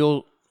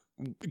real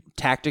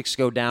tactics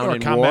go down Or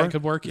in combat war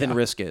could work, than yeah.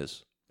 Risk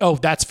is. Oh,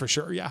 that's for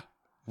sure. Yeah.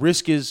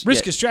 Risk is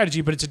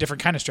Strategy, but it's a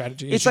different kind of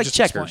strategy. as It's you like just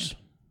checkers.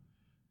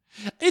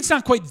 explained. It's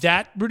not quite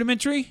that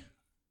rudimentary.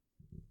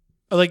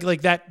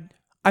 Like that.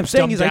 I'm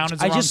saying dumbed is down is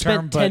the I wrong just term,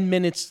 spent but- 10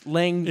 minutes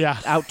laying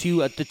out to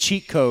you the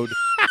cheat code,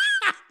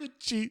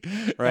 Cheat.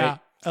 right? Yeah.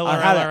 On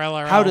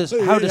LRL. how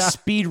to Yeah.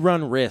 speed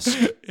run Risk.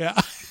 Yeah.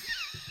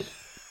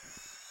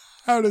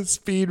 How to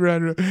speed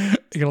run. You're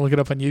gonna look it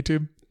up on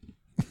YouTube.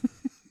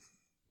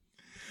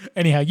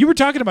 Anyhow, you were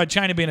talking about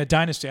China being a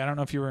dynasty. I don't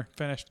know if you were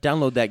finished.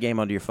 Download that game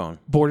onto your phone.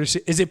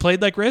 Is it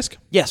played like Risk?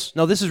 Yes.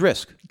 No, this is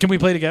Risk. Can we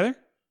play together?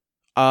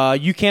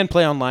 You can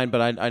play online,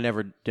 but I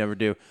never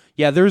do.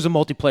 Yeah, there is a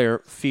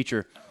multiplayer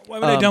feature. Why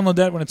would I download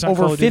that when it's on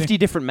Call over of Duty? 50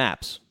 different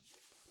maps.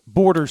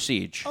 Border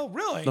Siege. Oh,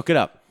 really? Look it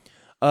up.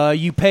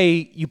 You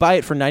buy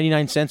it for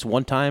 99 cents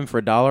one time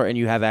for $1, and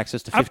you have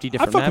access to 50 I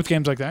different fuck maps. with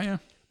games like that, yeah.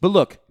 But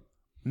look,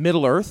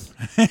 Middle Earth.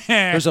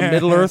 There's a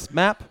Middle Earth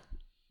map.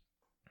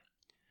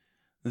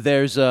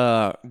 There's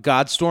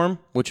Godstorm,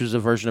 which is a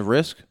version of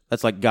Risk.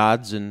 That's like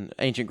gods in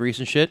ancient Greece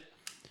and shit.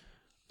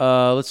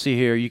 Let's see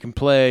here. You can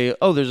play.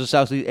 Oh, there's a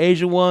Southeast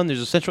Asia one. There's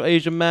a Central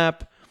Asia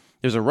map.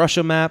 There's a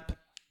Russia map.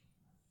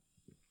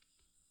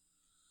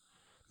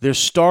 There's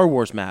Star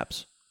Wars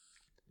maps.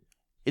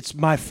 It's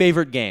my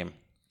favorite game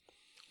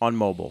on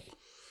mobile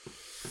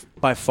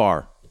by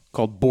far,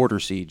 called Border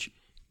Siege.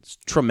 It's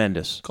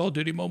tremendous. Call of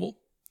Duty Mobile.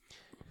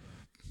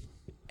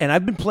 And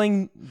I've been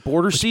playing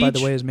Border Which, Siege. by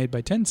the way, is made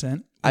by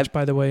Tencent, which,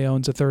 by the way,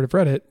 owns a third of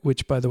Reddit,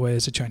 which, by the way,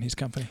 is a Chinese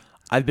company.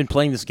 I've been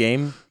playing this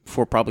game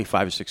for probably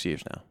 5 or 6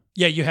 years now.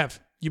 Yeah, you have.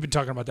 You've been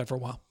talking about that for a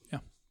while. Yeah.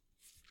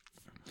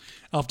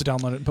 I'll have to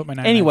download it and put my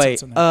 99 Anyway,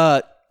 cents in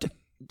there.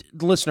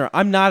 Listener,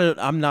 I'm not a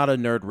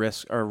nerd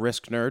Risk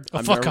nerd. Oh,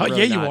 I'm fuck really off.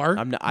 Yeah, you not. are.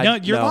 I'm not, No,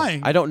 you're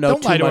lying. I don't know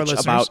Don't lie too to our much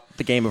listeners. about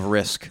the game of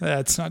Risk.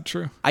 That's not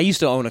true. I used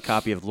to own a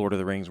copy of Lord of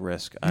the Rings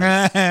Risk.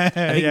 I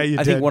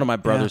think one of my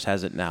brothers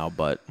has it now,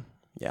 but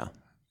yeah.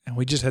 And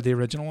we just had the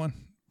original one,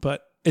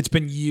 but it's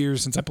been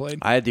years since I played.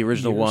 I had the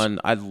original one.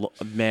 I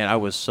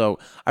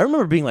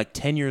remember being like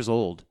 10 years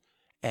old.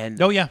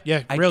 And oh, yeah.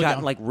 I really got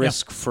young. like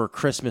Risk for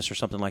Christmas or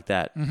something like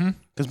that.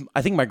 Because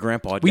I think my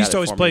grandpa had We got used to it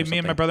always for play, or me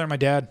and my something. brother and my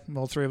dad,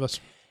 all three of us.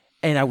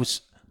 And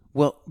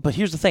but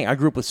here's the thing. I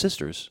grew up with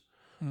sisters.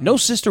 No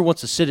sister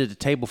wants to sit at a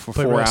table for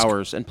Play 4 Risk.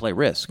 hours and play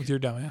Risk. With your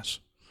dumb ass.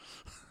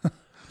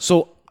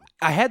 So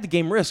I had the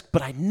game Risk,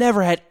 but I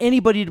never had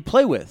anybody to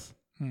play with.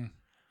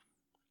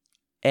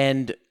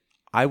 And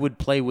I would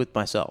play with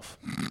myself.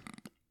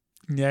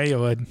 Yeah, you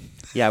would.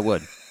 Yeah, I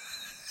would.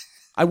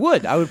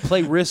 I would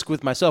play Risk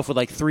with myself with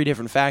like 3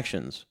 different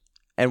factions.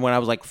 And when I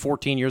was like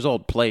 14 years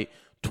old, play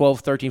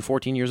 12, 13,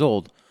 14 years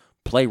old,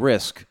 play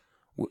Risk.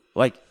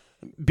 Like,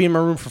 be in my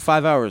room for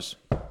 5 hours.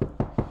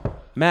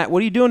 Matt,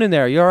 what are you doing in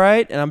there? You all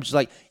right? And I'm just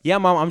like, yeah,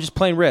 Mom, I'm just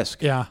playing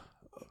Risk. Yeah.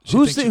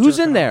 Who's in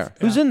jerking there? off.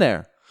 Who's in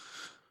there?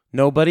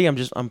 Nobody. I'm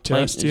playing.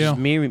 Just It's you. just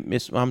me.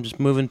 I'm just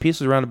moving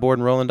pieces around the board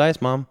and rolling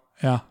dice, Mom.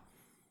 Yeah.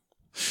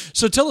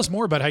 So tell us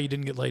more about how you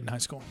didn't get laid in high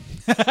school.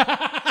 It's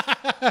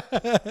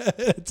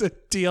a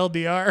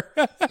TLDR.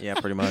 Yeah,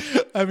 pretty much.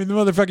 I mean, the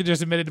motherfucker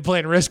just admitted to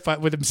playing Risk fight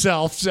with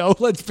himself. So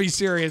let's be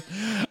serious.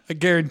 I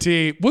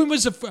guarantee. When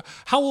was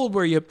how old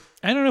were you?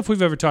 I don't know if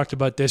we've ever talked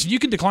about this. You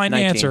can decline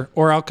 19. the answer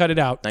or I'll cut it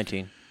out.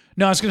 19.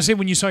 No, I was going to say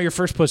when you saw your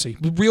first pussy.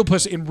 Real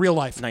pussy in real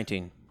life.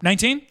 19.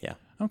 19? Yeah.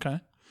 Okay.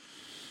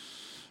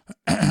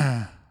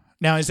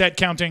 Now, is that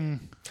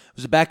counting? It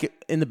was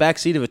in the back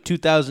seat of a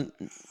 2000.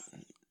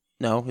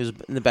 No, it was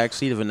in the back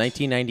seat of a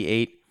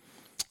 1998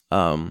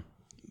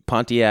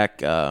 Pontiac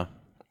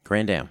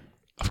Grand Am.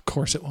 Of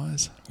course it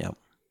was. Yep.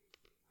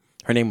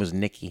 Her name was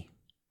Nikki.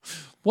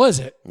 Was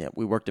it? Yeah,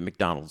 we worked at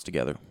McDonald's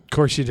together. Of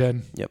course you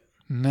did. Yep.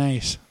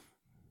 Nice.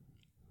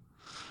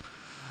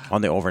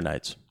 On the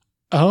overnights.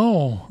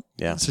 Oh.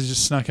 Yeah. So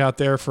just snuck out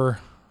there for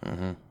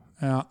a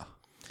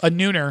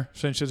nooner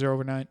since it's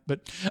overnight.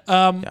 But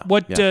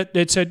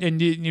it said,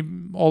 and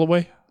you all the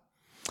way?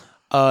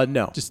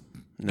 No. Just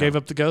No. gave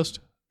up the ghost?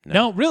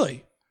 No,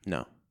 really?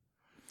 No.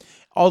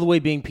 All the way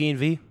being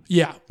P&V?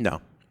 Yeah.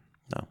 No.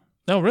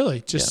 No, really?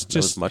 Just that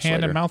was much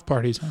hand later. and mouth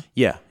parties, huh?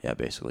 Yeah,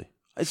 basically.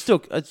 It's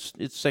still it's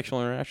sexual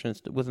interaction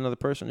with another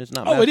person. It's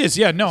not. Oh, it is.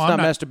 Yeah, no, it's I'm not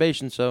not.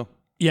 masturbation. So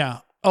Yeah.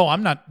 Oh,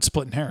 I'm not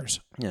splitting hairs.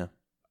 yeah.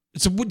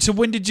 So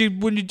when did you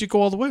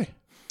go all the way?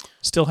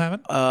 Still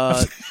haven't?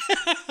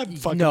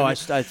 Fucking No, I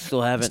idiot.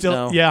 still haven't. Still,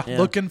 no. yeah,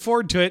 looking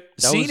forward to it.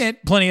 That Seen was-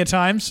 it plenty of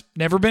times.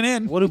 Never been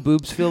in. What do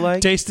boobs feel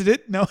like? Tasted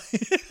it? No.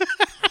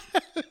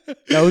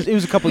 No, it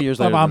was a couple years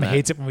My later. mom than that.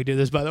 hates it when we do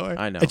this, by the way.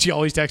 I know. And she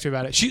always texts me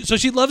about it.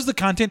 She loves the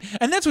content,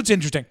 and that's what's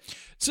interesting.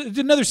 So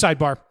another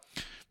sidebar.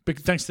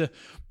 Thanks to,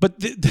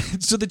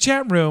 so the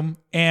chat room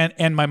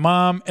and my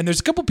mom, and there's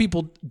a couple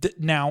people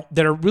now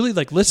that are really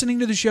like listening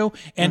to the show,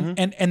 and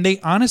and they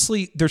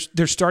honestly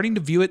they're starting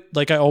to view it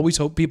like I always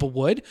hope people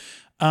would,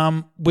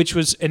 which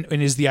was and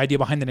is the idea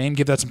behind the name.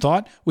 Give that some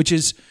thought. Which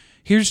is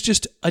here's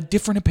just a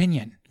different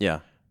opinion. Yeah.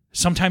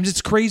 Sometimes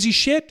it's crazy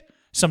shit.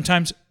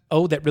 Sometimes,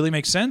 oh, that really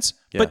makes sense.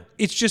 Yeah. But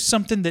it's just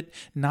something that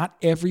not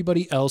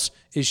everybody else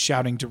is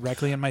shouting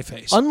directly in my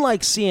face.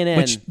 Unlike CNN,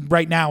 which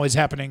right now is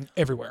happening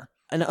everywhere.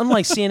 and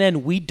unlike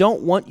CNN, we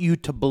don't want you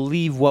to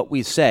believe what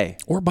we say.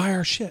 Or buy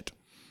our shit.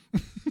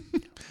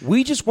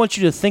 We just want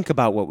you to think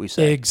about what we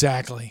say.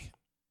 Exactly.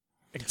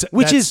 That's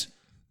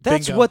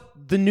bingo. what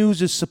the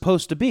news is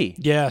supposed to be.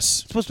 Yes.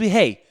 It's supposed to be,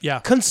 hey, Yeah.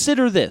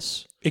 consider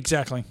this.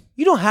 Exactly.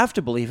 You don't have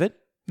to believe it,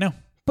 No.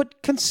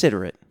 but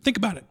consider it. Think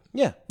about it.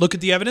 Yeah. Look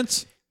at the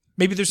evidence.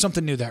 Maybe there's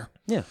something new there.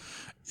 Yeah.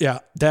 Yeah,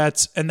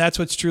 that's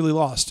what's truly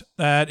lost.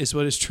 That is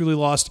what is truly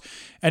lost,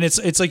 and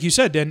it's like you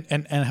said,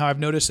 and how I've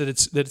noticed that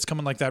it's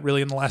coming like that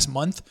really in the last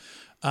month,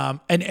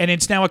 and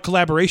it's now a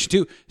collaboration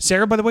too.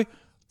 Sarah, by the way,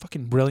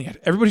 fucking brilliant.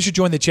 Everybody should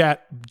join the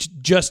chat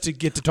just to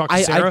get to talk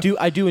to Sarah.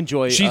 I do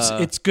enjoy.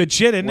 It's good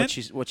shit, isn't what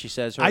it? what she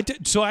says. I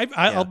did, so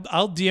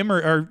I'll DM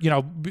her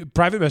or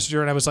private message her,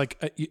 and I was like,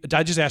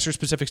 I just asked her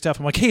specific stuff.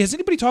 I'm like, hey, has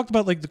anybody talked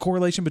about like the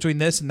correlation between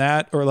this and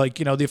that, or like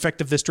the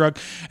effect of this drug?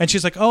 And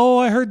she's like, oh,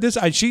 I heard this.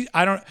 I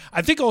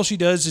think all she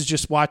does is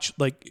just watch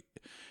like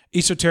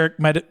esoteric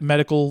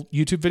medical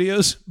YouTube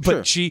videos,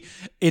 but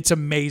it's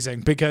amazing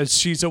because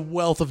she's a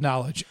wealth of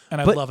knowledge, and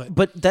I love it.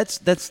 But that's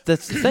the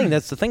thing.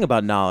 That's the thing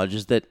about knowledge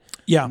is that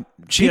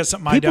she has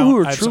something I people don't. who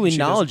I are have truly something she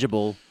doesn't.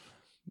 knowledgeable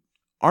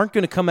aren't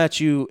going to come at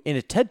you in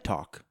a TED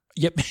talk.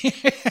 Yep.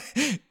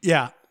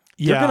 Yeah.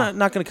 They're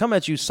not going to come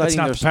at you citing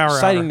not their the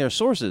power hour. their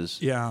sources.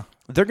 Yeah.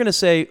 They're going to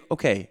say,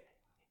 okay,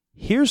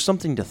 here's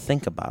something to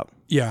think about.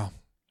 Yeah.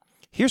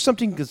 Here's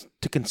something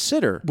to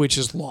consider. Which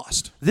is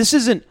lost. This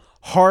isn't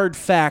hard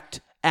fact,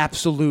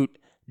 absolute.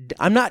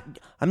 I'm not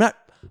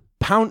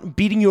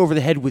beating you over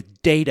the head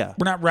with data.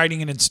 We're not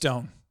writing it in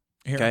stone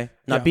here. Okay,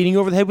 not beating you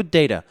over the head with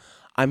data.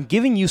 I'm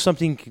giving you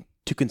something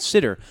to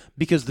consider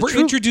because We're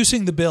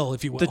introducing the bill,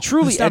 if you will. the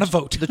truly it's not a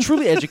vote. the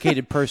truly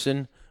educated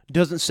person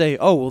doesn't say,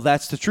 "Oh, well,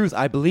 that's the truth.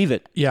 I believe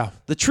it." Yeah.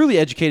 The truly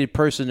educated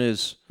person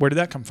is, Where did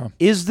that come from?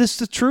 "Is this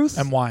the truth?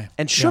 And why?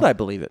 And should I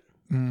believe it?"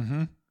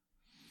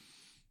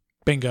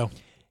 Bingo.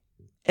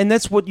 And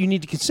that's what you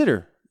need to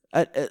consider.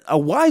 A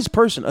wise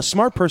person, a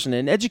smart person,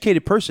 an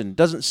educated person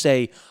doesn't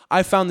say,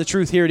 "I found the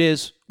truth. Here it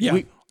is." Yeah.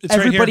 It's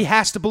right Everybody here.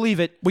 has to believe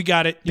it. We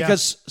got it. Yeah.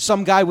 Because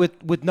some guy with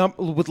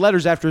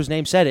letters after his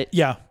name said it.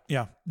 Yeah.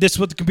 This is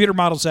what the computer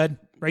model said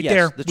right Yes,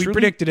 there. We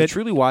predicted the it.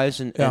 truly wise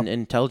and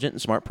intelligent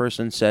and smart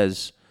person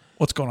says,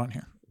 What's going on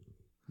here?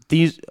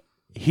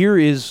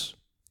 here's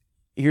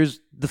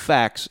the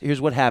facts.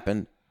 Here's what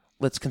happened.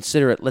 Let's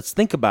consider it. Let's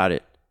think about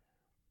it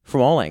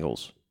from all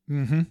angles.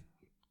 Mm-hmm.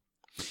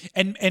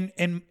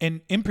 And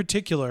in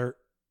particular,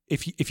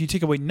 if you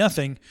take away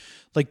nothing,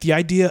 like the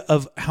idea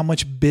of how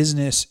much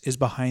business is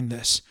behind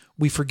this,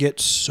 we forget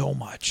so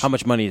much. How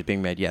much money is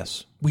being made?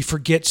 Yes. We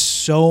forget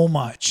so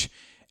much.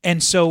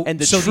 And so And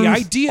the truth truth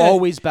idea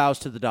always bows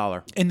to the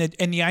dollar. and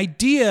the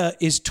idea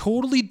is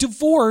totally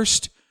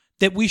divorced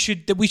that we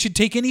should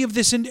take any of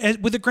this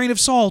with a grain of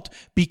salt,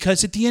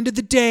 because at the end of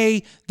the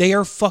day they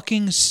are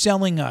fucking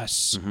selling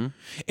us. Mm-hmm.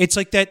 It's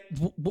like that.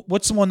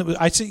 What's the one that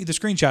I sent you the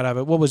screenshot of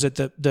it? What was it?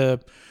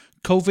 The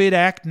COVID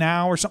Act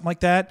Now or something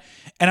like that.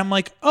 And I'm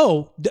like,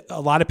 oh,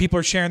 a lot of people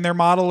are sharing their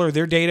model or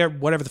their data,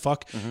 whatever the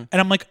fuck. Mm-hmm.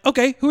 And I'm like,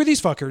 okay, who are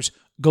these fuckers?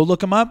 Go look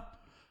them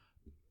up.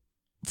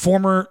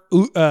 Former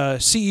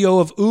CEO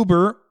of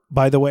Uber,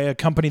 by the way, a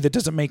company that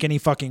doesn't make any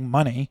fucking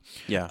money.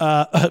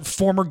 Yeah.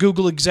 Former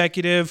Google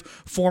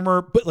executive,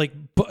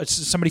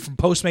 somebody from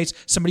Postmates,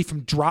 somebody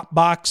from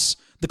Dropbox,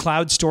 the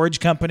cloud storage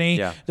company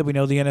that we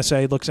know the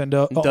NSA looks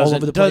into all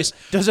over the place.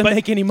 Doesn't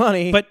make any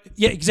money. But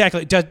yeah,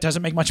 exactly. It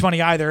doesn't make much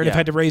money either, and have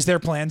had to raise their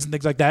plans and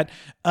things like that.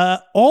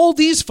 All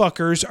these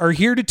fuckers are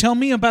here to tell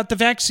me about the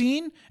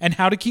vaccine and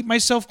how to keep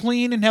myself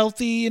clean and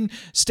healthy and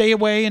stay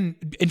away and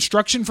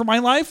instruction for my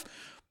life.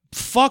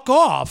 Fuck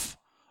off.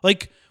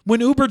 Like, when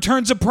Uber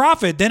turns a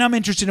profit, then I'm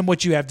interested in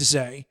what you have to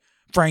say,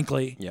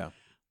 frankly. Yeah.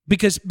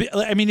 Because,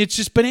 I mean, it's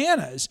just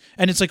bananas.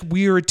 And it's like,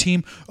 we're a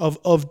team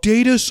of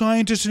data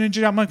scientists and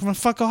engineers. I'm like, well,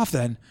 fuck off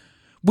then.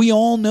 We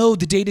all know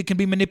the data can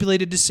be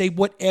manipulated to say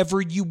whatever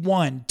you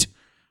want.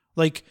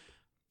 Like,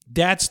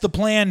 that's the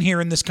plan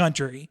here in this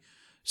country.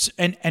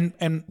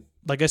 And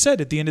like I said,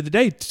 at the end of the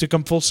day, to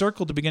come full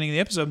circle to the beginning of the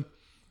episode,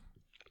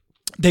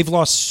 they've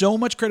lost so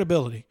much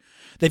credibility.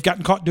 They've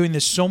gotten caught doing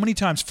this so many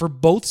times for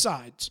both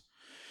sides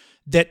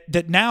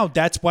that now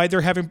that's why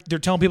they're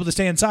telling people to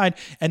stay inside,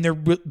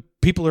 and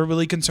people are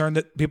really concerned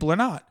that people are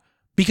not,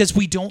 because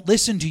we don't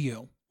listen to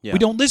you. Yeah. We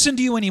don't listen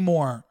to you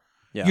anymore.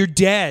 Yeah. You're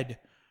dead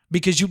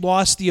because you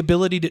lost the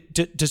ability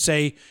to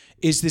say,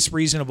 is this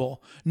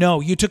reasonable?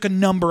 No, you took a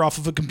number off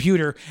of a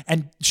computer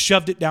and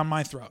shoved it down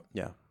my throat.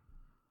 Yeah.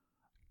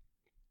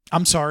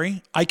 I'm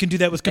sorry. I can do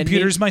that with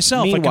computers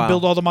myself. I can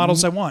build all the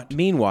models I want.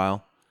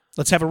 Meanwhile,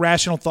 let's have a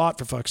rational thought,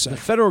 for fuck's sake. the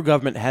federal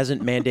government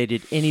hasn't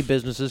mandated any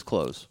businesses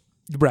close.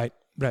 Right.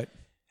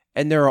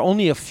 And there are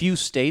only a few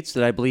states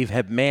that I believe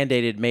have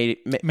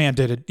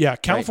Mandated. Yeah.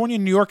 California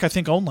and New York, I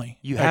think only.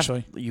 You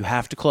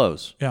have to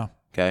close. Yeah.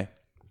 Okay.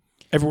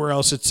 Everywhere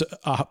else, it's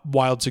a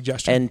wild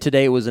suggestion. And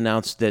today it was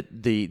announced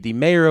that the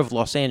mayor of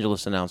Los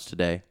Angeles announced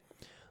today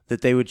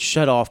that they would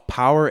shut off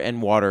power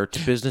and water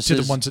to businesses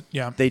to the ones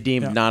that, they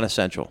deemed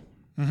non-essential.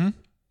 Mm-hmm. And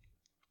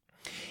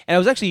I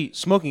was actually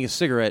smoking a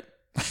cigarette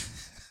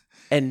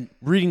and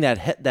reading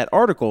that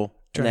article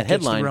and that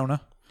headline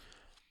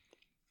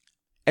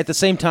at the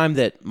same time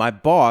that my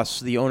boss,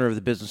 the owner of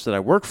the business that I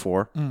work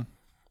for,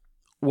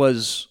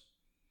 was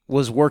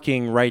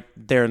working right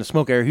there in the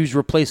smoke area. He was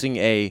replacing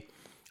a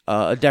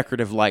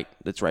decorative light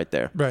that's right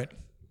there. Right.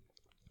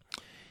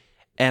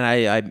 And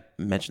I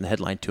mentioned the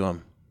headline to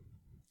him,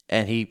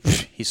 and he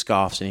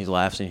scoffs and he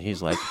laughs and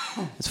he's like,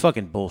 "It's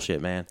fucking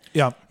bullshit, man."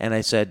 Yeah. And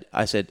I said,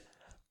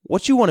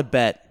 "What you want to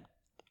bet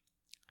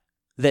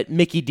that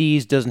Mickey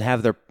D's doesn't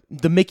have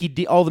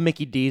all the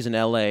Mickey D's in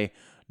L.A.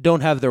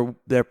 don't have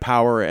their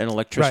power and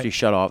electricity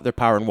shut off, their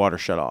power and water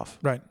shut off.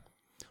 Right.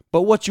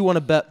 But what you want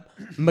to bet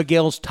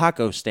Miguel's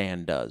taco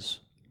stand does."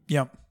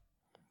 Yeah.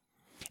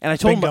 And I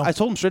told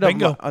him straight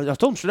up. I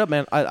told him straight up,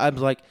 man. I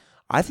was like,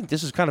 I think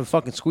this is kind of a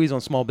fucking squeeze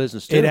on small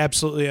business too. It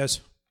absolutely is,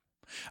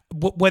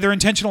 whether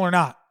intentional or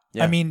not.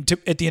 Yeah. I mean,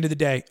 at the end of the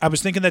day, I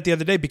was thinking that the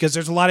other day because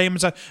there's a lot of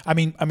Amazon. I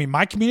mean,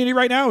 my community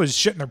right now is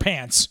shitting their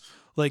pants.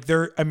 Like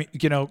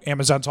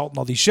Amazon's halting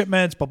all these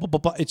shipments, blah, blah, blah,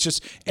 blah. It's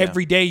just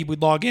every day we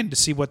log in to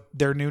see what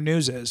their new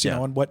news is, you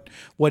know, and what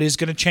is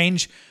going to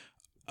change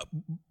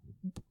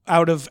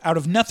out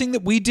of nothing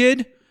that we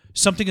did.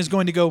 Something is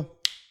going to go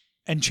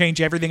and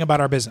change everything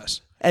about our business.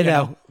 And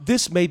now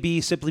this may be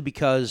simply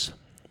because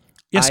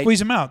squeeze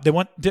them out.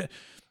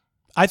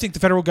 I think the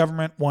federal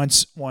government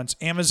wants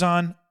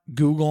Amazon,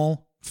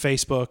 Google,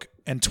 Facebook,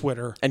 and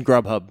Twitter and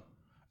Grubhub.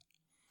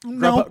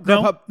 No,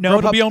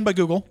 it'll be owned by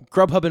Google.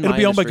 Grubhub it'll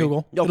be owned by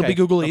Google. Okay. It'll be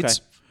Google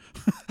Eats.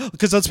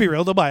 Because let's be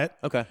real, they'll buy it.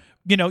 Okay.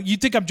 You know, you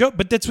think I'm joking,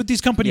 but that's what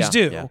these companies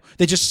do. Yeah.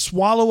 They just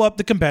swallow up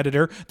the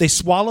competitor. They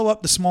swallow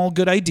up the small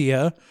good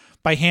idea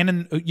by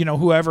handing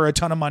whoever a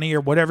ton of money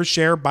or whatever,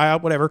 share,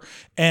 buyout, whatever,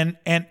 and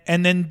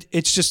then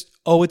it's just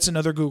it's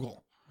another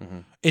Google. Mm-hmm.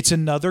 It's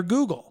another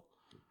Google.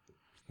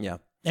 Yeah.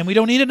 And we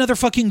don't need another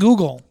fucking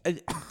Google.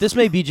 This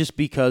may be just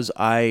because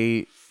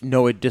I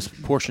know a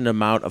disproportionate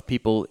amount of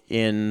people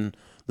in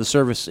the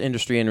service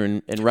industry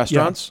and in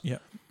restaurants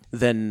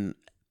than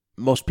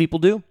most people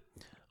do.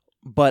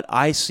 But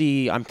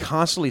I'm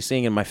constantly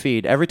seeing in my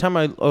feed, every time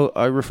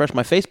I refresh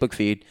my Facebook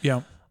feed,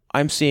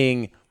 I'm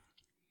seeing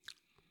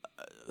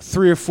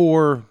 3 or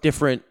 4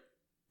 different,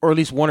 or at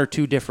least 1 or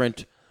 2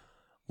 different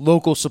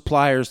local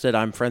suppliers that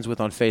I'm friends with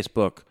on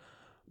Facebook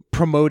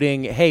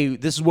promoting, hey,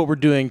 this is what we're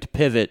doing to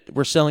pivot.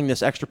 We're selling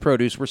this extra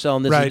produce. We're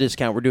selling this at a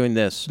discount. We're doing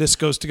this. This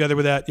goes together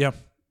with that, yeah.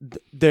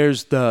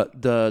 There's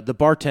the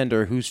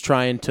bartender who's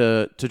trying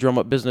to drum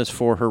up business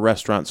for her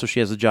restaurant so she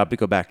has a job to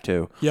go back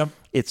to. Yep.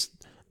 It's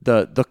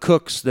the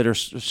cooks that are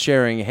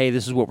sharing, hey,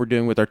 this is what we're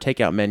doing with our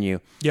takeout menu.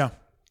 Yeah.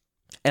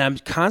 And I'm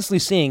constantly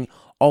seeing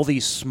all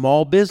these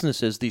small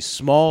businesses, these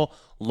small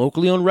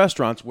locally owned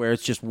restaurants where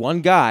it's just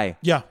one guy.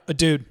 Yeah, a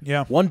dude.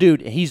 Yeah. One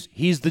dude. He's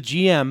the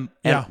GM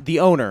and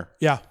the owner.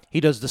 Yeah. He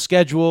does the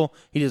schedule.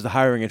 He does the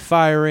hiring and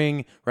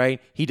firing,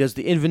 right? He does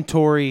the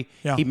inventory.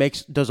 Yeah. He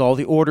does all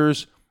the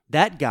orders.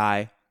 That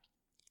guy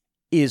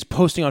is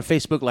posting on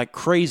Facebook like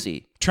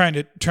crazy. Trying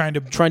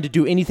to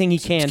do anything he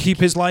can to keep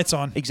his lights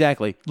on.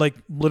 Exactly. Like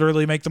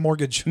literally make the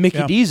mortgage.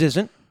 Mickey D's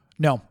isn't.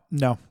 No.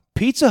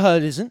 Pizza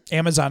Hut isn't.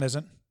 Amazon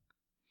isn't.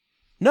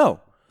 No.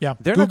 Yeah.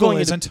 They're Google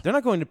not isn't. They're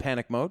not going to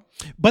panic mode.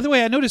 By the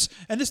way, I noticed,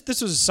 and this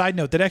was a side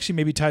note that actually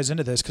maybe ties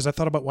into this because I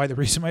thought about why the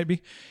reason might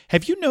be.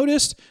 Have you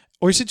noticed,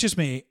 or is it just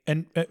me?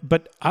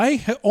 But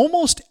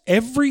almost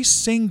every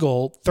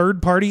single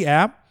third-party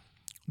app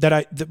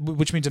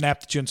which means an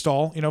app that you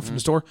install, from the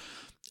store,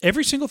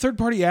 every single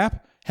third-party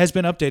app has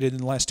been updated in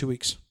the last 2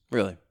 weeks.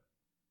 Really?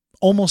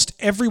 Almost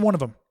every one of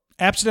them.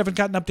 Apps that haven't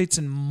gotten updates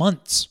in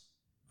months,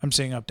 I'm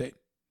seeing update.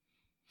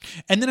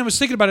 And then I was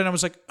thinking about it, and I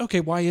was like,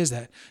 okay, why is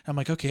that? I'm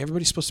like, okay,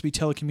 everybody's supposed to be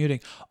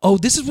telecommuting. Oh,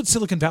 this is what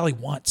Silicon Valley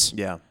wants.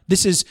 Yeah.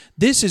 This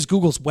is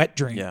Google's wet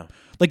dream. Yeah.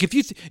 Like if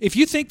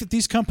you think that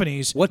these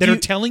companies are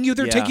telling you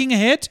they're taking a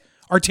hit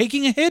are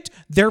taking a hit,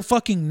 they're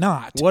fucking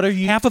not.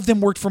 Half of them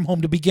worked from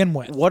home to begin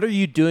with. What are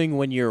you doing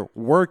when you're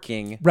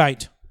working?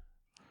 Right.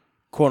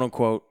 Quote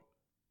unquote.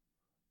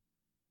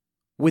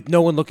 With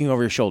no one looking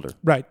over your shoulder.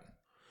 Right.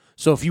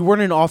 So if you were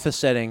in an office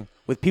setting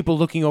with people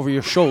looking over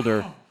your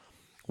shoulder,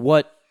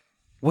 what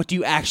do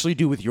you actually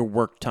do with your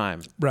work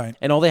time? Right.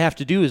 And all they have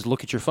to do is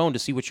look at your phone to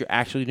see what you're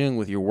actually doing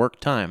with your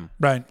work time.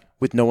 Right.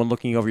 With no one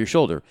looking over your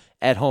shoulder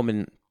at home.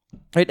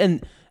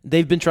 And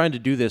they've been trying to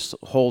do this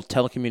whole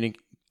telecommuting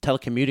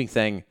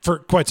thing for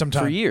quite some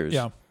time. For years.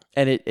 Yeah.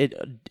 And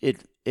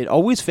it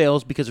always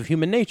fails because of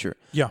human nature.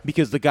 Yeah.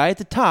 Because the guy at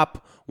the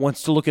top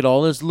wants to look at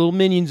all his little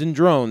minions and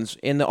drones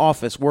in the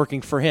office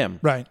working for him,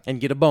 Right. and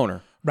get a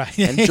boner, Right.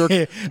 and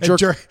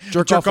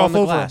jerk off on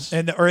the glass.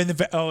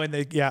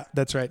 Yeah,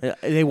 that's right.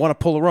 They want to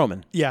pull a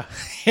Roman, Yeah.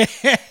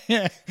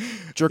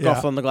 jerk Yeah.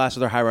 off on the glass of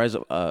their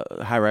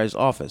high-rise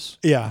office.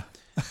 Yeah.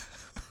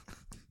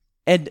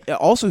 And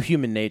also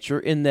human nature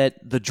in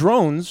that the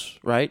drones,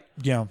 right,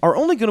 Yeah. are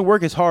only going to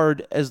work as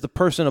hard as the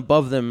person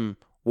above them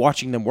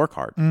watching them work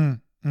hard.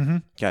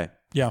 Okay.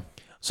 Yeah.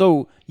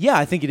 So, yeah,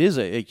 I think it is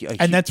a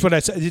And that's what I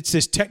said. It's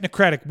this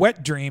technocratic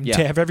wet dream Yeah.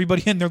 to have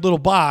everybody in their little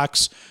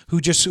box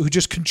who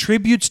just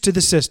contributes to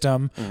the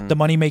system, the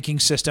money making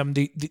system,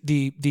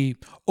 the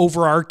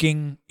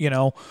overarching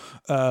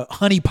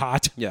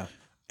honeypot, yeah.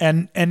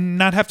 and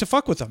not have to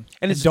fuck with them.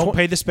 And it's don't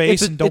pay the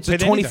space and don't pay the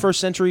the anything. 21st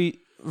century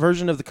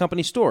version of the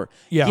company store.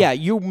 Yeah. Yeah,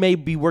 you may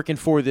be working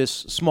for this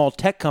small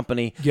tech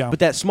company, Yeah. but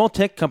that small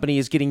tech company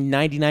is getting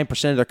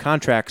 99% of their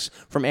contracts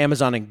from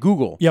Amazon and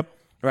Google. Yep.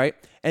 Right?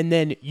 And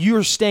then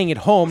you're staying at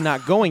home,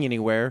 not going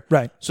anywhere.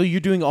 Right. So you're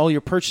doing all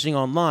your purchasing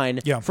online.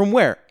 Yeah. From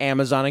where?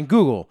 Amazon and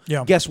Google.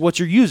 Yeah. Guess what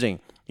you're using?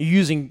 You're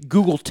using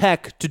Google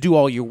Tech to do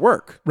all your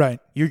work. Right.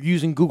 You're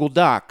using Google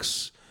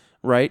Docs,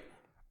 right?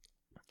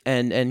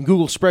 And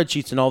Google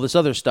Spreadsheets and all this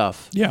other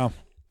stuff. Yeah.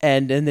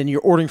 And then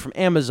you're ordering from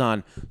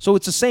Amazon. So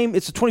it's the same.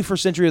 It's the 21st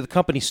century of the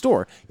company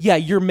store. Yeah,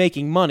 you're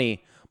making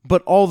money,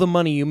 but all the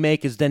money you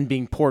make is then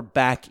being poured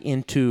back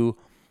into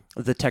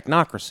the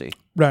technocracy.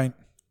 Right.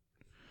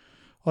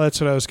 Well,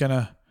 that's what I was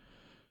gonna,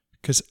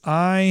 because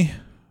I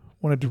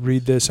wanted to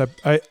read this.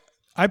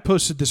 I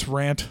posted this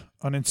rant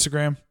on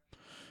Instagram,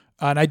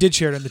 and I did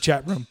share it in the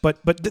chat room. But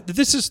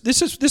this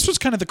was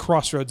kind of the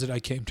crossroads that I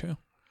came to,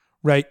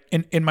 right?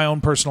 In my own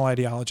personal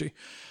ideology,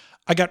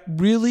 I got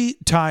really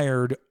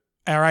tired,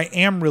 or I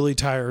am really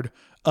tired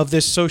of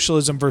this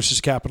socialism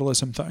versus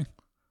capitalism thing,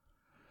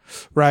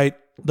 right?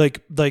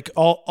 Like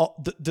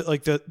all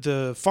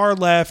the far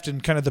left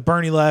and kind of the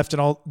Bernie left and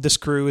all this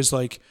crew is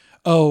like,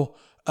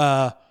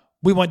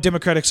 we want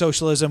democratic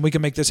socialism. We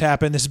can make this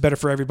happen. This is better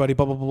for everybody,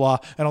 blah, blah, blah, blah.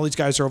 And all these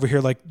guys are over here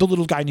like, the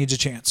little guy needs a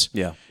chance.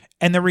 Yeah.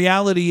 And the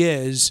reality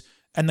is,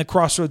 and the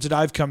crossroads that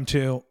I've come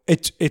to,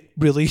 it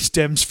really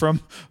stems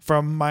from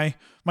my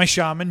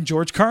shaman,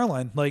 George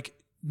Carlin. Like,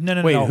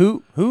 no. Wait,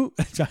 who?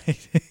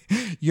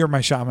 You're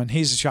my shaman.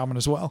 He's a shaman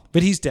as well,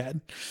 but he's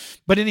dead.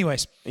 But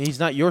anyways. He's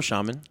not your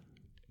shaman.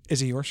 Is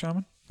he your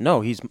shaman?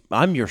 No,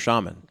 I'm your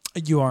shaman.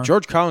 You are.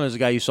 George Carlin is the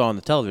guy you saw on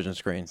the television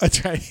screen.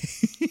 That's right.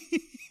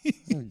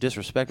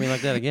 Disrespect me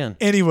like that again.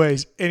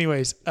 Anyways,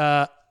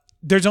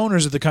 there's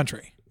owners of the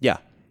country, Yeah.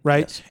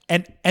 right?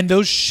 Yes. And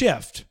those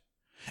shift.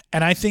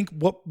 And I think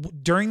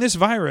during this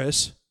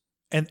virus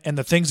and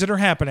the things that are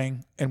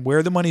happening and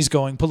where the money's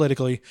going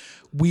politically,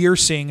 we are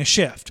seeing a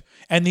shift.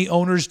 And the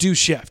owners do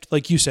shift.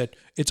 Like you said,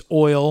 it's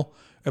oil.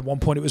 At one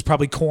point it was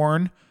probably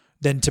corn,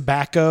 then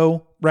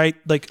tobacco, right?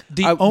 Like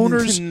the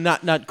owners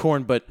not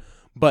corn, but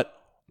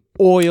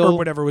oil or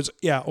whatever was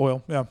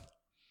oil. Yeah.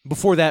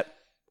 Before that,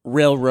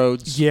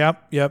 railroads.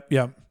 Yep.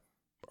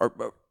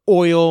 Or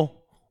oil,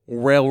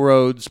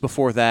 railroads.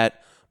 Before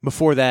that,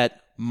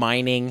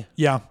 mining.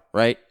 Yeah.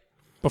 Right.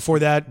 Before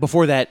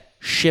that,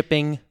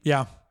 shipping.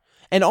 Yeah.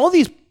 And all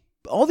these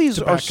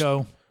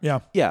Tobacco.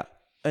 Yeah.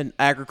 And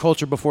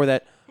agriculture before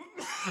that.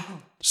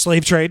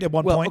 Slave trade at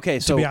one point. Okay,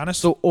 to be honest.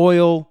 So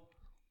oil,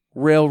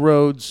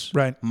 railroads,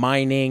 right.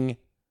 Mining,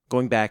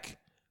 going back,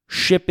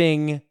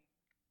 shipping,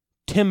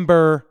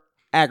 timber,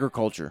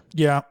 agriculture.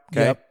 Yeah.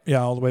 Okay. Yep.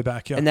 Yeah. All the way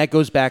back. Yeah. And that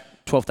goes back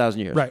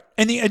 12,000 years. Right.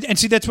 And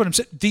see, that's what I'm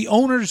saying. The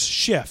owners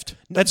shift.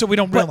 That's what we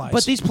don't realize.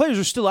 But these players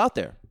are still out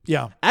there.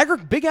 Yeah.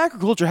 Big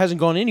agriculture hasn't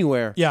gone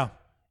anywhere. Yeah.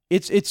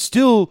 It's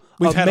still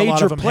We've a had a lot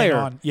major of them player.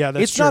 hang on. Yeah,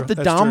 that's it's not true. the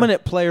That's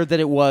dominant player that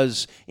it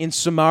was in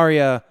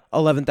Samaria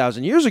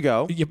 11,000 years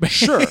ago. Yeah.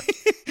 Sure.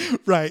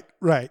 Right.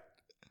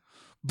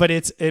 But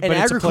it's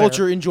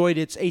agriculture enjoyed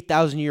its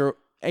 8,000 year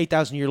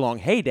long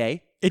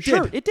heyday. It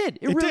sure, did. It did.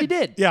 It really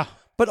did. Yeah.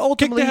 But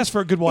ultimately, kicked ass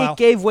for a good while. It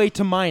gave way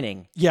to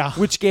mining. Yeah.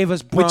 Which gave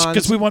us bronze.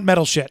 Because we want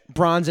metal shit.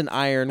 Bronze and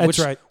iron. That's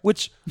right.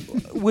 Which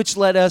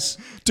led us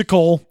to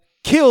coal.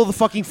 Kill the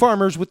fucking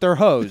farmers with their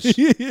hose,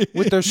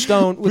 with their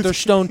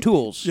stone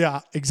tools. Yeah,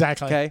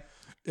 exactly. Okay.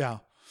 Yeah,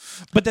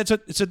 but that's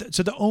so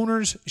the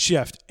owners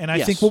shift, and I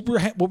Yes. think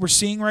what we're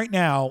seeing right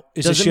now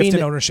is a shift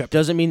in ownership.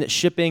 Doesn't mean that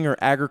shipping or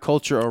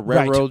agriculture or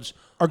railroads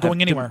are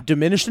going have anywhere.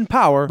 Diminished in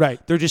power. Right.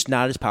 They're just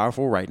not as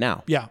powerful right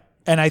now. Yeah,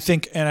 and I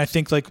think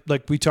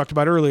like we talked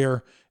about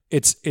earlier,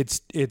 it's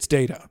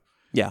data.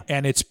 Yeah.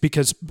 And it's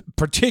because,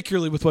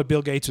 particularly with what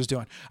Bill Gates was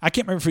doing, I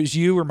can't remember if it was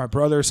you or my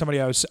brother or somebody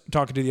I was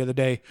talking to the other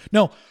day.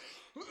 No,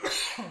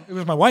 it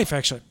was my wife,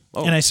 actually.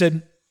 Oh. And I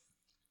said,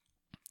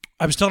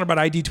 I was telling her about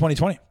ID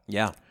 2020.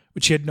 Yeah.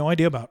 Which she had no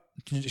idea about.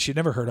 She'd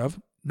never heard of.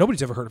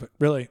 Nobody's ever heard of it,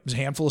 really. It was a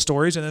handful of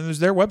stories, and then there's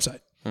their website.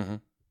 Mm-hmm.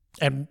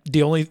 And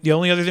the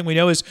only other thing we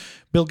know is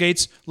Bill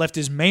Gates left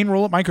his main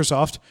role at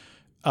Microsoft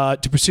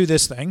to pursue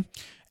this thing.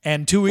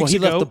 And 2 weeks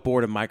ago... Well, he left the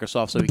board of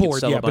Microsoft so he could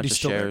sell a bunch of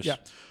shares. Yeah.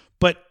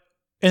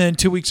 And then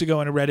 2 weeks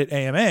ago in a Reddit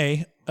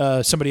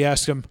AMA, somebody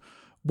asked him,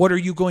 what are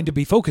you going to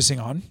be focusing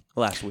on?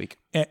 Last week.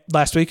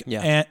 Last week?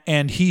 Yeah.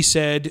 And he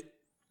said,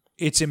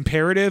 it's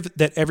imperative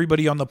that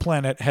everybody on the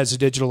planet has a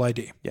digital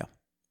ID. Yeah.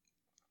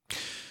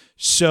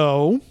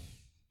 So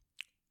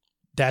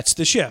that's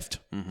the shift.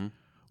 Mm-hmm.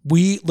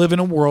 We live in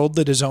a world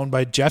that is owned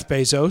by Jeff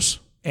Bezos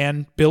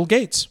and Bill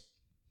Gates.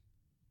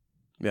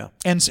 Yeah.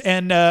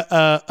 And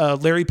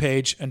Larry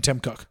Page and Tim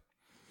Cook.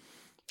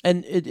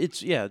 And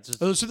it's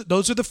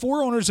those are the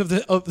four owners of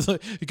the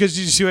because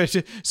you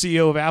see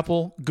CEO of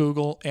Apple,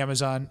 Google,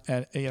 Amazon,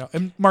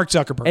 and Mark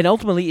Zuckerberg. And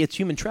ultimately, it's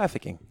human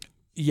trafficking.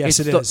 Yes,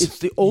 it is. It's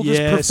the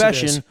oldest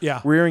profession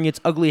rearing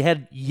its ugly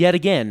head yet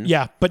again.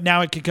 Yeah, but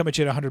now it can come at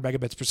you at 100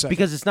 megabits per second.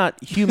 Because it's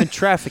not human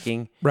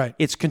trafficking. Right.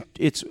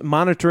 It's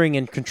monitoring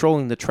and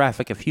controlling the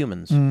traffic of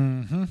humans.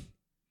 Mm-hmm.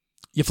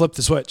 You flip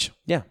the switch.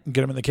 Yeah. And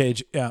get them in the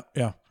cage. Yeah,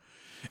 yeah.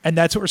 And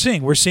that's what we're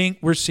seeing. We're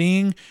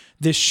seeing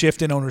this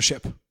shift in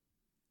ownership.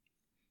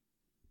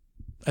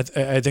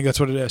 I think that's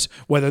what it is.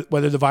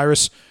 Whether the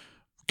virus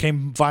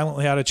came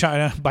violently out of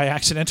China by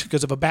accident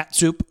because of a bat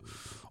soup,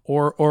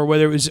 or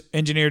whether it was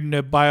engineered in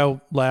a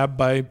bio lab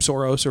by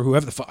Soros or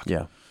whoever the fuck.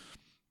 Yeah.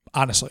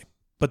 Honestly.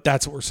 But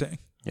that's what we're seeing.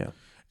 Yeah.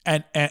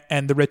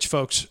 And the rich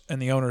folks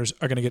and the owners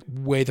are going to get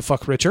way the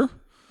fuck richer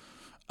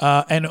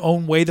and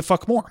own way the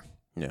fuck more.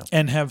 Yeah.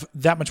 And have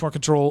that much more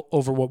control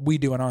over what we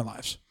do in our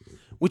lives.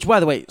 Which,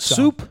 by the way,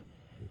 soup.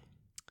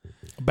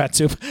 Bat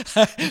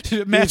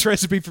soup. Matt's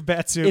recipe for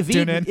bat soup.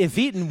 If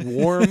eaten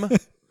warm,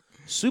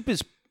 soup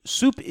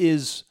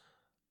is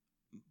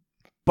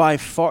by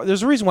far.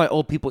 There's a reason why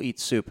old people eat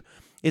soup.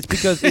 It's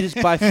because it is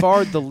by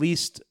far the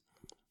least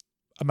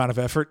amount of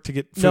effort to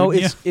get food. No,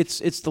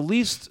 it's the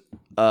least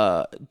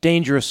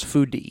dangerous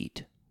food to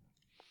eat.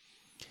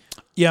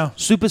 Yeah.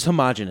 Soup is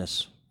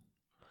homogeneous.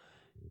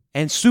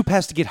 And soup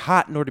has to get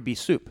hot in order to be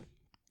soup.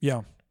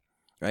 Yeah.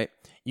 Right?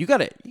 You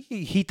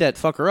heat that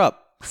fucker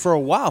up for a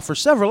while, for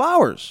several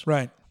hours.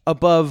 Right.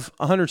 Above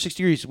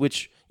 160 degrees,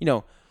 which,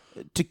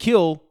 to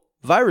kill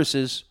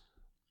viruses,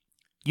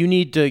 you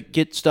need to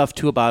get stuff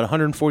to about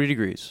 140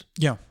 degrees.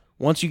 Yeah.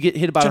 Once you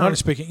hit about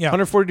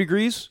 140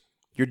 degrees,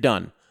 you're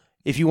done.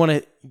 If you want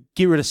to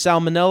get rid of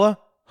salmonella,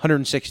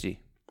 160.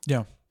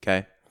 Yeah.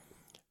 Okay.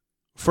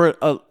 For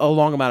a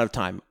long amount of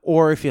time.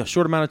 Or if you have a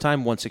short amount of time,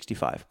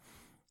 165.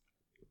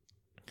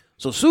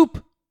 So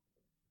soup,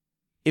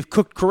 if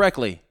cooked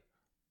correctly,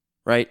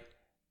 right,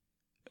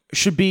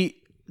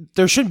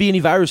 there shouldn't be any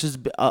viruses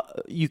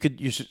you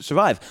should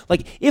survive.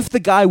 Like if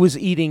the guy was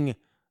eating,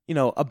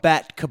 a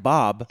bat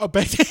kebab,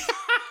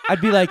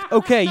 I'd be like,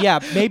 okay, yeah,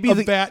 maybe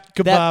the bat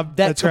kebab.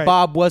 That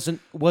kebab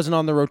wasn't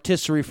on the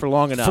rotisserie for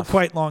long enough. For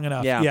quite long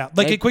enough. Yeah.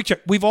 Like a quick check.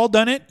 We've all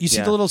done it. You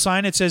see the little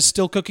sign, it says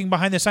still cooking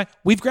behind the sign.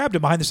 We've grabbed it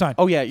behind the sign.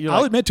 Oh yeah,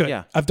 I'll admit to it.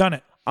 Yeah. I've done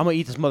it. I'm going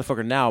to eat this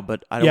motherfucker now,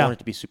 but I don't want it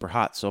to be super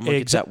hot. So I'm going to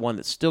get that one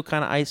that's still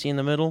kind of icy in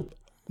the middle.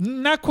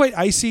 Not quite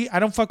icy.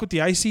 I don't fuck with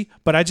the icy,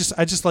 but I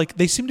just like,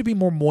 they seem to be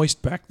more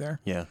moist back there.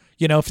 Yeah.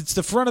 If it's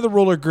the front of the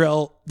roller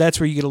grill,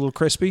 that's where you get a little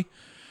crispy.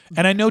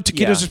 And I know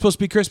taquitos are supposed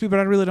to be crispy, but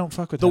I really don't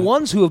fuck with the that.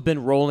 ones who have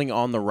been rolling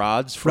on the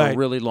rods for a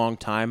really long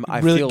time,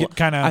 I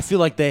feel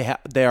like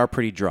they are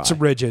pretty dry. It's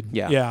rigid.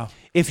 Yeah.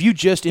 If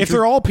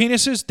they're all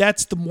penises,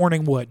 that's the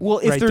morning wood. Well,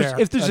 if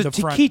there's a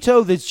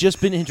taquito that's just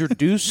been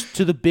introduced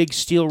to the big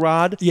steel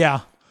rod,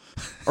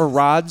 or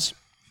rods,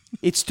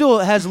 it still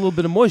has a little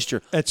bit of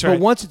moisture. That's right.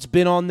 But once it's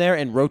been on there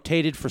and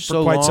rotated for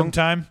so long, quite some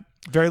time,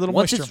 very little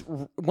moisture.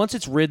 Once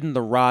it's ridden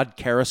the rod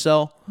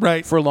carousel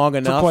right for long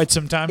enough, for quite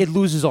some time, it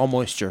loses all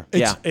moisture.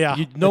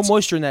 No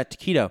moisture in that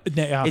taquito.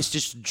 Yeah. It's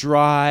just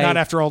dry. Not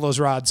after all those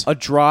rods. A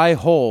dry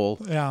hole.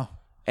 Yeah.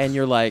 And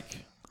you're like,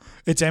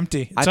 it's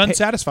empty. It's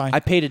unsatisfying. I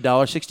paid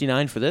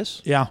 $1.69 for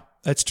this. Yeah,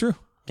 that's true.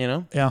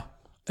 Yeah.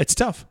 It's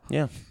tough.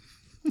 Yeah.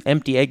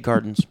 Empty egg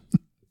cartons.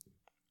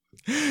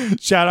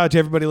 Shout out to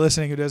everybody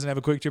listening who doesn't have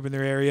a Quick Trip in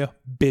their area.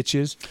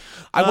 Bitches.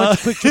 I went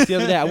to Quick Trip the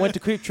other day. I went to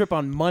Quick Trip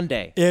on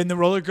Monday. And the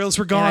roller grills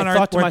were gone,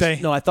 weren't they?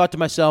 No, I thought to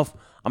myself,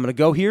 I'm going to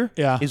go here.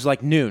 Yeah. It was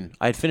like noon.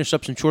 I had finished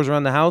up some chores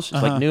around the house.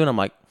 It's like noon. I'm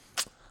like,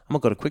 I'm going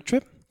to go to Quick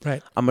Trip.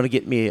 Right. I'm going to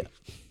get me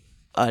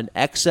an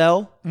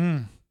XL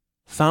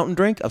fountain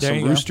drink of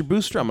some Rooster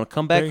Booster. I'm going to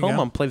come back home. I'm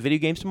going to play video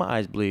games till my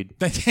eyes bleed.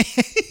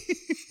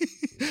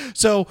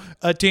 So,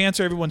 to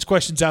answer everyone's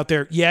questions out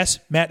there, yes,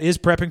 Matt is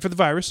prepping for the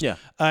virus. Yeah.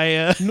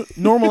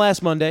 Normal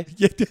ass Monday.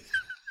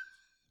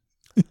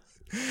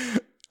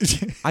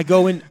 I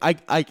go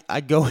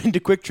into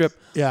Quick Trip.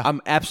 Yeah.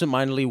 I'm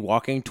absentmindedly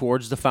walking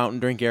towards the fountain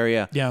drink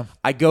area. Yeah.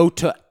 I go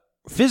to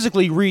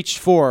physically reach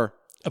for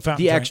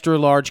the extra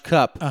large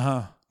cup.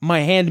 Uh-huh. My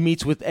hand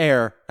meets with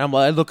air. I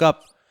look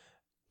up.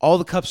 All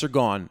the cups are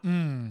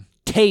gone.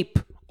 Tape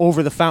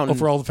over the fountain.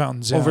 Over all the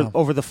fountains, yeah.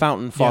 Over the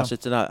fountain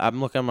faucets. And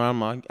I'm looking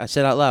around. I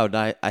said out loud.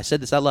 I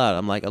said this out loud.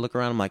 I'm like, I look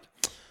around. I'm like,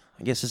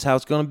 I guess this is how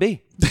it's going to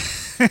be.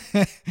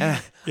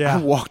 I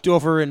walked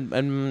over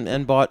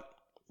and bought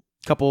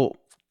a couple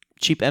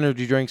cheap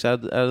energy drinks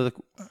out of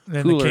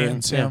the cooler. The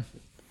cans,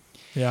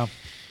 yeah.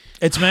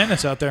 It's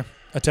madness out there,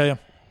 I tell you.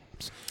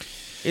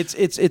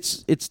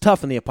 It's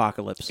tough in the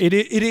apocalypse. It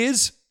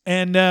is.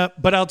 And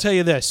but I'll tell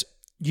you this.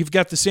 You've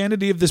got the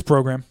sanity of this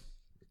program.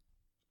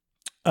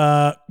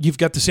 You've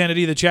got the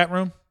sanity of the chat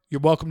room.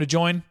 You're welcome to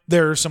join.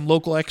 There are some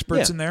local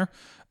experts in there.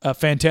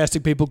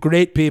 fantastic people,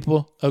 great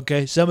people.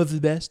 Okay, some of the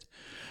best.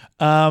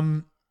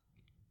 And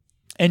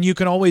you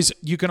can always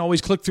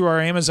click through our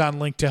Amazon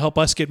link to help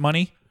us get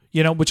money.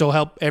 Which will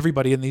help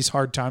everybody in these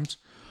hard times.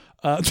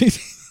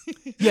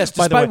 Yes,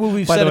 despite what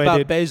we've said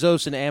about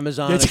Bezos and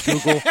Amazon and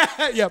Google.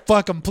 Yeah,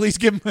 fuck them. Please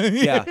give them.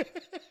 Yeah.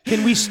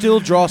 Can we still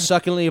draw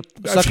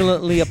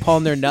succulently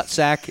upon their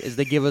nutsack as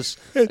they give us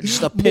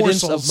just a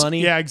pittance of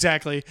money? Yeah,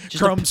 exactly.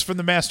 Crumbs from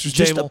the master's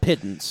just table. Just a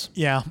pittance.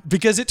 Yeah,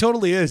 because it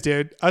totally is,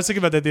 dude. I was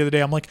thinking about that the other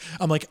day. I'm like,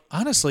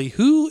 honestly,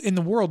 who in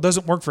the world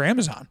doesn't work for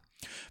Amazon?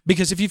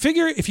 Because if you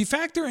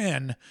factor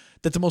in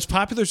that the most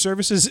popular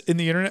services on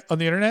the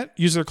internet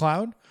use their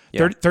cloud,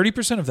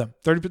 30% of them,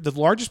 the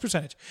largest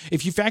percentage.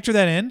 If you factor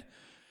that in,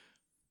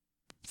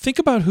 think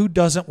about who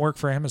doesn't work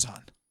for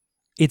Amazon.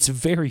 It's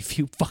very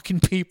few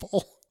fucking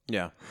people.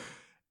 Yeah.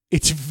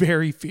 It's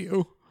very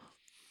few.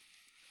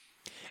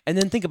 And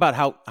then think about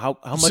how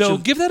much. So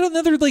give that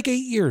another 8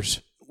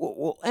 years.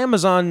 Well,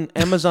 Amazon.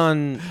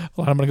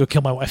 Well, I'm gonna go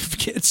kill my wife and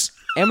kids.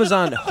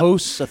 Amazon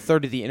hosts a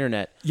third of the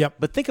internet. Yep.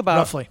 But think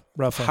about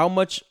roughly how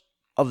much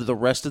of the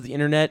rest of the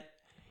internet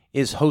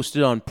is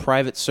hosted on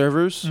private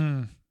servers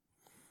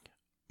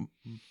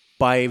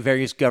by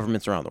various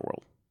governments around the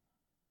world.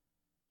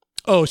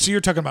 Oh, so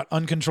you're talking about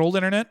uncontrolled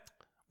internet?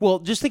 Well,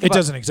 just think about... It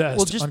doesn't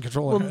exist,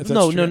 uncontrolled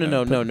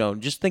internet. No.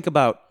 Just think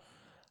about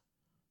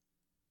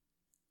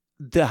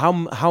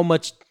how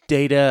much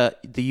data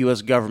the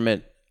U.S.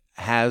 government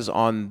has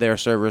on their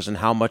servers and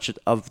how much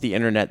of the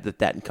internet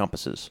that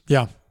encompasses.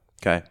 Yeah.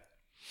 Okay.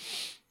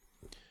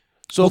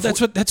 So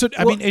that's what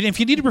I mean. And if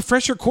you need to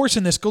refresh your course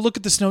in this, go look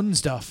at the Snowden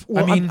stuff.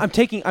 Well,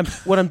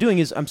 what I'm doing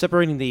is I'm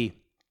separating the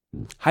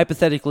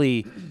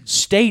hypothetically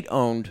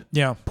state-owned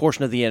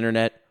portion of the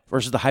internet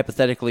versus the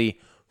hypothetically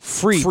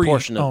free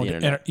portion of the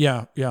internet.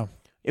 Yeah.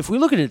 If we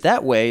look at it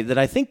that way, then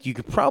I think you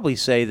could probably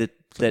say that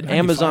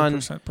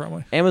Amazon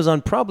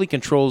probably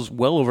controls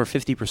well over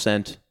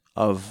 50%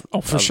 of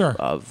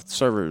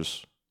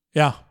servers.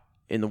 Yeah.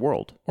 In the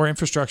world, or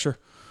infrastructure,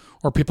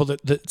 or people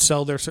that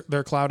sell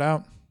their cloud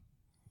out.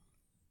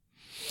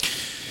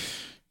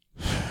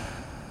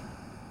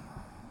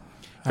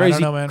 I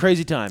don't know, man.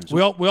 Crazy times.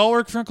 We all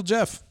work for Uncle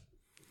Jeff.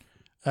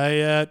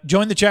 I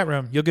join the chat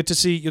room. You'll get to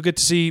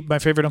see my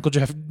favorite Uncle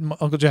Jeff,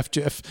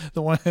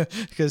 the one,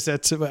 because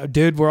that's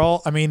dude. We're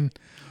all. I mean,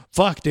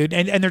 fuck, dude.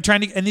 And they're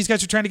trying to, and these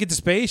guys are trying to get to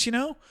space.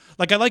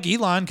 Like I like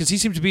Elon because he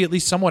seems to be at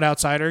least somewhat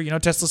outsider.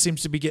 Tesla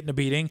seems to be getting a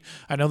beating.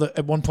 I know that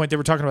at one point they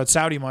were talking about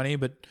Saudi money,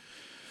 but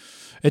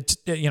it's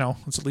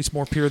it's at least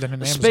more pure than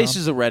an Amazon. Space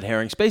is a red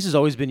herring. Space has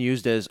always been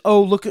used as,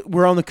 look,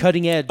 we're on the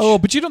cutting edge. Oh,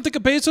 but you don't think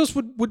a Bezos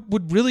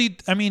would really?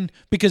 I mean,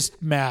 because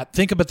Matt,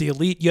 think about the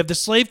elite. You have the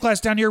slave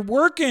class down here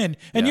working,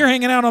 and you're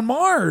hanging out on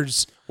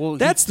Mars. Well,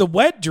 that's the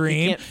wet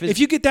dream. If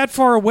you get that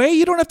far away,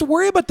 you don't have to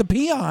worry about the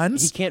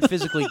peons. He can't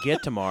physically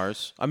get to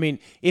Mars. I mean,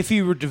 if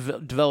he were to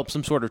develop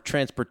some sort of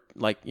transport,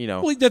 Well,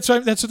 that's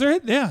what they're.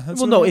 Yeah.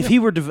 If he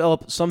were to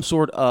develop some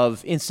sort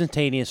of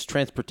instantaneous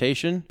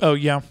transportation. Oh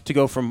yeah. To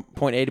go from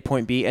point A to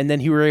point B, and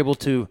then he were able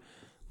to,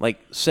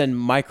 send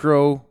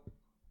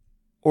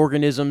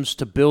microorganisms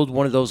to build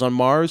one of those on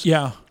Mars.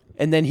 Yeah.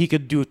 And then he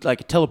could do a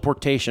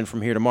teleportation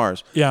from here to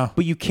Mars. Yeah.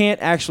 But you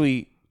can't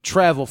actually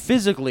travel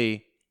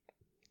physically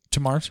to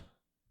Mars?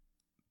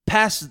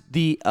 Past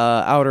the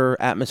outer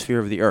atmosphere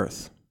of the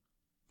Earth.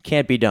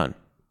 Can't be done.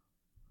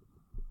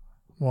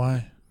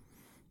 Why?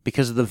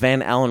 Because of the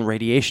Van Allen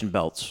radiation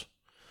belts.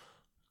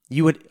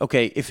 You would,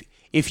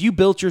 if you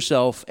built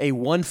yourself a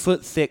 1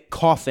 foot thick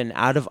coffin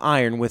out of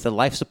iron with a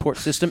life support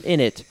system in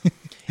it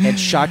and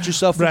shot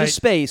yourself into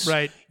space,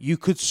 you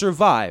could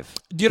survive.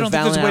 You don't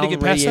think there's a way to get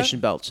past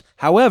radiation belts.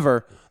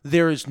 However,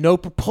 there is no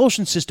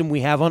propulsion system we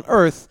have on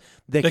Earth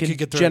that can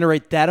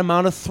generate that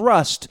amount of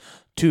thrust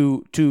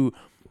to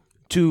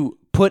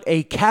put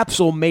a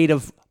capsule made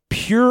of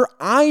pure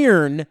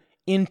iron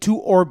into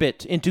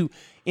orbit, into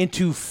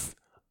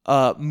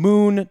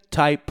moon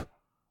type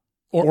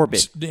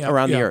orbit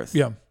around the Earth.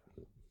 Yeah.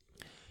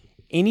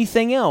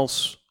 Anything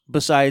else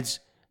besides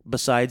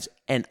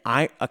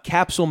a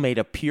capsule made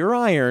of pure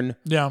iron,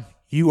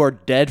 you are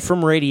dead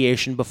from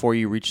radiation before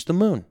you reach the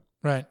moon.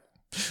 Right.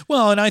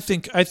 Well, and I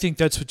think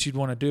that's what you'd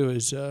want to do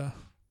is have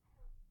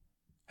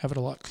it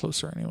a lot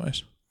closer,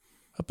 anyways,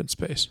 up in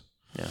space.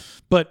 Yeah.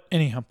 But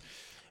anyhow,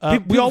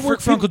 we all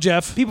work for Uncle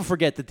Jeff. People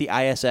forget that the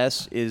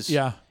ISS is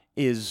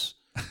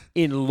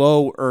in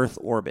low Earth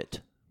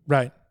orbit.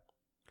 Right.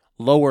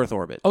 Low Earth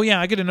orbit. Oh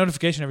yeah, I get a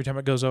notification every time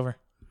it goes over,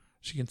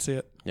 so you can see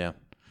it. Yeah.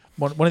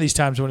 One of these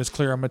times when it's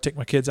clear, I'm going to take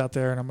my kids out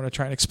there and I'm going to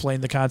try and explain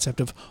the concept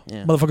of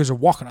motherfuckers are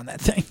walking on that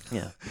thing.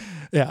 Yeah.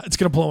 Yeah, it's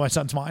going to blow my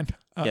son's mind.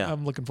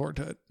 I'm looking forward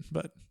to it.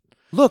 But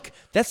look,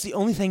 that's the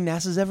only thing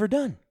NASA's ever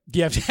done.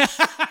 Yeah.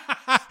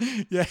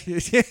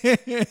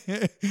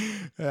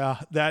 Yeah,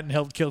 that and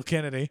helped kill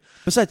Kennedy.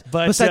 Besides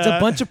a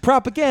bunch of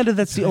propaganda,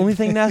 that's the only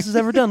thing NASA's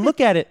ever done.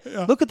 Look at it.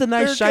 Yeah. Look at the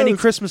nice shiny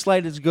Christmas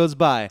light as it goes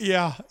by.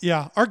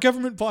 Yeah. Our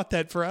government bought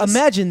that for us.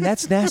 Imagine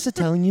that's NASA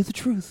telling you the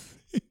truth.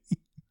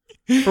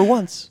 For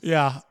once.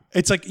 Yeah.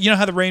 It's like, you know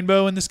how the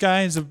rainbow in the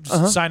sky is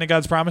a sign of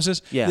God's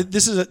promises? Yeah.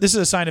 This is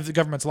a sign of the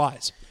government's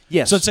lies.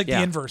 Yes. So it's like yeah.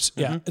 the inverse.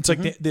 Yeah. It's like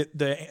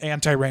the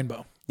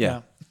anti-rainbow.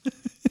 Yeah.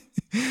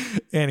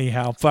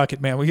 Anyhow, fuck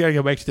it, man. We got to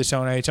go back to the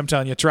Stone Age. I'm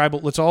telling you, tribal,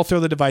 let's all throw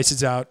the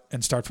devices out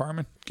and start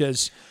farming.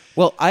 Because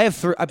Well, I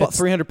bought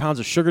 300 pounds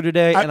of sugar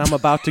today, and I'm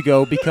about to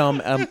go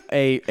become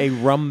a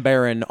rum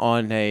baron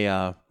on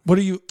a what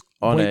are you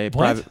on wait, a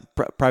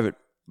what? private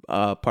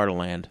part of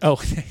land.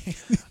 Oh,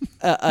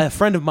 A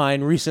friend of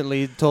mine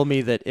recently told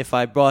me that if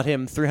I brought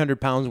him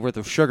 300 pounds worth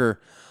of sugar,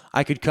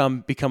 I could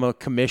become a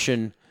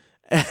commission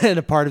and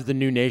a part of the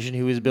new nation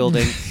he was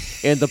building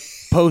in the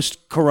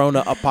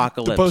post-corona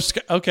apocalypse.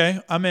 Okay,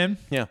 I'm in.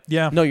 Yeah.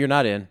 Yeah. No, you're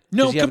not in.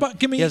 No, 'Cause come on,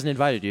 give me. He hasn't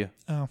invited you.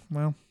 Oh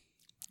well,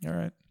 all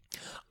right.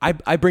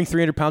 I bring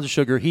 300 pounds of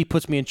sugar. He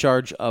puts me in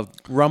charge of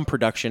rum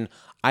production.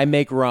 I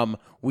make rum.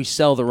 We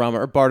sell the rum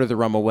or barter the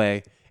rum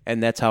away,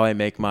 and that's how I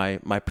make my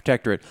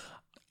protectorate.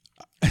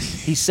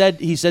 He said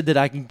that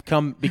I can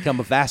become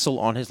a vassal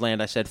on his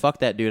land. I said, fuck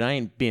that, dude. I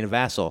ain't being a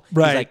vassal.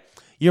 Right. He's like,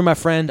 you're my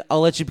friend.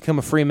 I'll let you become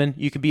a freeman.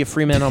 You can be a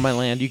freeman on my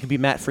land. You can be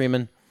Matt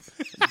Freeman,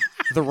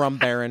 the rum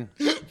baron.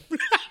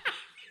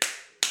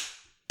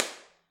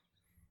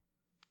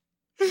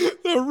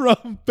 The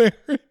rum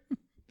baron.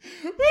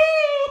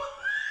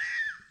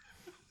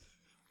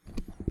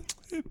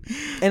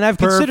 And I've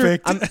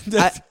considered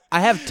Perfect. I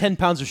have 10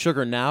 pounds of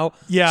sugar now.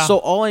 Yeah. So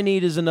all I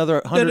need is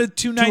another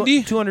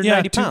 290? 290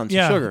 Yeah, pounds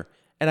of sugar.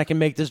 And I can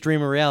make this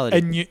dream a reality.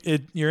 And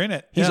you're in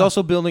it. He's Yeah.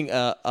 also building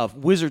a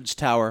wizard's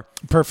tower.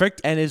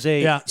 Perfect. And is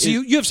a... Yeah. So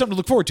you have something to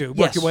look forward to. Work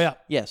Yes. your way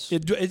up. Yes.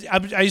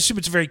 I assume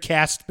it's a very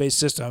caste-based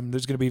system.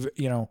 There's going to be, it's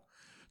going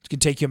to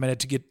take you a minute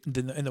to get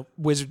in the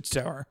Wizard's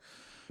Tower.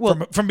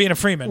 Well- from being a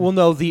freeman. Well,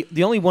 no,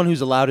 the only one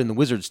who's allowed in the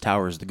wizard's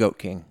tower is the Goat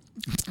King.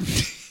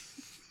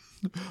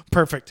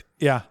 Perfect.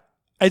 Yeah.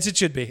 As it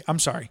should be. I'm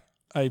sorry.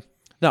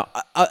 Now,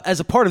 as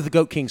a part of the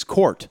Goat King's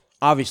court,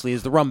 obviously,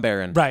 is the rum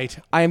baron. Right.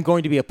 I am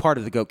going to be a part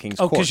of the Goat King's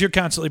Oh, court. because you're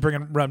constantly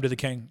bringing rum to the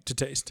king to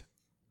taste.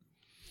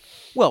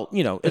 Well,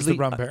 As the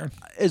rum baron.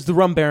 As the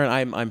rum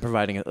baron, I'm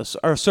providing a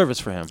service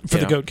for him. For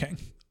the Goat King.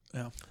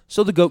 Yeah.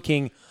 So the Goat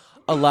King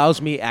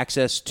allows me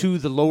access to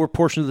the lower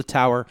portion of the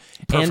tower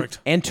Perfect.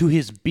 and to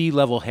his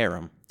B-level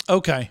harem.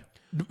 Okay.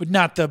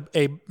 Not the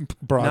A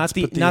broads.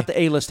 Not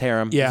the A-list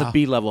harem, Yeah. the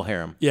B-level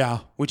harem. Yeah.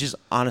 Which is,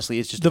 honestly,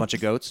 it's just a bunch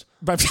of goats.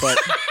 But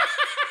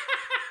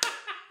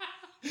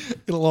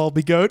it'll all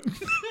be goat.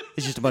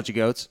 It's just a bunch of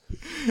goats.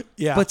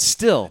 Yeah. But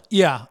still.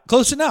 Yeah.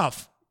 Close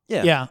enough.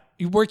 Yeah. Yeah.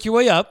 You work your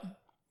way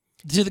up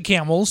to the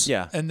camels.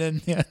 Yeah. And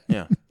then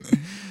Yeah.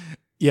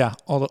 yeah,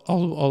 all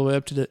the way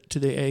up to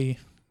the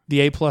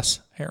A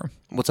plus harem.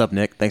 What's up,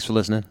 Nick? Thanks for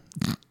listening.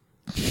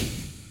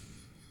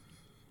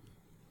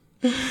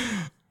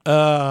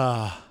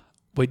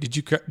 Wait, did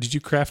you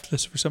craft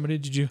this for somebody?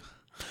 Did you?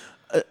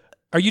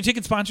 Are you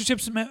taking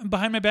sponsorships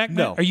behind my back?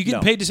 No, Matt? Are you getting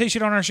no. paid to say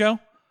shit on our show?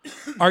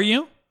 Are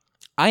you?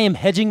 I am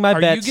hedging my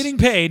Are bets. you getting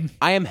paid?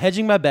 I am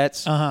hedging my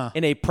bets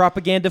in a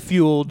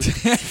propaganda-fueled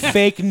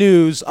fake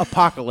news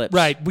apocalypse.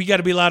 Right. We got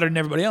to be louder than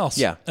everybody else.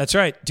 Yeah. That's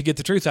right. To get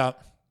the truth out.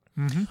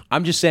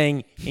 I'm just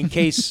saying, in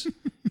case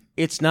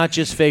it's not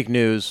just fake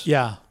news.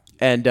 Yeah.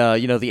 And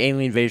the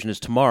alien invasion is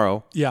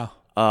tomorrow. Yeah.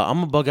 I'm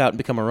gonna bug out and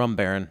become a rum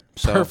baron.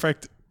 So,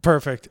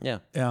 Perfect. Yeah.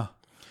 Yeah.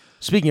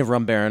 Speaking of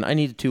rum baron, I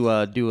need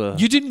to do a.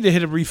 You did need to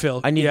hit a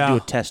refill. I need to do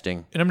a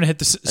testing. And I'm going to hit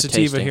the sativa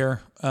tasting.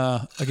 here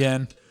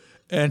again,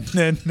 and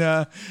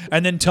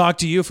then talk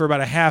to you for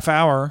about a half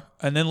hour,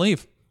 and then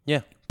leave.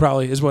 Yeah.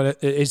 Probably is what it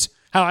is.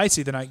 How I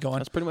see the night going.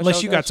 That's pretty much unless how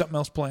it you got goes. something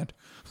else planned.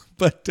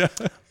 But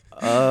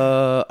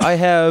I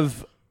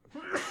have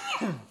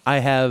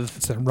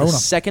the the Rona.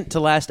 second to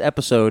last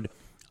episode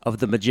of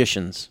The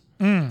Magicians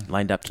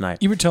lined up tonight.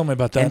 You were telling me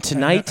about that. And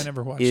tonight I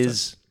never watched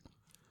is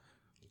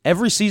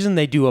every season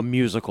they do a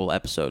musical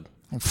episode.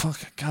 it. Oh,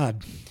 fuck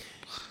God.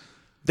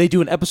 They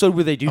do an episode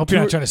where they do I hope you're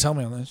not trying to sell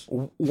me on this.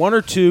 one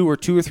or two or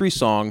three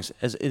songs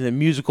as in a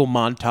musical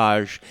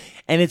montage,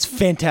 and it's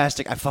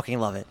fantastic. I fucking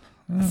love it.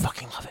 I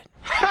fucking love it.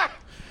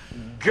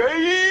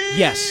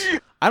 Yes,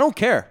 I don't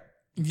care.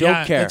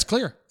 Don't care. That's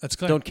clear.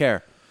 Don't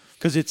care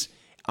because it's.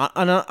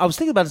 I was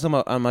thinking about this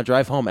on my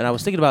drive home, and I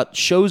was thinking about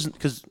shows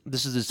because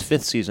this is his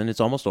 5th season.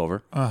 It's almost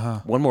over.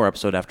 One more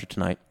episode after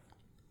tonight.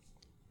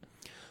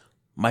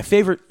 My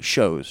favorite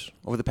shows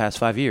over the past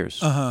 5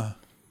 years.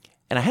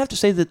 And I have to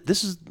say that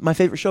this is my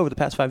favorite show over the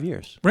past 5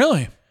 years.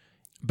 Really?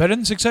 Better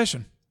than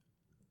Succession.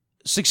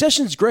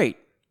 Succession's great,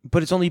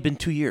 but it's only been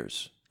 2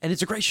 years. And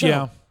it's a great show.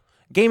 Yeah.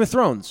 Game of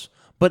Thrones.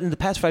 But in the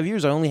past 5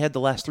 years, I only had the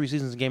last 3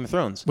 seasons of Game of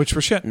Thrones. Which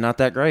were shit. Not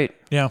that great.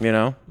 Yeah.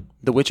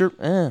 The Witcher?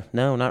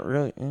 No, not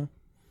really.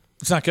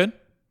 It's not good?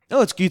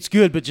 No, it's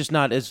good, but just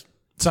not as...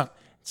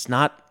 It's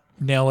not.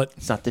 Nail it.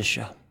 It's not this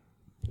show.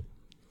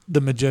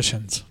 The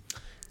Magicians.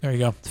 There you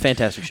go. It's a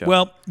fantastic show.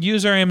 Well,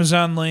 use our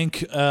Amazon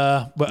link.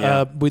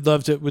 We'd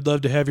love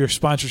to have your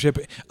sponsorship.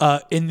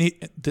 In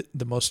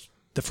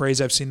the phrase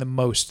I've seen the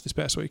most this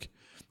past week.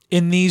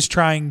 In these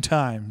trying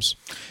times,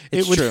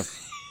 it's true.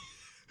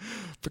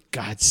 For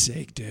God's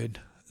sake, dude,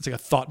 It's like a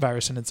thought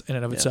virus in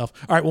and of itself.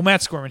 All right. Well,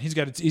 Matt Scorman, he's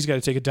got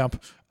to take a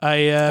dump.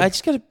 I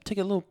just got to take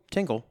a little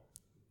tinkle.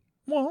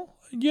 Well,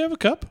 you have a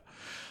cup.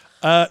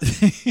 I'm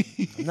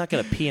not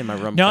gonna pee in my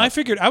rum. No, cup. I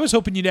figured I was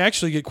hoping you'd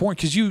actually get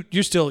quarantined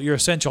because you're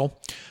essential.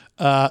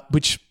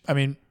 Which I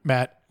mean,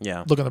 Matt.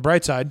 Yeah. Look on the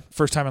bright side.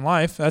 First time in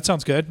life. That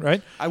sounds good,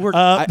 right? I worked.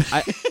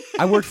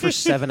 I worked for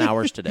 7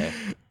 hours today.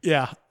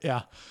 Yeah.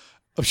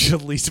 Which is the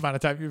least amount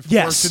of time you've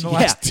worked in the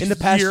last in the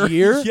past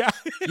year. Yeah.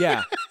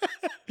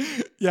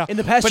 Yeah. In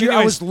the past year,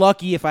 I was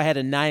lucky if I had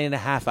a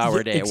 9.5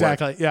 hour day.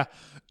 Exactly. At work. Yeah.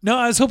 No,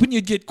 I was hoping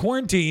you'd get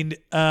quarantined,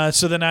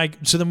 so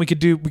then we could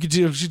do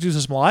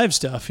some live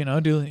stuff.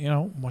 Do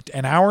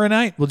an hour a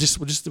night. We'll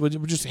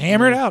just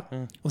hammer it out.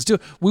 Let's do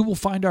it. We will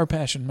find our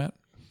passion, Matt.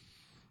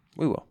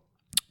 We will.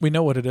 We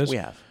know what it is. We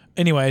have.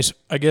 Anyways,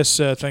 I guess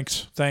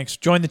thanks.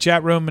 Join the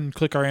chat room and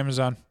click our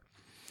Amazon.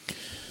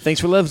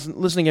 Thanks for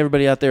listening,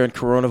 everybody out there in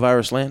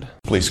coronavirus land.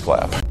 Please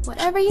clap.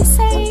 Whatever you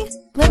say,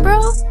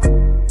 liberal.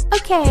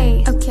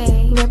 Okay,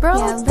 liberal.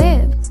 Yeah,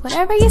 live.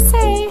 Whatever you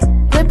say,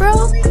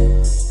 liberal.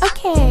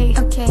 Okay,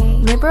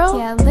 liberal.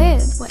 Yeah,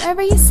 live.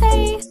 Whatever you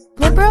say,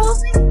 liberal.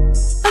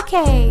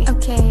 Okay,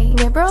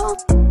 liberal.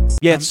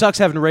 Yeah, it sucks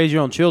having to raise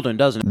your own children,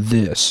 doesn't it?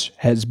 This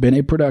has been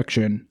a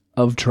production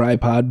of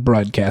Tripod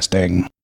Broadcasting.